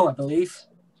front row, I believe.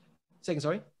 Second,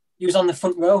 sorry? He was on the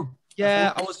front row.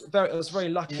 Yeah, I was very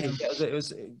lucky. Yeah. It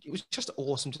was just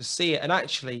awesome to see it. And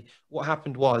actually, what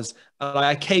happened was,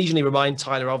 I occasionally remind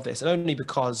Tyler of this, and only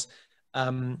because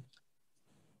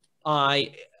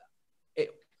I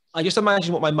just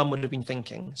imagine what my mum would have been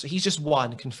thinking. So he's just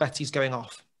won, confetti's going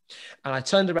off, and I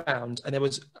turned around, and there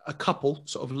was a couple,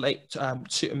 sort of late,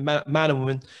 man and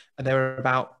woman, and they were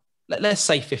about, let's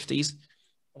say 50s.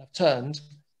 And I've turned,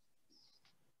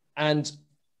 and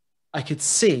I could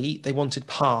see they wanted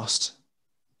past.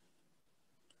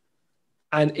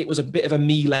 And it was a bit of a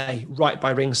melee right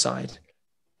by ringside.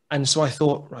 And so I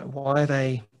thought, right, why are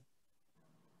they?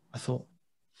 I thought,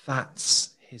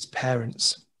 that's his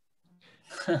parents.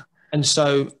 And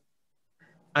so,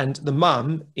 and the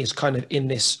mum is kind of in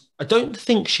this, I don't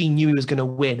think she knew he was going to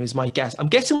win, is my guess. I'm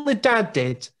guessing the dad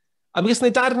did. I'm guessing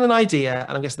the dad had an idea,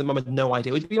 and I'm guessing the mum had no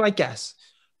idea, would be my guess.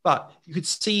 But you could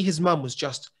see his mum was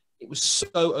just, it was so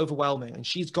overwhelming. And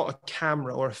she's got a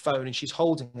camera or a phone and she's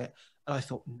holding it. And I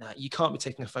thought, nah, you can't be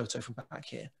taking a photo from back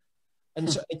here.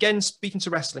 And so again, speaking to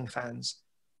wrestling fans,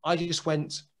 I just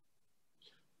went,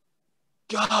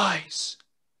 guys,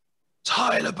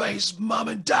 Tyler Bate's mum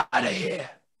and dad are here.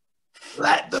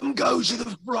 Let them go to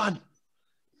the front.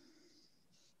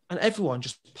 And everyone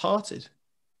just parted.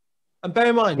 And bear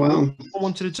in mind, what I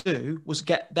wanted to do was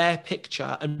get their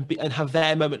picture and have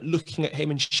their moment looking at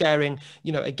him and sharing,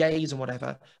 you know, a gaze and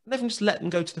whatever. And everyone just let them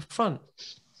go to the front.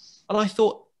 And I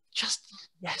thought, just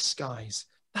yes, guys,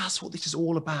 that's what this is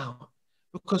all about.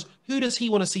 Because who does he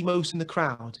want to see most in the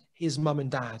crowd? His mum and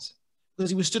dad. Because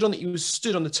he was stood on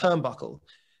the turnbuckle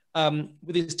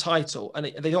with his title, and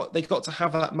they got to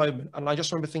have that moment. And I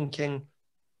just remember thinking,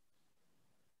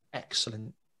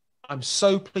 excellent. I'm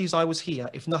so pleased I was here,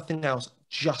 if nothing else,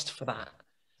 just for that.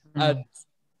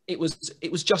 It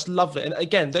was just lovely. And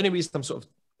again, the only reason I'm sort of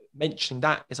mentioning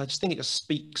that is I just think it just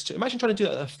speaks to, imagine trying to do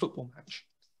that at a football match.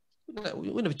 We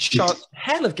wouldn't have a chance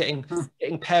hell of getting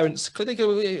parents. We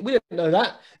don't know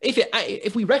that.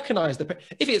 If we recognise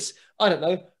if it's, I don't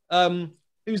know,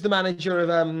 who's the manager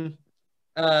of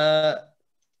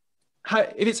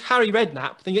if it's Harry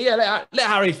Redknapp, then yeah, let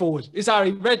Harry forward. It's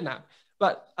Harry Redknapp.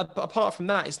 But apart from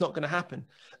that, it's not going to happen.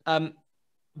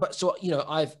 But so, you know,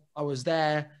 I was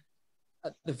there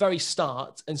at the very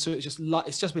start, and so it's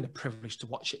just been a privilege to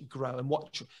watch it grow and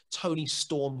watch Tony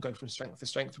Storm go from strength to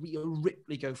strength, Rhea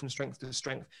Ripley go from strength to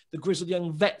strength, the Grizzled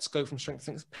Young Vets go from strength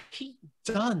to strength. Pete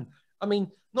Dunne, I mean,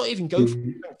 not even go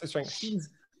from strength to strength. He's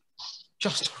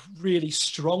just really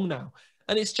strong now,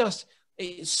 and it's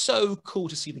so cool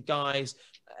to see the guys.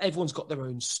 Everyone's got their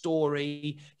own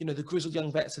story. You know, the Grizzled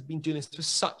Young Vets have been doing this for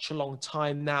such a long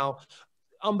time now.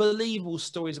 Unbelievable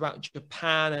stories about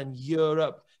Japan and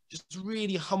Europe. Just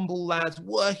really humble lads,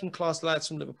 working class lads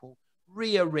from Liverpool.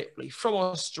 Rhea Ripley from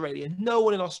Australia. No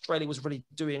one in Australia was really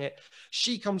doing it.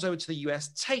 She comes over to the US,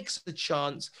 takes the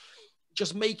chance,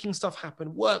 just making stuff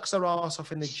happen, works her ass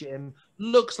off in the gym,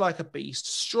 looks like a beast,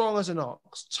 strong as an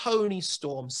ox. Tony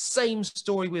Storm, same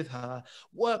story with her,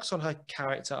 works on her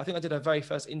character. I think I did her very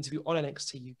first interview on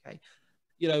NXT UK.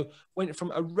 You know, went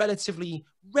from a relatively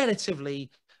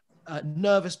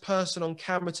nervous person on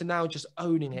camera to now just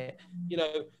owning it. You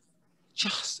know,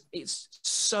 it's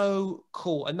so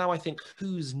cool. And now I think,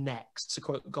 who's next, to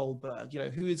quote Goldberg? You know,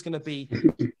 who is going to be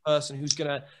the person who's going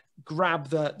to grab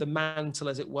the mantle,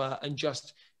 as it were, and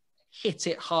just hit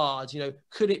it hard? You know,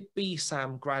 could it be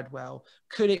Sam Gradwell?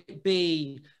 Could it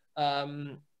be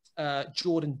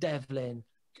Jordan Devlin?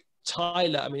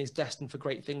 Tyler, I mean, is destined for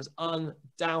great things,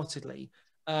 undoubtedly.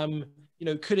 You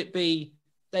know, could it be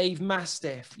Dave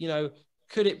Mastiff? You know,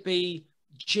 could it be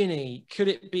Ginny? Could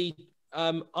it be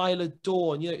Isla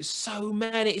Dawn? You know, it's so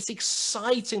many. It's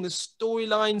exciting, the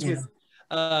storylines with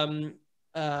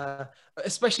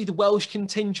especially the Welsh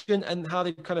contingent and how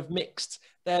they've kind of mixed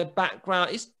their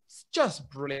background. It's just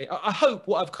brilliant. I hope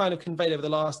what I've kind of conveyed over the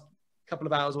last couple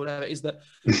of hours or whatever is that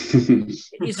it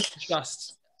isn't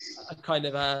just a kind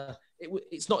of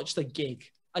it's not just a gig.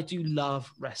 I do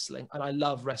love wrestling, and I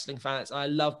love wrestling fans, and I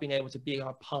love being able to be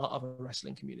a part of a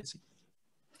wrestling community.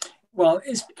 Well,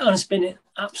 it's been an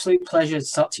absolute pleasure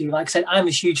to talk to you. Like I said, I'm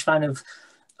a huge fan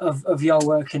of your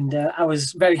work, and I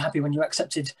was very happy when you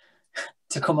accepted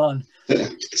to come on.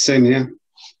 Same here.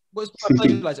 Well, it's my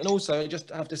pleasure, lads. And also, I just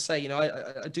have to say, you know,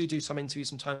 I do some interviews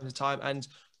from time to time, and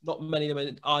not many of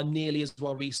them are nearly as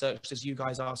well researched as you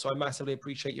guys are. So I massively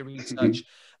appreciate your research.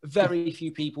 Very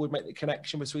few people would make the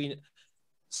connection between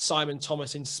Simon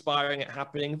Thomas inspiring it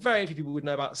happening. Very few people would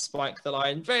know about Spike the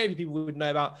Lion. Very few people would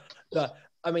know about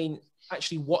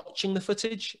actually watching the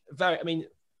footage.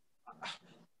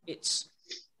 It's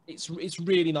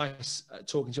really nice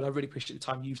talking to you. And I really appreciate the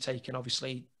time you've taken,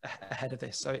 obviously, ahead of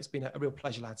this. So it's been a real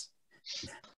pleasure, lads.